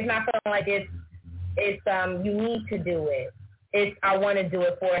where it's not feeling like it's you need to do it. It's I want to do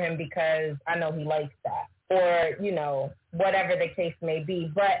it for him because I know he likes that, or you know, whatever the case may be.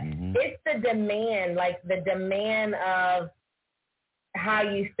 But it's the demand, like the demand of how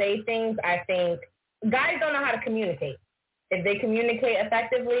you say things. I think guys don't know how to communicate. If they communicate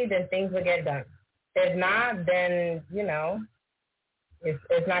effectively, then things will get done. If not, then you know,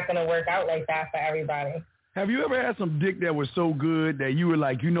 it's not going to work out like that for everybody. Have you ever had some dick that was so good that you were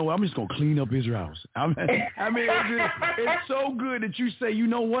like, you know, I'm just going to clean up his house? I mean, it's so good that you say, you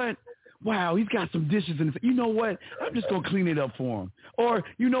know what? Wow, he's got some dishes in you know what? I'm just going to clean it up for him. Or,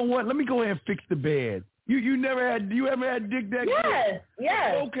 you know what? Let me go ahead and fix the bed. You ever had dick that good?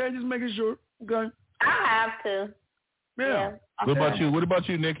 Yes. Okay, just making sure. Okay. I have to. Yeah. What about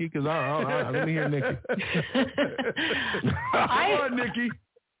you, Nikki? Because let me hear Nikki. Come on, Nikki.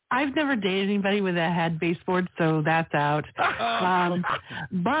 I've never dated anybody with a had baseboard, so that's out.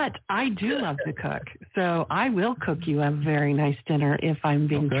 But I do love to cook, so I will cook you a very nice dinner if I'm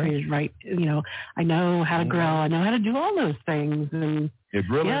being treated right. You know, I know how to grill. I know how to do all those things. And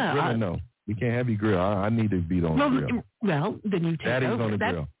grilling, no. We can't have you grill. I need to be on the grill. Well, then you take Daddy's over. on the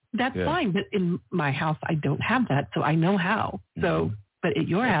grill. That's fine, but in my house, I don't have that, so I know how. So, but at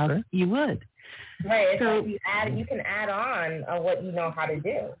your house, you would. Right. It's like you can add on what you know how to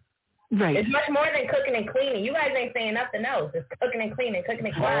do. Right. It's much more than cooking and cleaning. You guys ain't saying nothing else. It's cooking and cleaning, cooking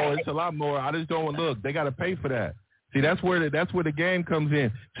and cleaning. Oh, it's a lot more. I just don't look. They got to pay for that. See, that's where the game comes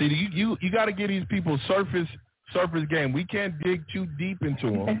in. See, you got to get these people surface game. We can't dig too deep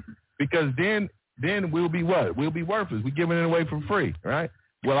into them because then we'll be what? We'll be worthless. We're giving it away for free, right?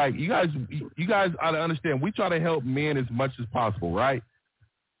 Well, like you guys ought to understand. We try to help men as much as possible, right?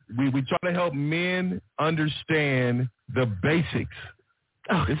 We try to help men understand the basics.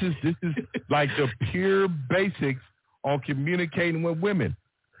 Oh, this is like the pure basics on communicating with women.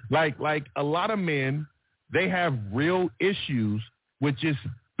 Like a lot of men, they have real issues with just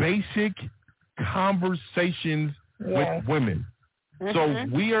basic conversations with women. So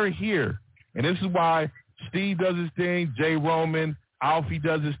we are here, and this is why Steve does his thing, Jay Roman, Alfie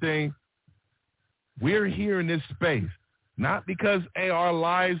does his thing. We're here in this space, not because our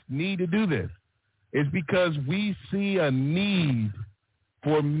lives need to do this. It's because we see a need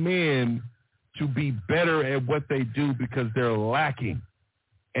for men to be better at what they do because they're lacking.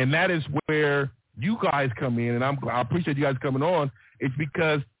 And that is where you guys come in, and I appreciate you guys coming on. It's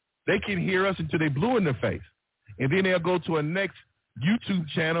because they can hear us until they blue in the face. And then they'll go to a next YouTube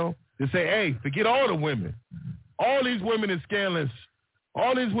channel to say, hey, forget all the women. All these women are scandalous.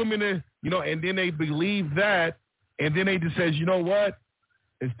 All these women are, and then they believe that, and then they just says, you know what?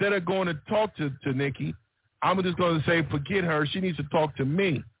 Instead of going to talk to Nikki, I'm just going to say, forget her. She needs to talk to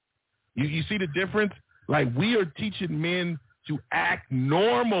me. You see the difference? Like, we are teaching men to act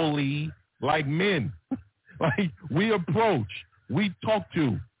normally like men. Like, we approach. We talk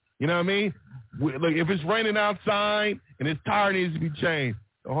to. You know what I mean? Like, if it's raining outside and his tire needs to be changed,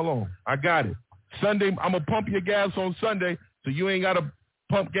 hold on. I got it. Sunday, I'm going to pump your gas on Sunday so you ain't got to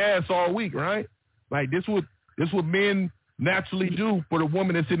pump gas all week, right? Like, this what men naturally do for the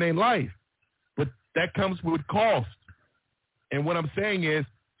woman that's in their life. But that comes with cost. And what I'm saying is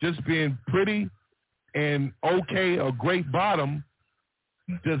just being pretty and okay, a great bottom,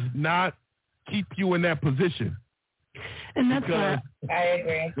 does not keep you in that position. And that's I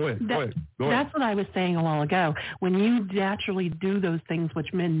agree. Go ahead. That's what I was saying a while ago. When you naturally do those things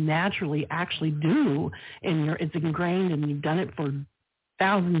which men naturally actually do, and it's ingrained and you've done it for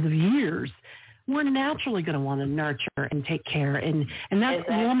thousands of years, we're naturally going to want to nurture and take care, and that's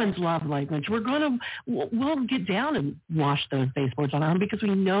a woman's love language. We'll get down and wash those baseboards on our own because we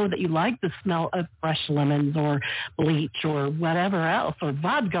know that you like the smell of fresh lemons or bleach or whatever else, or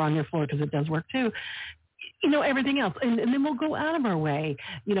vodka on your floor because it does work too. Everything else. And then we'll go out of our way,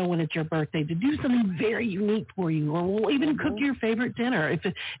 when it's your birthday to do something very unique for you, or we'll even cook your favorite dinner. If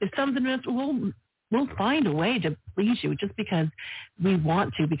something else, we'll find a way to please you just because we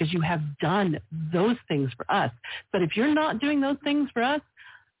want to, because you have done those things for us. But if you're not doing those things for us,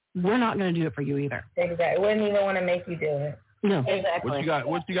 we're not going to do it for you either. Exactly. We wouldn't even want to make you do it. No. Exactly.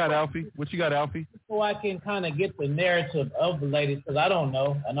 What you got, Alfie? So I can kind of get the narrative of the ladies, because I don't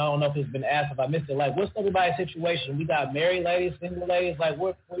know, and I don't know if it's been asked, if I missed it. Like, what's everybody's situation? We got married ladies, single ladies. Like,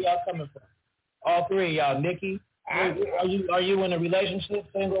 where y'all coming from? All three of y'all. Nikki, are you in a relationship,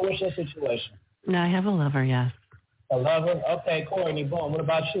 single? What's your situation? No, I have a lover, yes. A lover? Okay, Courtney, boom. What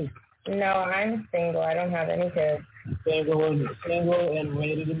about you? No, I'm single. I don't have any kids. Single and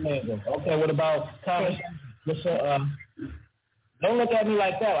ready to mingle. Okay, what about Thomas? Don't look at me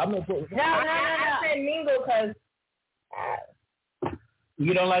like that. I said mingle because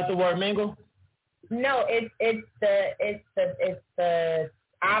you don't like the word mingle. No, it's the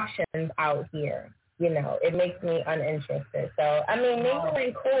options out here. It makes me uninterested. So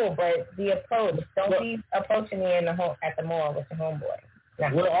mingling cool, but the approach. Don't be approaching me at the mall with your homeboy. No.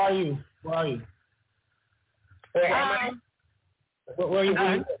 Where are you? Where am I? Where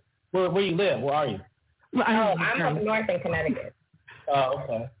you live? Where are you? Well, I'm up north in Connecticut. Oh,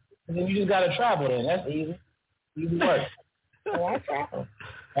 okay. Then you just gotta travel then. That's easy. Easy work. I travel.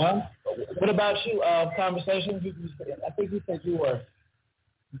 Huh? What about you? Conversations? I think you said you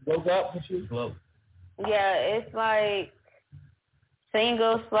woke up with you. Hello. Yeah, it's like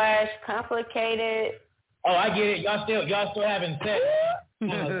single / complicated. Oh, I get it. Y'all still having sex.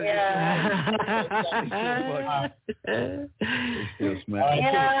 Yeah.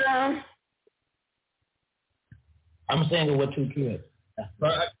 Yeah. I'm single with 2 kids.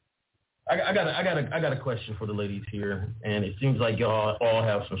 I got a question for the ladies here, and it seems like y'all all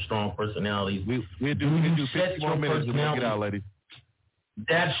have some strong personalities. We do 50 more minutes and we'll get out, ladies.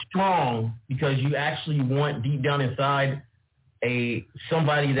 That's strong because you actually want deep down inside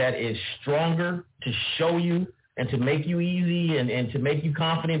somebody that is stronger to show you and to make you easy and to make you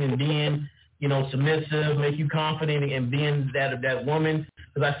confident in being, submissive, make you confident in being that woman.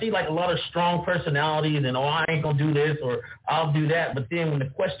 Because I see like a lot of strong personalities and, I ain't going to do this or I'll do that. But then when the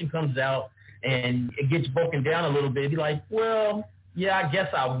question comes out and it gets broken down a little bit, it'd be like, well, yeah, I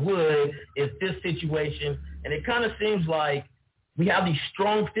guess I would if this situation. And it kind of seems like we have these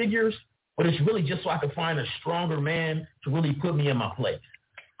strong figures, but it's really just so I can find a stronger man to really put me in my place.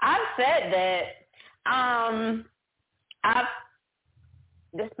 I've said that.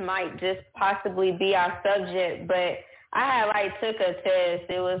 This might just possibly be our subject, but I had took a test.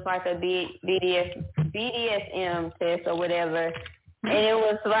 It was like a BDSM test or whatever, and it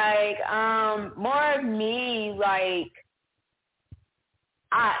was more of me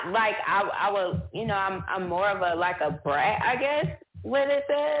I was I'm more of a brat, I guess what it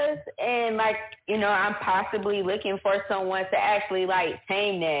says, and I'm possibly looking for someone to actually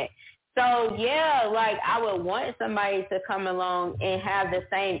tame that. So yeah, I would want somebody to come along and have the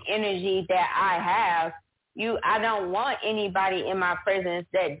same energy that I have. I don't want anybody in my presence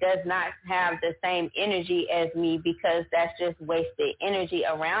that does not have the same energy as me, because that's just wasted energy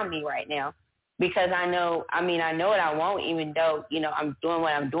around me right now. Because I know what I want, even though, I'm doing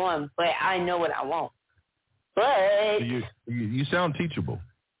what I'm doing, but I know what I want. But you sound teachable.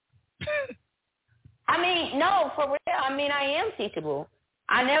 No, for real. I am teachable.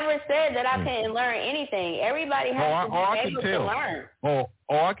 I never said that I couldn't learn anything. Everybody has to be able to learn.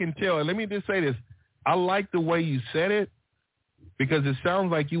 I can tell. And let me just say this. I like the way you said it, because it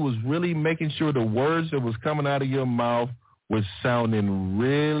sounds like you was really making sure the words that was coming out of your mouth was sounding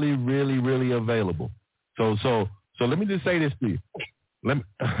really, really, really available. So let me just say this to you. Let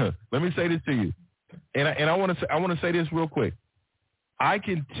me say this to you. And I want to say this real quick. I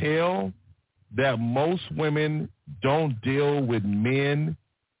can tell that most women don't deal with men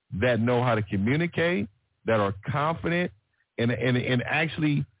that know how to communicate, that are confident, and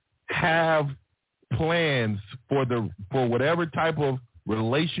actually have plans for whatever type of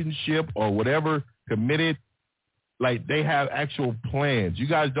relationship or whatever committed. They have actual plans. You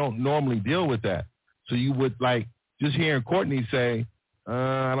guys don't normally deal with that. So you would just hearing Courtney say,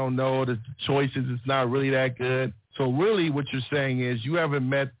 I don't know, the choices, it's not really that good. So really what you're saying is you haven't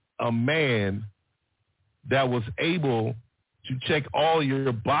met a man that was able to check all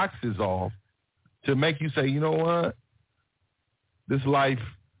your boxes off to make you say, you know what, this life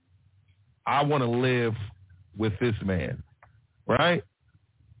I want to live with this man, right?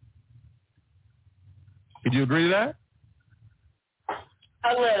 Could you agree to that?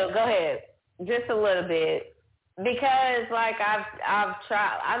 A little. Go ahead. Just a little bit. Because, like, I've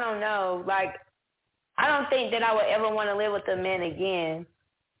tried. I don't know. Like, I don't think that I would ever want to live with a man again.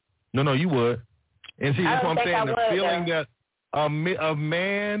 No, you would. And see, that's what I'm saying. The feeling though. that a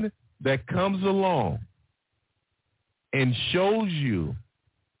man that comes along and shows you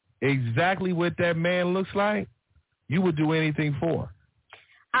exactly what that man looks like, you would do anything for.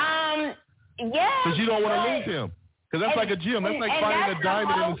 Yeah. Because you don't want to lose him. Because that's like a gym. That's like finding a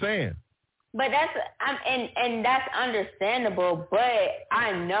diamond in the sand. But and that's understandable. But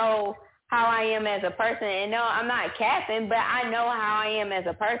I know how I am as a person, and no, I'm not capping, but I know how I am as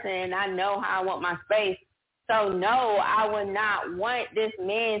a person, and I know how I want my space. So no, I would not want this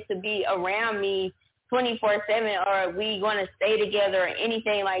man to be around me 24/7, or are we going to stay together or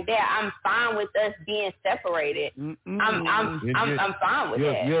anything like that. I'm fine with us being separated. I'm fine with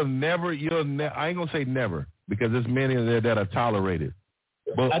that. You'll never. I ain't gonna say never, because there's many of there that are tolerated.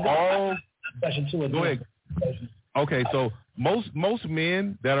 But all. Go ahead. Okay, so most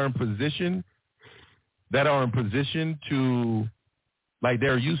men that are in position to, like,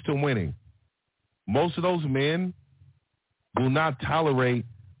 they're used to winning. Most of those men will not tolerate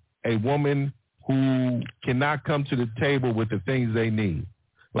a woman who cannot come to the table with the things they need.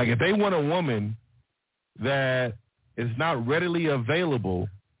 Like, if they want a woman that is not readily available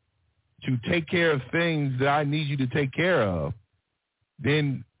to take care of things that I need you to take care of,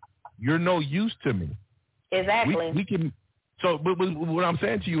 then you're no use to me. Exactly. We can. So, but what I'm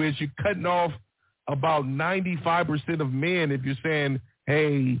saying to you is, you're cutting off about 95% of men if you're saying,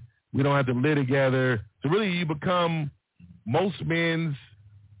 hey, we don't have to live together. So really, you become most men's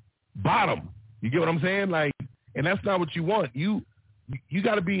bottom. You get what I'm saying? Like, and that's not what you want. You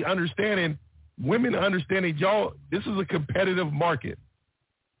got to be understanding. Women understanding, y'all. This is a competitive market.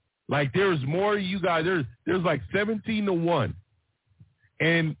 Like, there's more of you guys. There's like 17-1.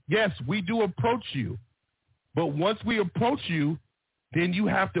 And yes, we do approach you. But once we approach you, then you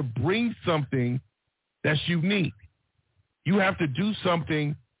have to bring something that's unique. You have to do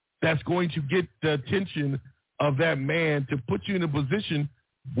something that's going to get the attention of that man to put you in a position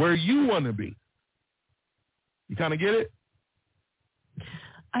where you want to be. You kind of get it?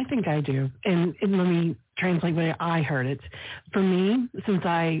 I think I do. And let me translate what I heard it. For me, since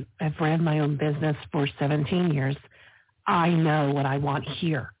I have ran my own business for 17 years, I know what I want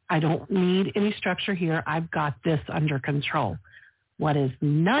here. I don't need any structure here. I've got this under control. What is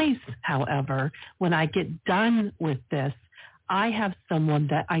nice, however, when I get done with this, I have someone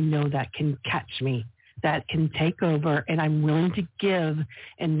that I know that can catch me, that can take over, and I'm willing to give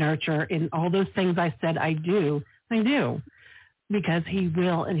and nurture, and all those things I said I do, because he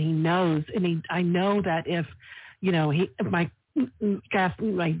will, and he knows, and I know that if my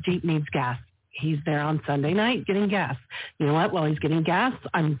Jeep needs gas, he's there on Sunday night getting gas. You know what? While he's getting gas,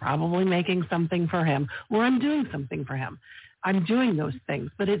 I'm probably making something for him, or I'm doing something for him. I'm doing those things.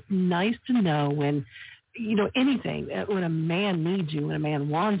 But it's nice to know when, anything, when a man needs you, when a man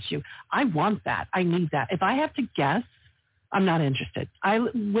wants you, I want that. I need that. If I have to guess, I'm not interested.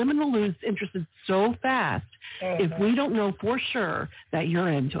 Women will lose interest so fast if we don't know for sure that you're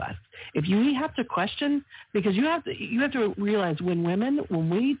into us. If you have to question, because you have to realize when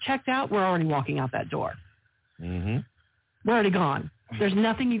we checked out, we're already walking out that door. Mm-hmm. We're already gone. There's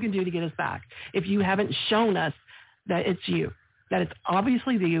nothing you can do to get us back. If you haven't shown us that it's you, that it's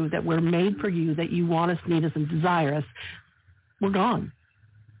obviously you, that we're made for you, that you want us, need us, and desire us, we're gone.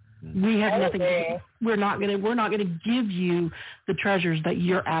 We have nothing. We're not going to give you the treasures that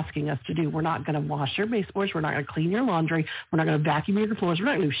you're asking us to do. We're not going to wash your baseboards. We're not going to clean your laundry. We're not going to vacuum your floors. We're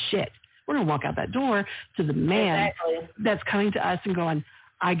not going to do shit. We're going to walk out that door to the man that's coming to us and going,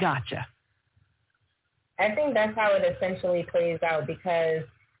 I gotcha. I think that's how it essentially plays out, because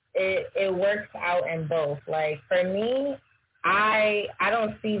it works out in both. Like, for me, I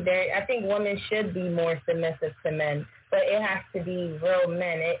don't see I think women should be more submissive to men, but it has to be real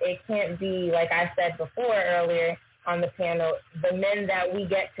men. It can't be, like I said before earlier on the panel, the men that we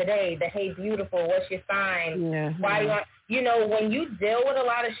get today, the hey beautiful, what's your sign? Yeah. Why when you deal with a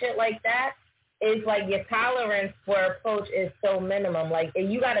lot of shit like that, it's like your tolerance for approach is so minimum. Like,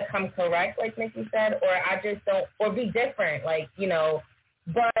 you got to come correct, like Nikki said, or I just don't, or be different,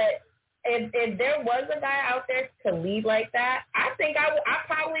 but if there was a guy out there to lead like that, I think I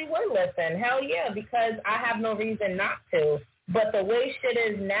probably would listen. Hell yeah, because I have no reason not to. But the way shit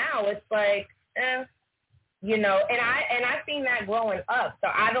is now, it's like, and I seen that growing up, so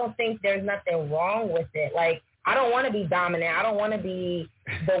I don't think there's nothing wrong with it. Like, I don't want to be dominant. I don't want to be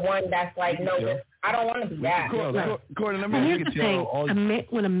the one that's like, no, I don't want to be that. Courtney, let Well, me here's the thing.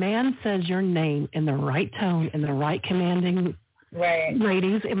 When a man says your name in the right tone, in the right commanding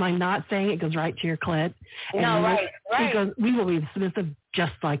ratings, am I not saying it goes right to your clit? No, right. Because we will be submissive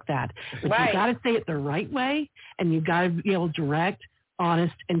just like that. But you got to say it the right way, and you got to be able to direct,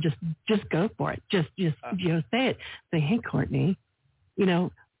 honest, and just go for it. Just say it. Say, hey, Courtney,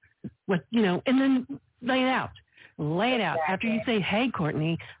 what, and then lay it out. Lay it out. After you say, hey,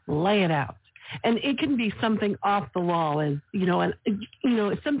 Courtney, lay it out. And it can be something off the wall, as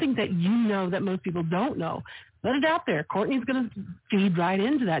it's something that that most people don't know. Let it out there. Courtney's going to feed right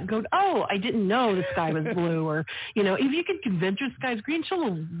into that and go, oh, I didn't know the sky was blue. Or, if you can convince her the sky's green,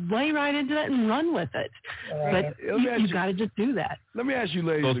 she'll lay right into that and run with it. But you got to just do that. Let me ask you,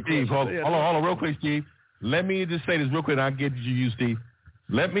 ladies. So, Steve, hold on real quick, Steve. Let me just say this real quick, and I'll get to you, Steve.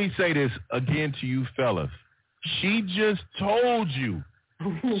 Let me say this again to you fellas. She just told you.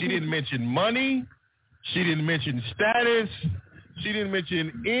 She didn't mention money. She didn't mention status. She didn't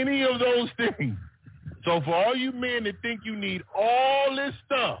mention any of those things. So for all you men that think you need all this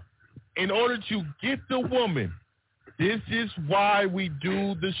stuff in order to get the woman, this is why we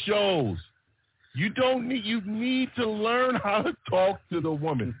do the shows. You need to learn how to talk to the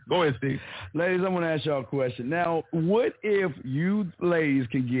woman. Go ahead, Steve. Ladies, I'm going to ask y'all a question. Now, what if you ladies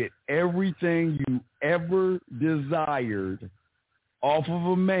can get everything you ever desired off of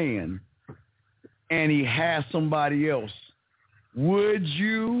a man and he has somebody else? Would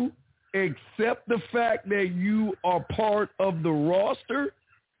you accept the fact that you are part of the roster,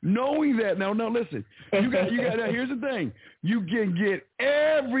 knowing that? Now listen, you got. Now, here's the thing: you can get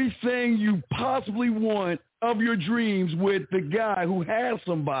everything you possibly want of your dreams with the guy who has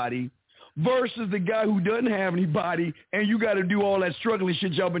somebody, versus the guy who doesn't have anybody, and you got to do all that struggling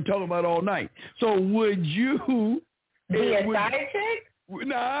shit y'all been talking about all night. So, would you be a side chick?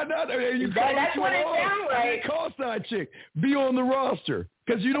 Nah, that's what it sounds like. Call side chick. Be on the roster.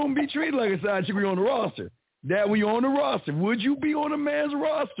 Because you don't be treated like a side chick when you're on the roster. That when you're on the roster, would you be on a man's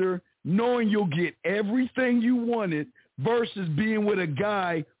roster knowing you'll get everything you wanted versus being with a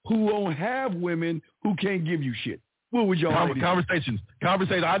guy who won't have women who can't give you shit? What would y'all Conversations.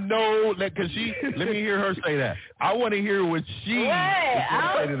 I know that because let me hear her say that. I want to hear what she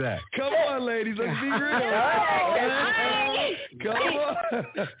say to that. Come on, ladies. Let's be real. Come on.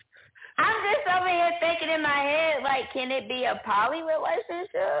 I'm just over here thinking in my head, like, can it be a poly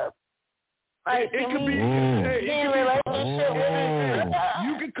relationship? Like, it could be.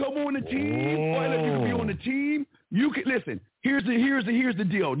 You can come on the team. Or you can be on the team. You can listen. Here's the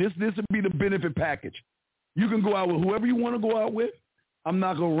deal. This would be the benefit package. You can go out with whoever you want to go out with. I'm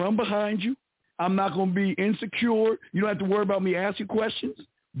not going to run behind you. I'm not going to be insecure. You don't have to worry about me asking questions.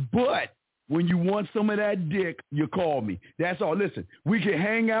 But when you want some of that dick, you call me. That's all. Listen, we can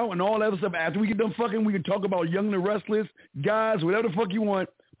hang out and all that other stuff. After we get done fucking, we can talk about young and restless, guys, whatever the fuck you want.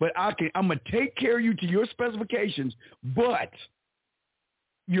 But I'm going to take care of you to your specifications, but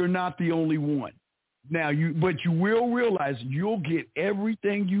you're not the only one. Now, but you will realize you'll get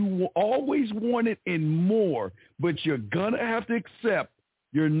everything you always wanted and more, but you're going to have to accept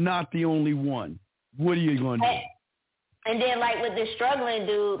you're not the only one. What are you going to do? And then, like, with the struggling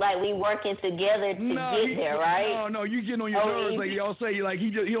dude, like, we working together to get there, right? No, you getting on your nerves. Like, y'all say, like, he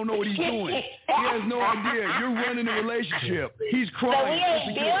don't know what he's doing. He has no idea. You're running the relationship. He's crying.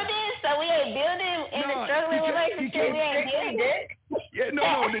 So we ain't building in the struggling relationship. We ain't building. Yeah,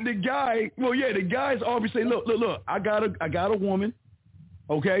 no, the guy. Well, yeah, the guy's always saying, look. I got a woman.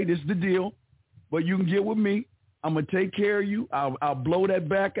 Okay, this is the deal. But you can get with me. I'm going to take care of you. I'll blow that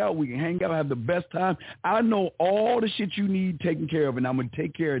back out. We can hang out, have the best time. I know all the shit you need taken care of, and I'm going to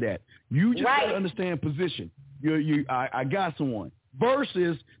take care of that. You just got to understand position. I got someone.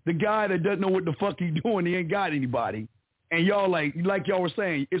 Versus the guy that doesn't know what the fuck he's doing. He ain't got anybody. And y'all, like y'all were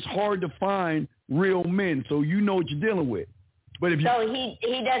saying, it's hard to find real men, so you know what you're dealing with. But if so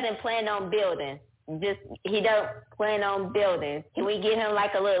he doesn't plan on building. He don't plan on building. Can we give him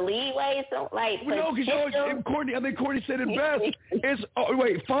like a little leeway? So like, no, because Courtney, I think Courtney said it best.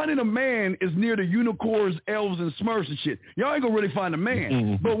 It's finding a man is near the unicorns, elves, and Smurfs and shit. Y'all ain't gonna really find a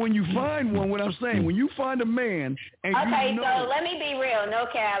man, but when you find one, what I'm saying, when you find a man, and so let me be real, no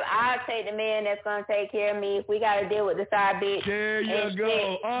cap. I'll take the man that's gonna take care of me. If we gotta deal with the side bitch, there you go.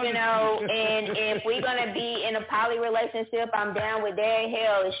 Shit, and if we're gonna be in a poly relationship, I'm down with that.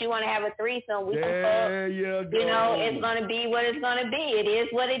 Hell, if she wanna have a threesome, we can. There you go. You know, it's going to be what it's going to be. It is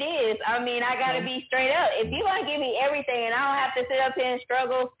what it is. I mean, I got to be straight up. If you want to give me everything and I don't have to sit up here and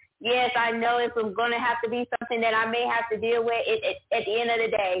struggle, yes, I know it's going to have to be something that I may have to deal with at the end of the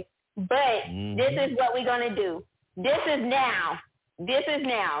day. but this is what we're going to do. This is now.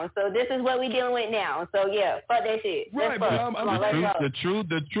 So this is what we're dealing with now. So yeah, fuck that shit. Right, but the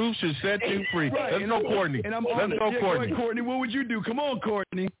truth should set you free. Right. Let's go, Courtney. Let's go, Courtney. Courtney, what would you do? Come on,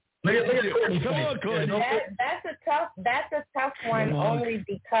 Courtney. Look at Courtney. Come on, Courtney. That's a tough one only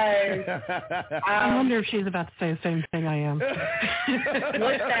because I wonder if she's about to say the same thing I am.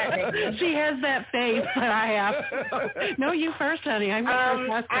 What's that, Nikki? She has that face that I have. No, you first, honey. I'm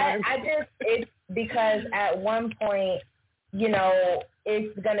first. It's because at one point, you know,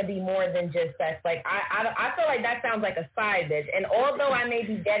 it's gonna be more than just sex. Like I feel like that sounds like a side bitch. And although I may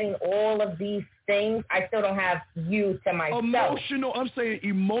be getting all of these things, I still don't have you to myself. Emotional. I'm saying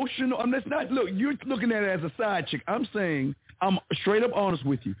emotional. That's not. Look, you're looking at it as a side chick. I'm saying I'm straight up honest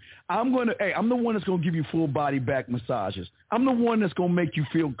with you. I'm the one that's gonna give you full body back massages. I'm the one that's gonna make you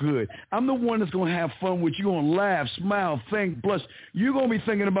feel good. I'm the one that's gonna have fun with you. You're gonna laugh, smile, think, blush. You're gonna be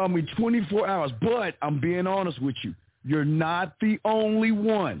thinking about me 24 hours. But I'm being honest with you. You're not the only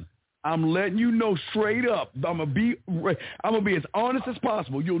one. I'm letting you know straight up. I'm gonna be as honest as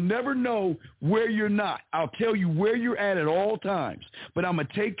possible. You'll never know where you're not. I'll tell you where you're at all times. But I'm gonna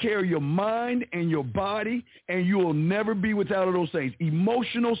take care of your mind and your body, and you will never be without all those things.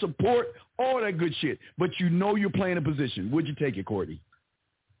 Emotional support, all that good shit. But you know you're playing a position. Would you take it, Courtney?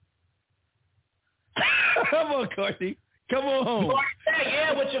 Come on, Courtney. Come on home. You already said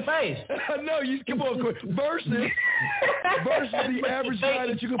yeah with your face. No, you come on, versus the average guy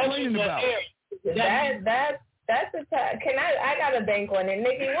that you're complaining about. That's a can I got to bank on it,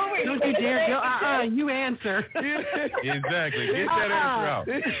 Nikki. What were you Don't you dare go. You answer. Exactly. Get that answer out.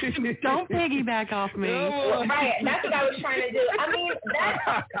 Don't piggyback off me. Right. That's what I was trying to do. I mean,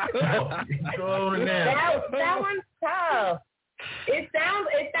 that one's tough. It sounds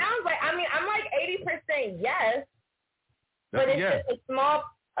like, I mean, I'm like 80% yes. But it's just a small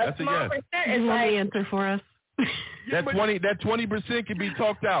percent. You want the answer for us? That 20% can be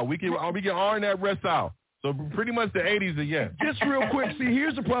talked out. We can iron that rest out. So pretty much the 80s are yes. Just real quick, see,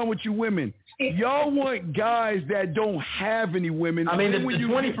 here's the problem with you women. Y'all want guys that don't have any women. I mean, the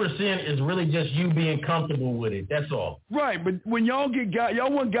 20% is really just you being comfortable with it. That's all. Right, but when y'all get guys,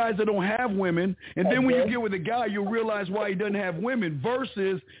 y'all want guys that don't have women, and then when you get with a guy, you'll realize why he doesn't have women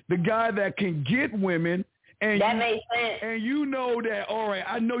versus the guy that can get women. And that makes sense. And you know that, all right,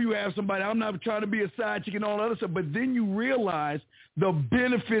 I know you have somebody. I'm not trying to be a side chick and all that other stuff. But then you realize the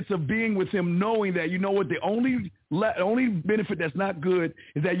benefits of being with him, knowing that, you know what, the only benefit that's not good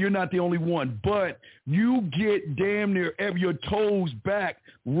is that you're not the only one. But you get damn near your toes back,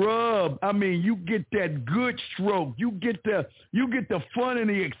 rub. I mean, you get that good stroke. You get the fun and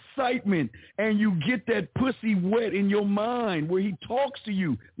the excitement, and you get that pussy wet in your mind where he talks to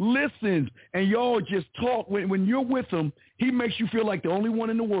you, listens, and y'all just talk. When you're with him, he makes you feel like the only one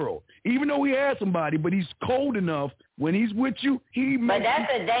in the world. Even though he has somebody, but he's cold enough. When he's with you, But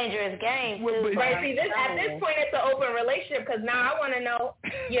that's a dangerous game, too. Right, see, at this point, it's an open relationship because now I want to know,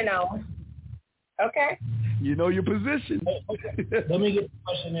 you know. Okay. You know your position. Let me get the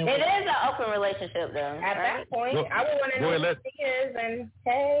question in. It is an open relationship, though. At that point, I would want to know who he is and,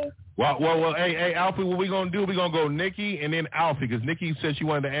 hey. Well, hey, Alfie, what we're going to do, we're going to go Nikki and then Alfie, because Nikki said she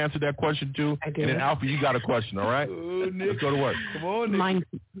wanted to answer that question, too. I did. And then, Alfie, you got a question, all right? Let's go to work. Come on, Nikki.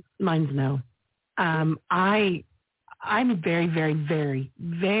 Mine's no. I'm very, very, very,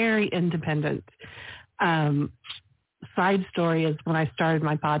 very independent. Side story is when I started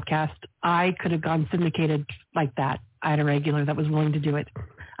my podcast, I could have gone syndicated like that. I had a regular that was willing to do it.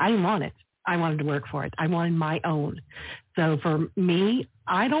 I didn't want it. I wanted to work for it. I wanted my own. So for me,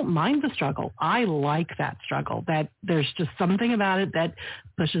 I don't mind the struggle. I like that struggle. That there's just something about it that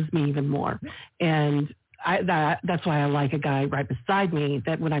pushes me even more. And that's why I like a guy right beside me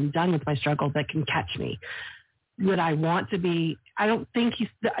that when I'm done with my struggle that can catch me. Would I want to be, I don't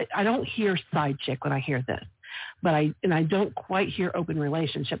hear side chick when I hear this, but I don't quite hear open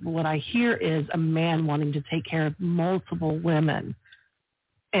relationship. But what I hear is a man wanting to take care of multiple women.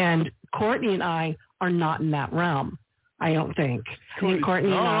 And Courtney and I are not in that realm. I don't think.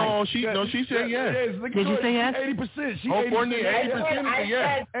 Courtney and I. She said yes. Did you say yes? 80%. Courtney, 80%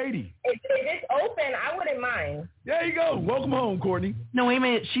 yes. 80. If it's open, I wouldn't mind. There you go. Welcome home, Courtney. No, wait a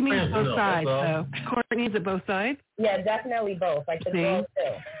minute. She means both sides, though. Courtney, is it both sides? Yeah, definitely both. Like the girls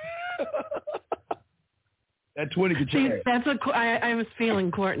too. That 20 could change. That's what I was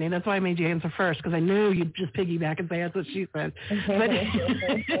feeling, Courtney. That's why I made you answer first, because I knew you'd just piggyback and say that's what she said. But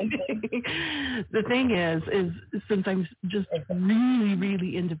the thing is since I'm just really,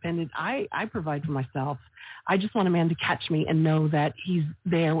 really independent, I provide for myself. I just want a man to catch me and know that he's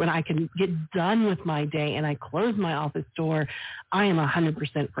there when I can get done with my day and I close my office door. I am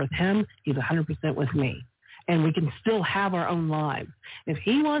 100% with him. He's 100% with me. And we can still have our own lives. If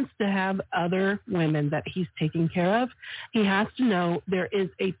he wants to have other women that he's taking care of, he has to know there is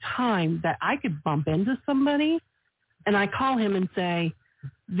a time that I could bump into somebody and I call him and say,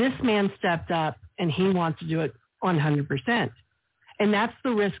 this man stepped up and he wants to do it 100%. And that's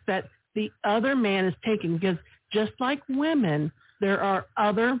the risk that the other man is taking, because just like women, there are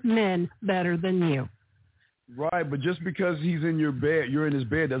other men better than you. Right, but just because he's in your bed, you're in his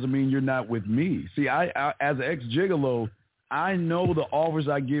bed, doesn't mean you're not with me. See, I as an ex-gigolo, I know the offers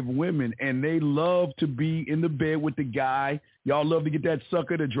I give women, and they love to be in the bed with the guy. Y'all love to get that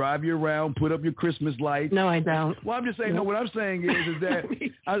sucker to drive you around, put up your Christmas lights. No, I don't. Well, I'm just saying, no, what I'm saying is that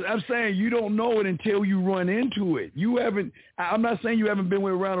I'm saying you don't know it until you run into it. You haven't, I'm not saying you haven't been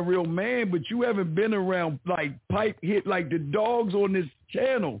around a real man, but you haven't been around like pipe hit, like the dogs on this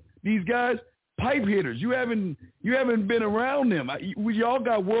channel. These guys, pipe hitters. You haven't been around them. Y'all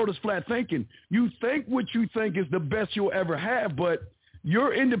got world is flat thinking. You think what you think is the best you'll ever have, but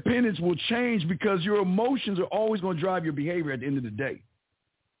your independence will change because your emotions are always going to drive your behavior at the end of the day.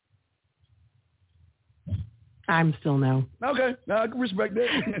 I'm still no. Okay, I can respect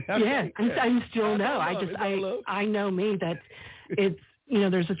that. Yeah, I'm still no. I know me that it's,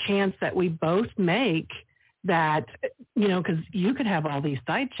 there's a chance that we both make that, because you could have all these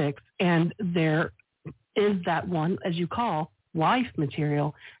side chicks and there is that one, as you call, wife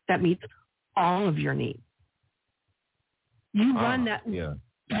material that meets all of your needs. You run that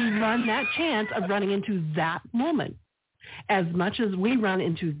chance of running into that woman as much as we run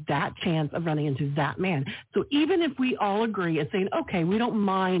into that chance of running into that man. So even if we all agree and saying, okay, we don't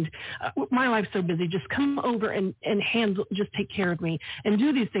mind, my life's so busy, just come over and just take care of me and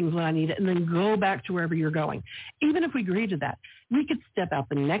do these things when I need it and then go back to wherever you're going. Even if we agree to that, we could step out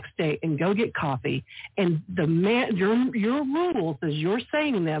the next day and go get coffee, and the man, your rules as you're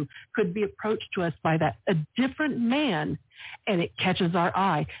saying them could be approached to us by a different man, and it catches our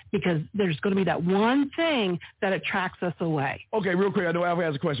eye because there's going to be that one thing that attracts us away. Okay, real quick. I know Alfie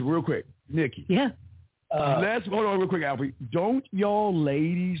has a question. Real quick. Nikki. Yeah. Let's hold on real quick, Alfie. Don't y'all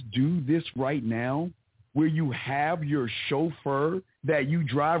ladies do this right now where you have your chauffeur that you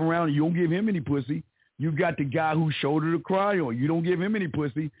drive around and you don't give him any pussy? You got the guy whose shoulder to cry on. You don't give him any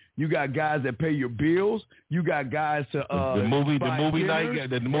pussy. You got guys that pay your bills. You got guys to the movie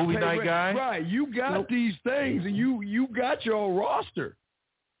night guy. Right. You got these things, and you got your roster.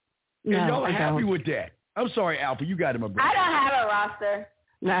 No, and y'all are happy don't. with that. I'm sorry, Alpha. You got him, my brother. I don't have a roster.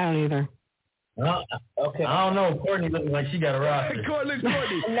 No, I don't either. Okay. I don't know. Courtney looks like she got a roster. Courtney.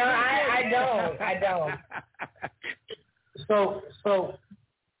 No, I don't. So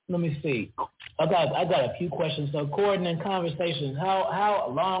let me see. I got a few questions. So, coordinating conversations.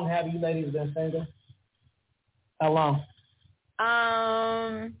 How long have you ladies been single? How long?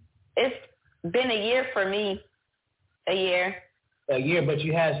 It's been a year for me. A year. A year, but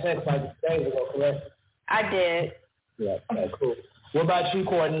you had sex like days ago, correct? I did. Yeah. Okay, cool. What about you,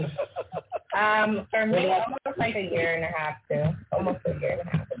 Courtney? For me, almost like a year and a half too. Almost a year and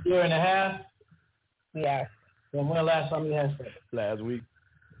a half. A year and a half? Yeah. And when the last time you had sex? Last week.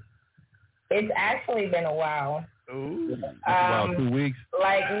 It's actually been a while. Ooh. About 2 weeks.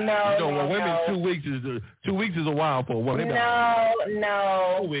 Like no. Women, 2 weeks is a while for a woman.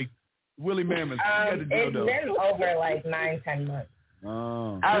 No. 2 weeks. Willie Mammoth. It's been over like 9-10 months.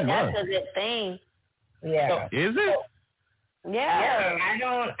 Oh, that's a good thing. Yeah. Is it? Yeah. I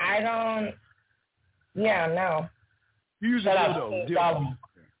don't. Yeah, no. You usually do though.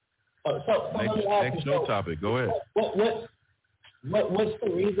 So next show topic. Go ahead. What's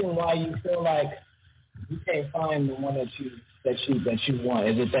the reason why you feel like you can't find the one that you want?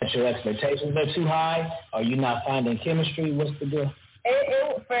 Is it that your expectations are too high? Are you not finding chemistry? What's the deal?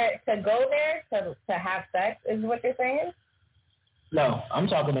 To go there to have sex is what you're saying? No, I'm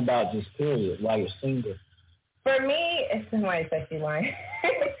talking about just period. While you're single. For me, it's my sexy line.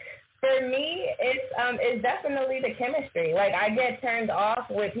 For me, it's definitely the chemistry. Like I get turned off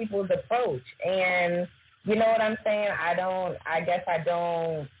with people's approach, and you know what I'm saying? I guess I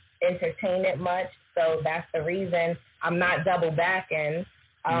don't entertain it much, so that's the reason I'm not double backing.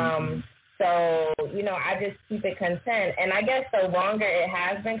 So So, you know, I just keep it content. And I guess the longer it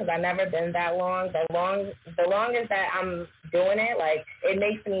has been, because I've never been that long, the longest that I'm doing it, like, it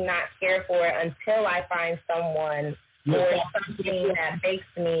makes me not scared for it until I find someone or something that makes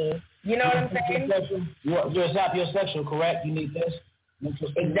me, you know what I'm saying? You're sapiosexual, correct? You need this?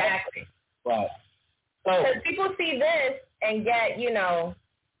 Exactly. Right. Because people see this and get, you know,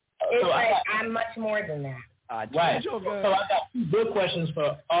 it's like I'm much more than that. Right. So I got two good questions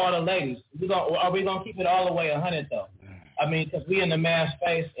for all the ladies. Are we gonna keep it all the way 100 though? I mean, because we in the man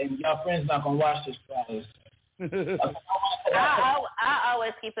space and y'all friends not gonna watch this Friday. I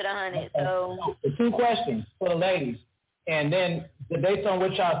always keep it 100. So the two questions for the ladies, and then based on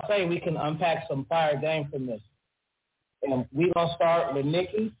what y'all say, we can unpack some fire game from this. And we gonna start with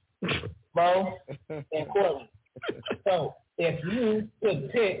Nikki, Bo, and Courtney. So if you could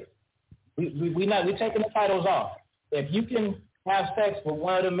pick. We taking the titles off. If you can have sex with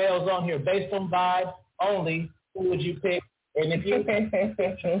one of the males on here based on vibe only, who would you pick? And if you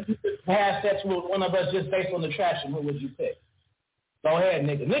have sex with one of us just based on attraction, who would you pick? Go ahead,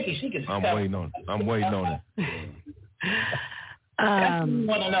 Nikki. Nikki, she can. I'm waiting on it. That's what you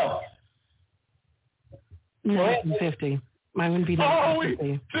want to know. 1950. Mine would be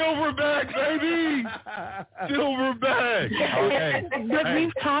 1950. Silverback, baby! Silverback! Okay. But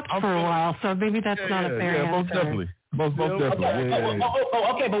we've talked for a while, so maybe that's not a fair answer. Most definitely. Most definitely.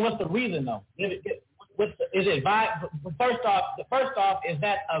 Okay, but what's the reason, though? Is it vibe? First off, is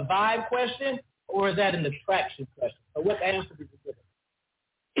that a vibe question or is that an attraction question? So what answer did you give?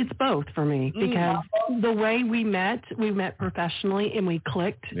 It's both for me because the way we met professionally and we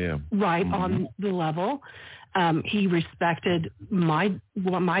clicked right on the level. He respected my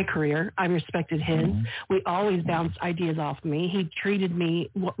career. I respected his. We always bounced ideas off me. He treated me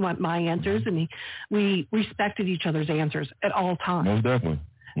my answers, and we respected each other's answers at all times. Most definitely.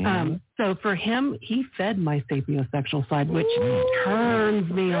 So for him, he fed my sapiosexual side, which turns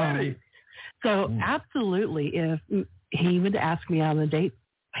me on. So absolutely, if he would ask me out on a date,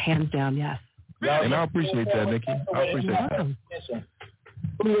 hands down, yes. And I appreciate that, Nikki. I appreciate that.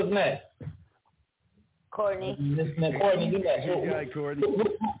 Who was next? Courtney. Courtney, you next. Courtney.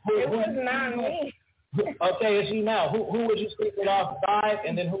 It was not me. Okay, it's you now. Who would you sleep with off 5,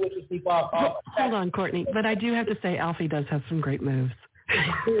 and then who would you sleep off? Hold on, Courtney. But I do have to say, Alfie does have some great moves.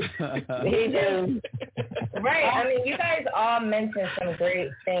 He does. Right. I mean, you guys all mentioned some great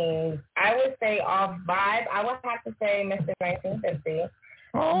things. I would say off vibe, I would have to say Mr. 1950.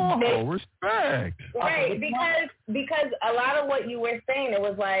 Oh, respect. Right, because a lot of what you were saying, it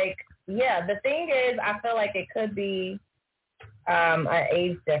was like, yeah, the thing is, I feel like it could be an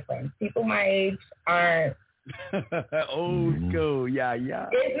age difference. People my age aren't. Old school, yeah.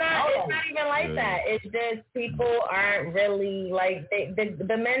 It's not even like that. It's just people aren't really like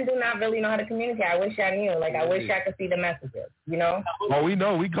the men do not really know how to communicate. I wish I knew. Like I wish I could see the messages. You know? Oh, we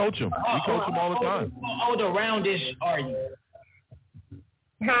know. We coach them. We coach them all the time. How old aroundish are you?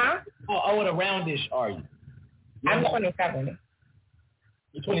 Huh? How old aroundish are you? I'm 27.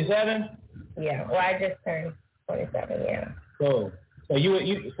 You're 27? Yeah. Well, I just turned 27. Yeah. Cool. So you would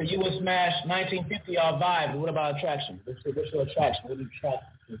smash 1950 off vibe. What about attraction? What's your attraction? What do you attract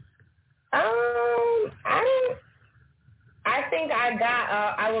to? I think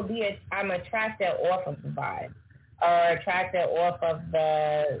I'm attracted off of the vibe, or attracted off of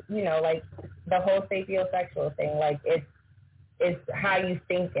the, you know, like the whole sapiosexual thing. Like it's how you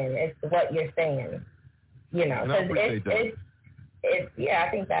thinking. It's what you're saying. You know, because I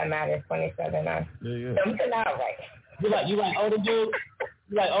think that matters. 27. Something out right. You like older dudes?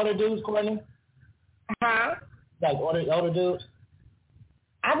 You like older dudes, Courtney? Huh? Like older dudes?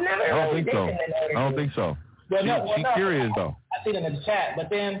 I've never really been in older dudes. I don't think so. She's curious though. I see it in the chat, but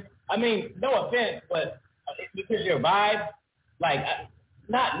then I mean, no offense, but because your vibe, like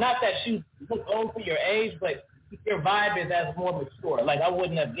not that you look old for your age, but your vibe is as more mature. Like I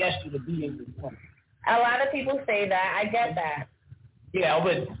wouldn't have guessed you to be in this one. A lot of people say that. I get that. Yeah,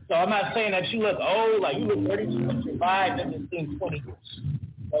 but so I'm not saying that you look old, like you look 32, but your vibe doesn't seem 20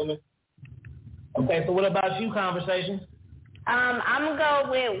 years. Okay, so what about you, conversation? I'm gonna go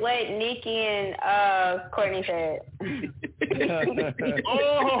with what Nikki and Courtney said.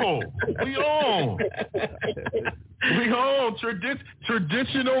 Oh, we on.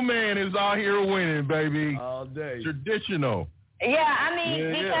 Traditional man is out here winning, baby. All day. Traditional. Yeah, I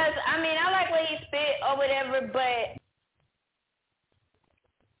mean, because I like what he spit or whatever, but